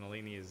 too.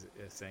 Manolini is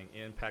saying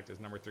Impact is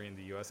number 3 in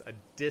the U.S. A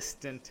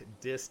distant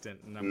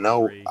number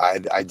No, 3.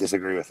 I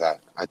disagree with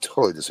that. I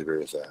totally disagree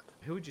with that.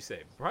 Who would you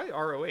say? Probably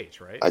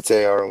ROH, right? I'd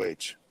say ROH.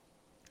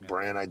 Yeah.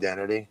 Brand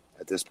identity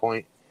at this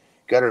point.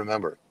 Got to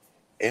remember,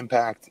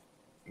 Impact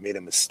made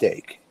a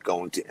mistake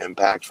going to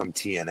Impact from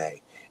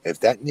TNA.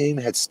 If that name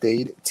had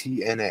stayed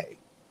TNA,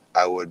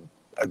 I would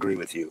agree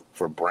with you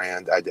for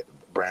brand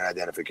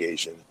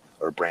identification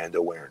or brand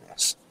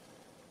awareness.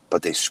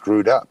 But they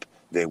screwed up.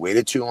 They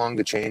waited too long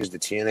to change the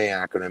TNA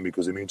acronym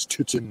because it means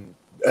tits and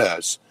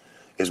S,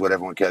 is what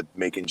everyone kept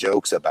making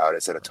jokes about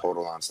instead of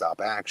Total Nonstop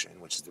Action,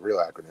 which is the real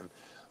acronym.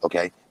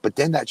 Okay, but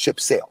then that ship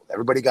sailed.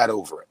 Everybody got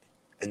over it,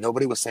 and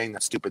nobody was saying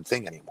that stupid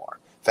thing anymore.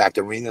 In fact,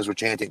 arenas were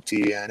chanting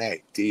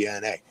TNA,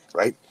 TNA,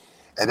 right?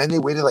 And then they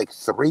waited like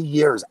 3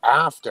 years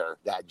after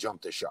that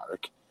jumped the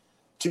shark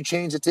to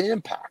change it to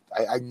Impact.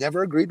 I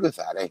never agreed with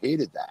that. I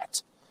hated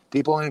that.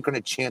 People aren't going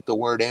to chant the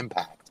word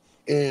Impact.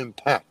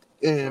 Impact.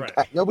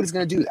 Right. Nobody's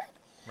going to do that.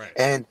 Right.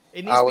 And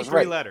It needs I to be was 3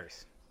 right.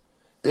 letters.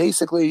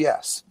 Basically,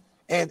 yes.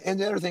 And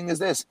the other thing is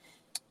this.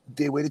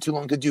 They waited too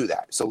long to do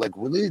that. So, like,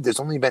 really, there's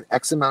only been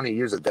X amount of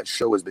years that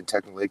show has been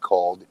technically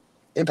called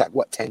Impact.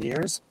 What, 10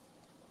 years?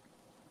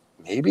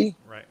 Maybe?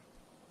 Right.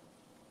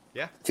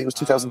 Yeah. I think it was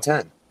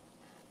 2010.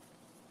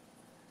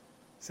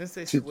 Since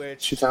they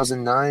switched.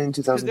 2009,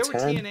 Because there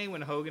 2010? were TNA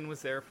when Hogan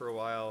was there for a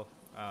while.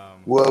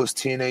 Well, it was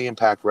TNA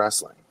Impact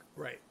Wrestling.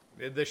 Right.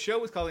 The show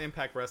was called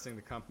Impact Wrestling.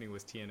 The company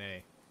was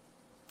TNA.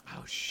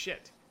 Oh,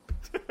 shit.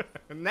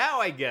 Now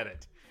I get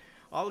it.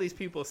 All these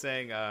people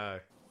saying,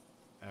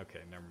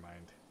 okay, never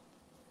mind.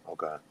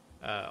 Okay.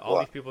 All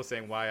What? these people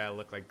saying why I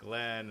look like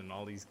Glenn and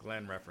all these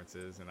Glenn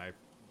references, and I.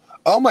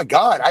 Oh, my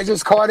God. I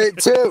just caught it,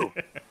 too.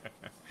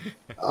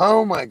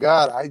 Oh, my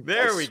God. I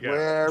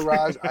swear,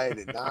 Raj, I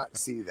did not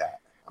see that.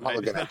 I'm not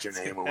looking at your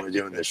name when we're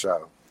doing the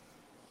show.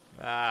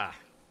 Ah.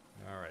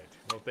 All right.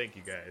 Well, thank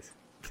you, guys.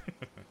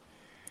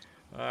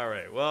 All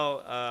right.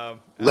 Well,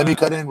 Let me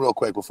cut in real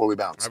quick before we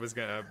bounce. I was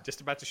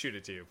just about to shoot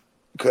it to you.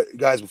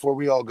 Guys, before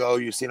we all go,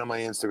 you've seen it on my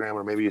Instagram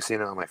or maybe you've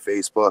seen it on my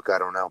Facebook. I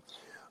don't know.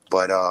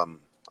 But I'm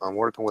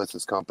working with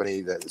this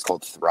company that is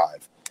called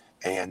Thrive.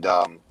 And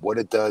what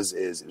it does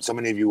is, so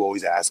many of you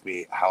always ask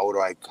me, how do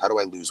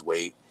I lose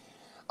weight?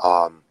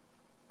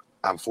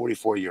 I'm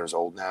 44 years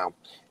old now.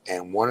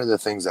 And one of the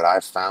things that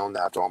I've found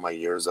after all my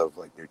years of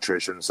like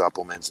nutrition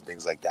supplements and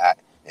things like that,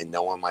 and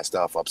knowing my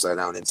stuff upside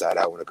down, inside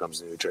out when it comes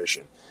to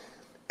nutrition,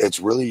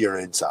 it's really your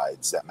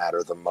insides that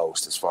matter the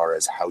most as far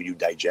as how you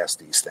digest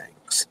these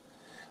things.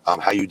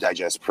 How you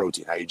digest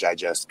protein, how you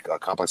digest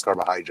complex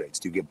carbohydrates.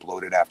 Do you get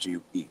bloated after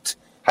you eat?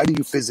 How do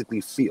you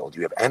physically feel? Do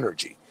you have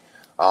energy?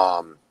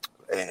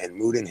 And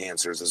mood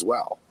enhancers as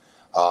well.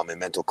 And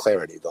mental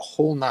clarity, the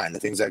whole 9, the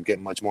things that get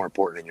much more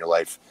important in your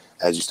life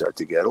as you start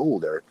to get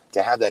older,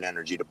 to have that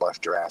energy to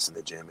bust your ass in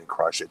the gym and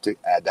crush it, to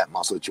add that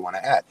muscle that you want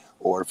to add.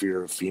 Or if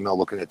you're a female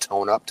looking to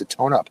tone up.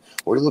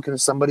 Or you're looking at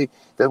somebody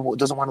that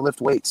doesn't want to lift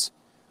weights,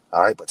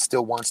 all right, but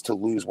still wants to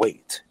lose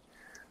weight.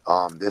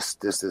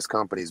 This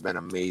company's been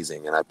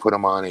amazing, and I put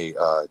them on a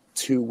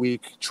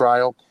 2-week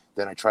trial.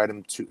 Then I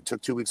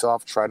took 2 weeks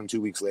off, tried them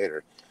 2 weeks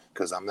later,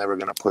 because I'm never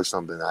going to push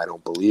something that I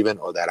don't believe in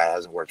or that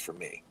hasn't worked for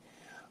me.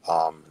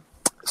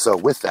 So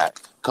with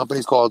that,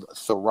 company's called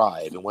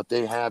Thrive, and what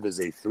they have is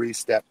a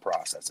 3-step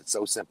process. It's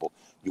so simple.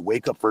 You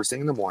wake up first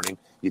thing in the morning,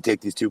 you take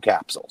these 2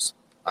 capsules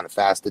on a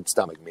fasted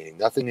stomach, meaning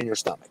nothing in your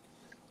stomach.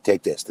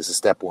 Take this. This is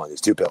step 1,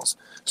 these 2 pills.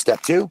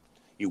 Step 2,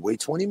 you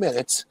wait 20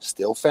 minutes,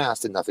 still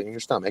fasted, nothing in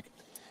your stomach.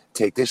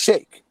 Take this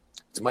shake.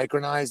 It's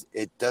micronized.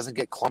 It doesn't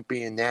get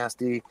clumpy and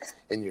nasty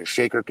in your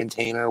shaker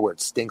container where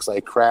it stinks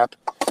like crap.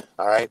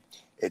 All right.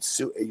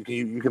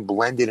 You can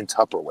blend it in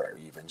Tupperware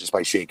even just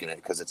by shaking it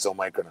because it's so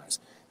micronized.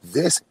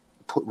 This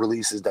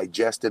releases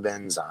digestive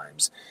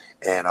enzymes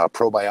and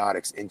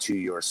probiotics into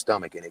your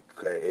stomach, and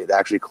it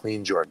actually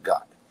cleans your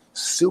gut.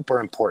 Super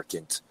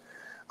important.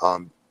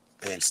 And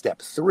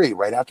step 3,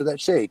 right after that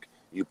shake,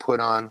 you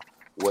put on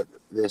what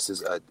this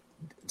is a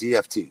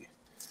DFT.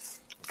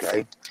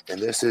 Okay,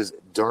 and this is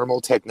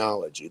dermal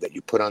technology that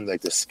you put on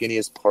like the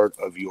skinniest part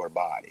of your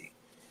body,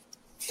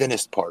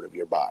 thinnest part of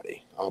your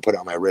body. I'm gonna put it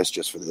on my wrist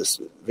just for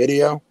this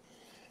video.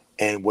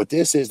 And what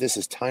this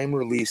is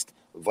time-released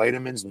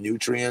vitamins,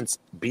 nutrients,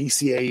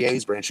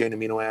 BCAAs, branched-chain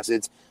amino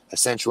acids,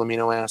 essential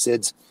amino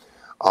acids,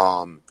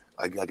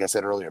 like I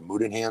said earlier,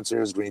 mood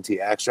enhancers, green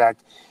tea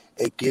extract,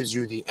 it gives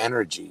you the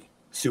energy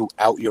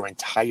throughout your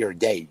entire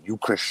day. You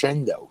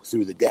crescendo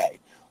through the day.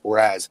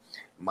 Whereas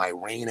my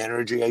Reign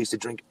Energy I used to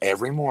drink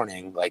every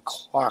morning like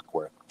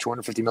clockwork,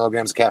 250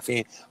 milligrams of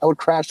caffeine, I would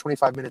crash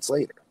 25 minutes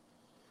later.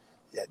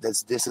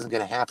 This isn't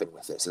going to happen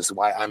with this. This is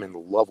why I'm in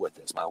love with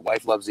this. My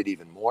wife loves it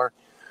even more.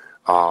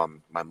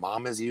 My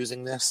mom is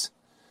using this.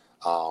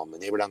 A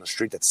neighbor down the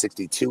street that's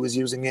 62 is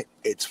using it.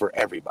 It's for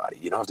everybody.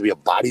 You don't have to be a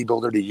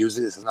bodybuilder to use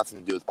it. This has nothing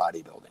to do with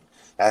bodybuilding.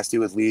 It has to do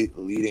with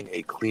leading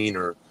a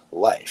cleaner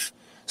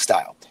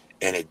lifestyle.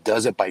 And it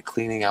does it by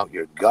cleaning out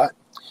your gut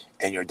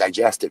and your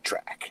digestive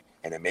tract.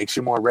 And it makes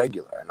you more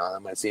regular. I know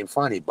that might seem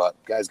funny, but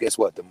guys, guess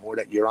what? The more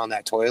that you're on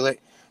that toilet,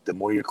 the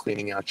more you're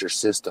cleaning out your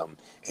system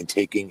and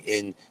taking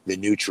in the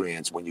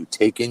nutrients. When you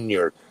take in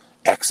your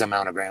X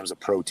amount of grams of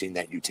protein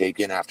that you take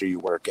in after you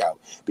work out.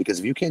 Because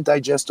if you can't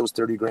digest those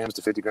 30 grams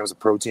to 50 grams of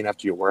protein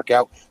after your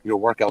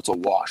workout's a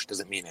wash.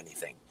 Doesn't mean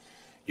anything.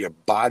 Your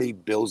body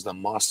builds the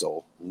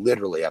muscle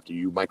literally after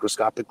you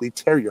microscopically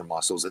tear your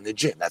muscles in the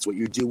gym. That's what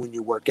you do when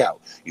you work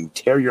out. You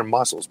tear your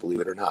muscles, believe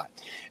it or not.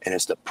 And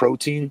it's the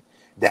protein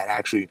that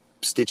actually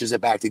stitches it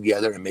back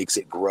together and makes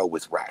it grow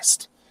with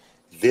rest.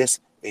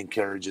 This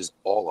encourages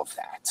all of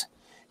that.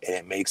 And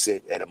it makes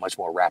it at a much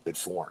more rapid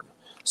form.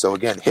 So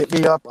again, hit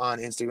me up on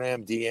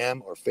Instagram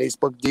DM or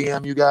Facebook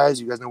DM, you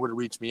guys. You guys know where to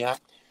reach me at.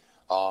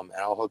 And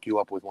I'll hook you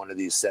up with one of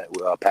these set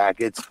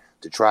packets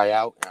to try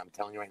out. And I'm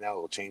telling you right now,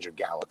 it will change your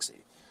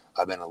galaxy.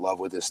 I've been in love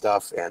with this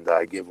stuff, and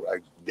I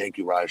thank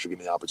you, Raj, for giving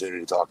me the opportunity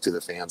to talk to the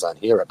fans on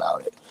here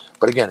about it.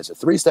 But again, it's a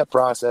 3-step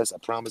process. I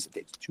promise it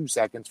takes 2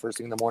 seconds first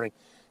thing in the morning.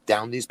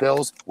 Down these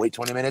pills, wait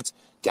 20 minutes,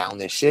 down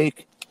this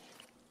shake,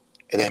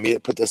 and then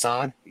immediately put this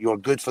on. You're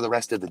good for the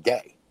rest of the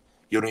day.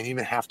 You don't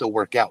even have to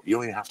work out. You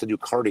don't even have to do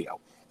cardio.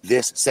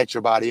 This sets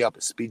your body up,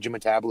 it speeds your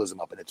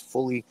metabolism up, and it's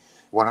fully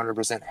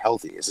 100%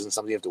 healthy. This isn't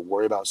something you have to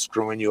worry about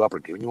screwing you up or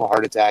giving you a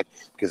heart attack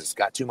because it's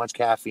got too much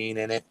caffeine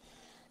in it.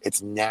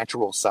 It's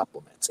natural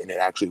supplements, and it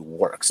actually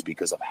works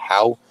because of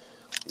how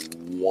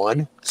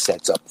one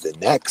sets up the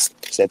next,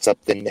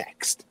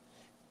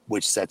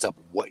 which sets up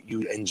what you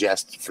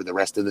ingest for the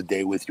rest of the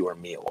day with your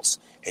meals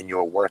and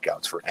your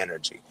workouts for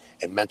energy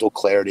and mental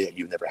clarity that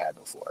you've never had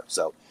before.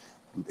 So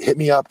hit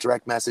me up,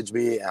 direct message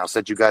me, and I'll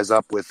set you guys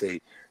up with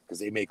because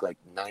they make like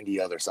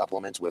 90 other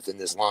supplements within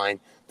this line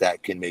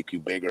that can make you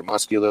bigger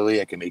muscularly.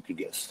 It can make you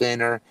get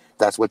thinner.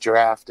 That's what you're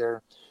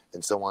after,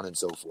 and so on and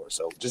so forth.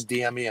 So just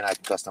DM me and I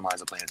can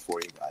customize a plan for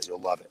you guys.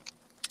 You'll love it.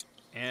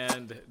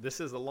 And this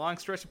is a long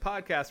stretch of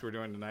podcast we're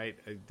doing tonight.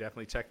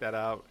 Definitely check that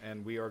out.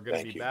 And we are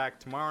going to be back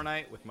tomorrow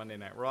night with Monday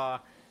Night Raw.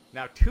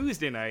 Now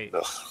Tuesday night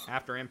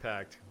after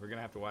Impact, we're going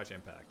to have to watch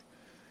Impact.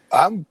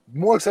 I'm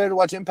more excited to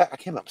watch Impact. I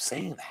can't believe I'm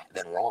saying that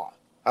than Raw.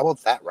 How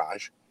about that,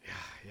 Raj?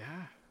 Yeah.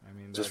 I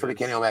mean, just for the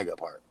Kenny Omega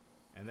part.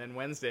 And then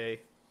Wednesday,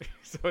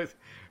 so it's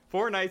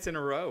 4 nights in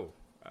a row.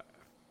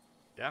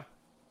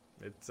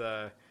 It's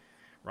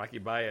Rocky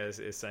Baez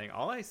is saying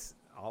all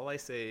I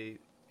say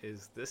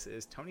is this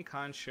is Tony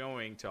Khan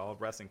showing to all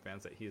wrestling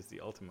fans that he is the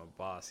ultimate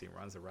boss. He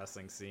runs the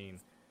wrestling scene.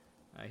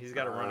 He's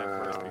got to run it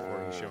first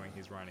before he's showing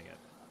he's running it.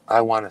 I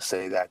want to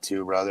say that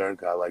too, brother.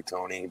 I like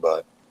Tony,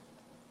 but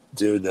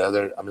dude,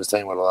 I'm just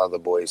saying what a lot of the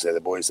boys say.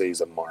 The boys say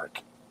he's a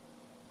mark.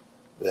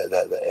 And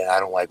I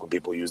don't like when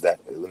people use that,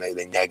 when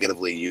they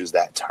negatively use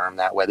that term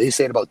that way. They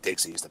say it about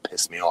Dixie. It used to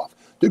piss me off.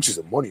 Dixie's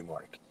a money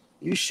mark.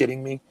 Are you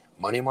shitting me?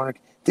 Money mark?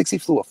 Dixie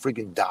flew a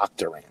freaking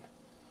doctor in.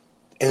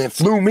 And it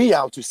flew me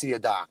out to see a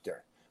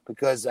doctor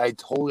because I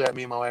told her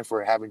me and my wife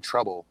were having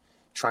trouble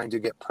trying to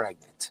get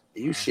pregnant. Are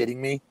you shitting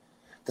me?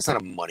 That's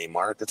not a money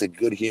mark. That's a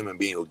good human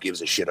being who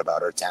gives a shit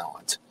about her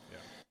talent. Yeah.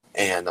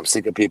 And I'm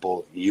sick of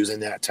people using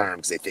that term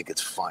because they think it's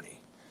funny.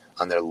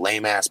 On their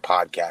lame-ass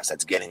podcast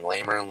that's getting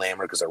lamer and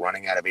lamer because they're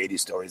running out of 80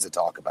 stories to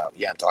talk about.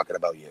 Yeah, I'm talking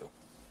about you.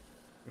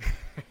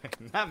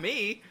 Not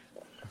me.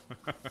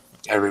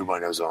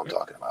 Everyone knows what I'm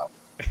talking about.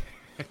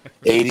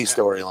 80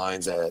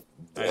 storylines that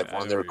have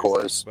run their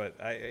course. But,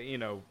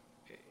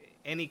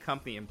 any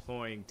company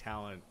employing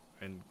talent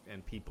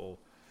and people,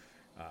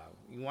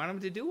 you want them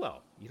to do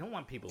well. You don't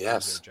want people to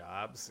lose their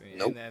jobs.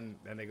 Nope. And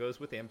then it goes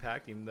with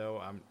Impact, even though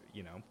I'm,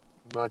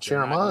 not cheer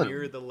them on.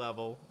 Near the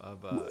level of.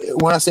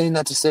 We're not saying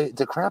that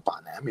to crap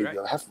on that. I mean,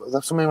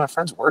 right. So many of my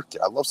friends work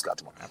there. I love Scott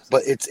D'Amore.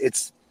 But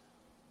it's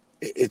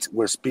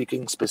we're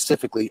speaking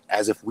specifically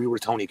as if we were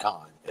Tony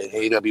Khan and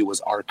AEW was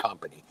our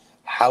company.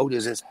 How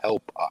does this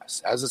help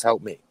us? How does this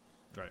help me?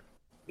 Right.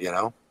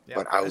 Yeah,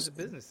 but it's a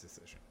business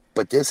decision.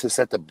 But this has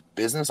set the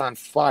business on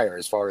fire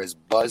as far as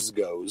buzz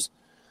goes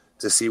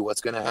to see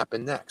what's going to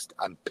happen next.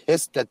 I'm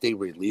pissed that they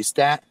released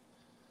that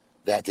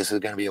this is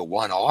going to be a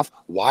one-off.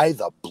 Why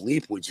the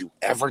bleep would you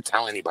ever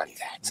tell anybody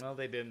that? Well,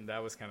 they didn't.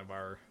 That was kind of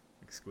our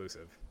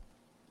exclusive.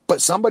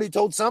 But somebody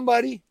told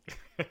somebody.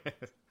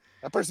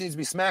 That person needs to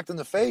be smacked in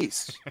the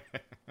face.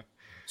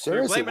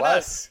 Seriously, You're blaming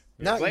us.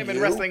 You're blaming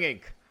Wrestling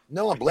Inc.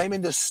 No, I'm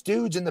blaming the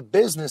stooge in the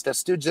business that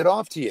stooged it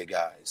off to you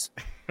guys.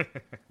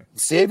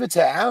 Save it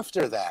to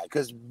after that,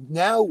 because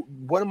now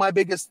one of my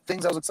biggest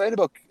things I was excited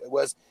about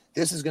was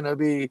This is going to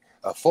be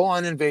a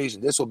full-on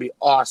invasion. This will be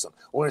awesome.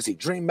 We're going to see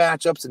dream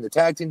matchups in the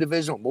tag team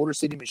division with Motor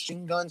City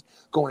Machine Guns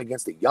going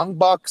against the Young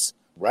Bucks,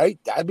 right?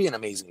 That'd be an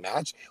amazing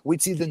match.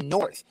 We'd see the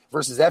North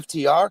versus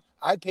FTR.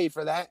 I'd pay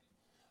for that.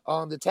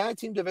 The tag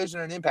team division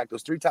and Impact,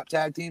 those 3 top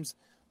tag teams,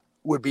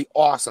 would be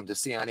awesome to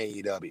see on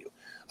AEW.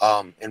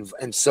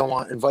 And so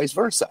on and vice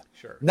versa.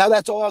 Sure. Now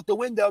that's all out the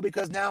window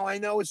because now I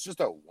know it's just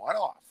a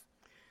one-off.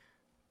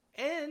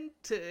 And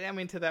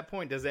to that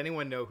point, does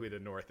anyone know who the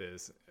North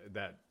is?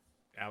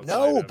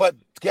 No, but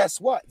guess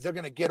what? They're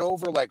going to get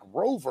over like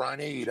Rover on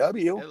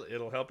AEW.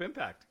 It'll help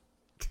Impact.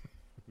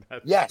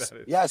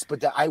 Yes,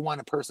 but I want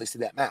to personally see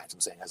that match. I'm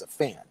saying as a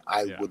fan,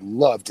 I would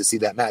love to see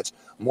that match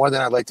more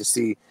than I'd like to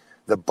see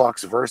the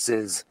Bucks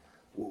versus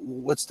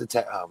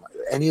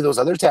any of those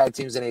other tag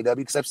teams in AEW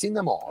because I've seen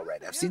them all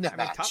already. I've seen that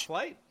match. Top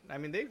Flight. I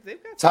mean, they've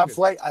got Top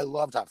Flight. I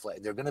love Top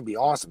Flight. They're going to be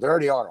awesome. They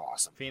already are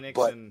awesome. Phoenix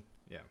but and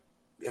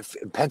if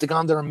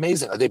Pentagon, they're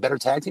amazing. Are they better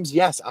tag teams?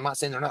 Yes. I'm not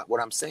saying they're not. What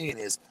I'm saying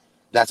is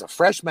that's a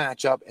fresh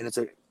matchup, and it's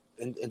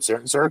in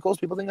certain circles,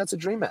 people think that's a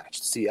dream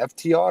match to see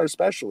FTR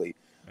especially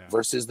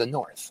versus the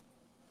North.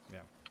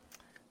 Yeah.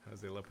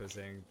 Jose Lopez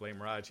saying, blame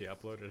Raj. He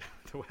uploaded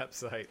the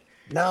website.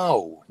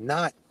 No,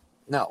 not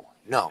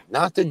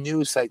the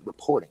news site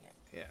reporting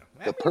it.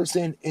 Yeah. The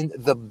person in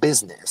the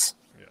business.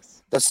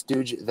 Yes. That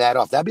stooge that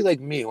off. That'd be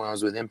like me when I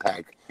was with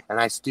Impact, and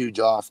I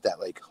stooge off that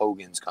like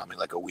Hogan's coming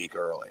like a week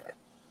earlier.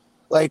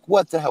 Like,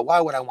 what the hell? Why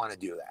would I want to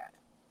do that?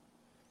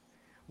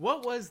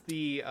 What was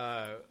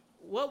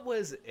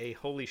a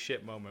holy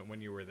shit moment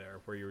when you were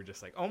there where you were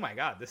just like, oh my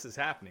God, this is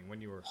happening when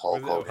you were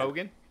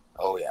Hogan?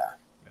 Oh, yeah.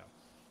 No.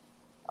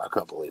 I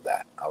couldn't believe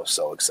that. I was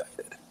so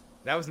excited.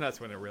 That was nuts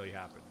when it really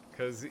happened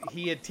because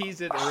he had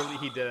teased it early.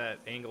 He did that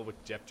angle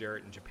with Jeff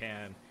Jarrett in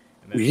Japan.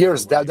 And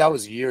then that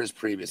was years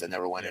previous. I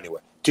never went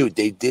anywhere. Dude,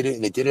 they did it,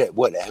 and they did it at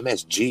what?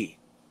 MSG.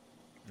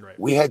 Right.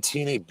 We had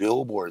TNA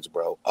billboards,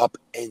 bro, up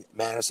in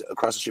Madison,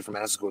 across the street from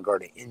Madison Square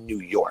Garden in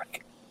New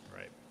York.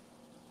 Right.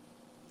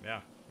 Yeah,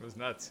 it was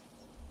nuts.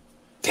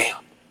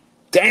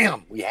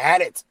 Damn, we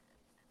had it.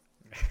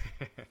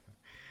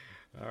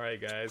 All right,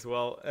 guys.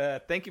 Well,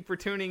 thank you for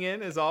tuning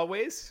in as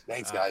always.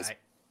 Thanks, guys.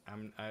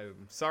 I'm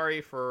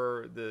sorry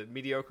for the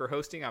mediocre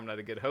hosting. I'm not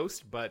a good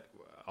host, but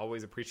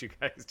always appreciate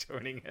you guys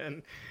joining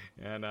in.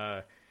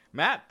 And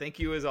Matt, thank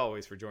you as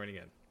always for joining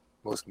in.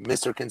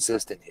 Mr.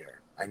 Consistent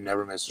here. I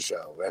never miss a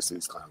show. The rest of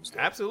these clowns do.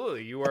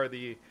 Absolutely. You are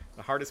the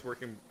hardest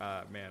working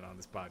man on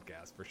this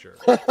podcast for sure.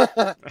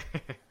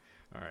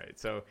 All right.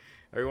 So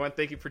everyone,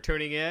 thank you for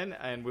tuning in,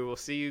 and we will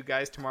see you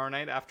guys tomorrow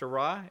night after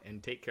Raw,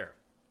 and take care.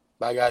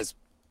 Bye, guys.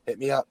 Hit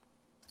me up.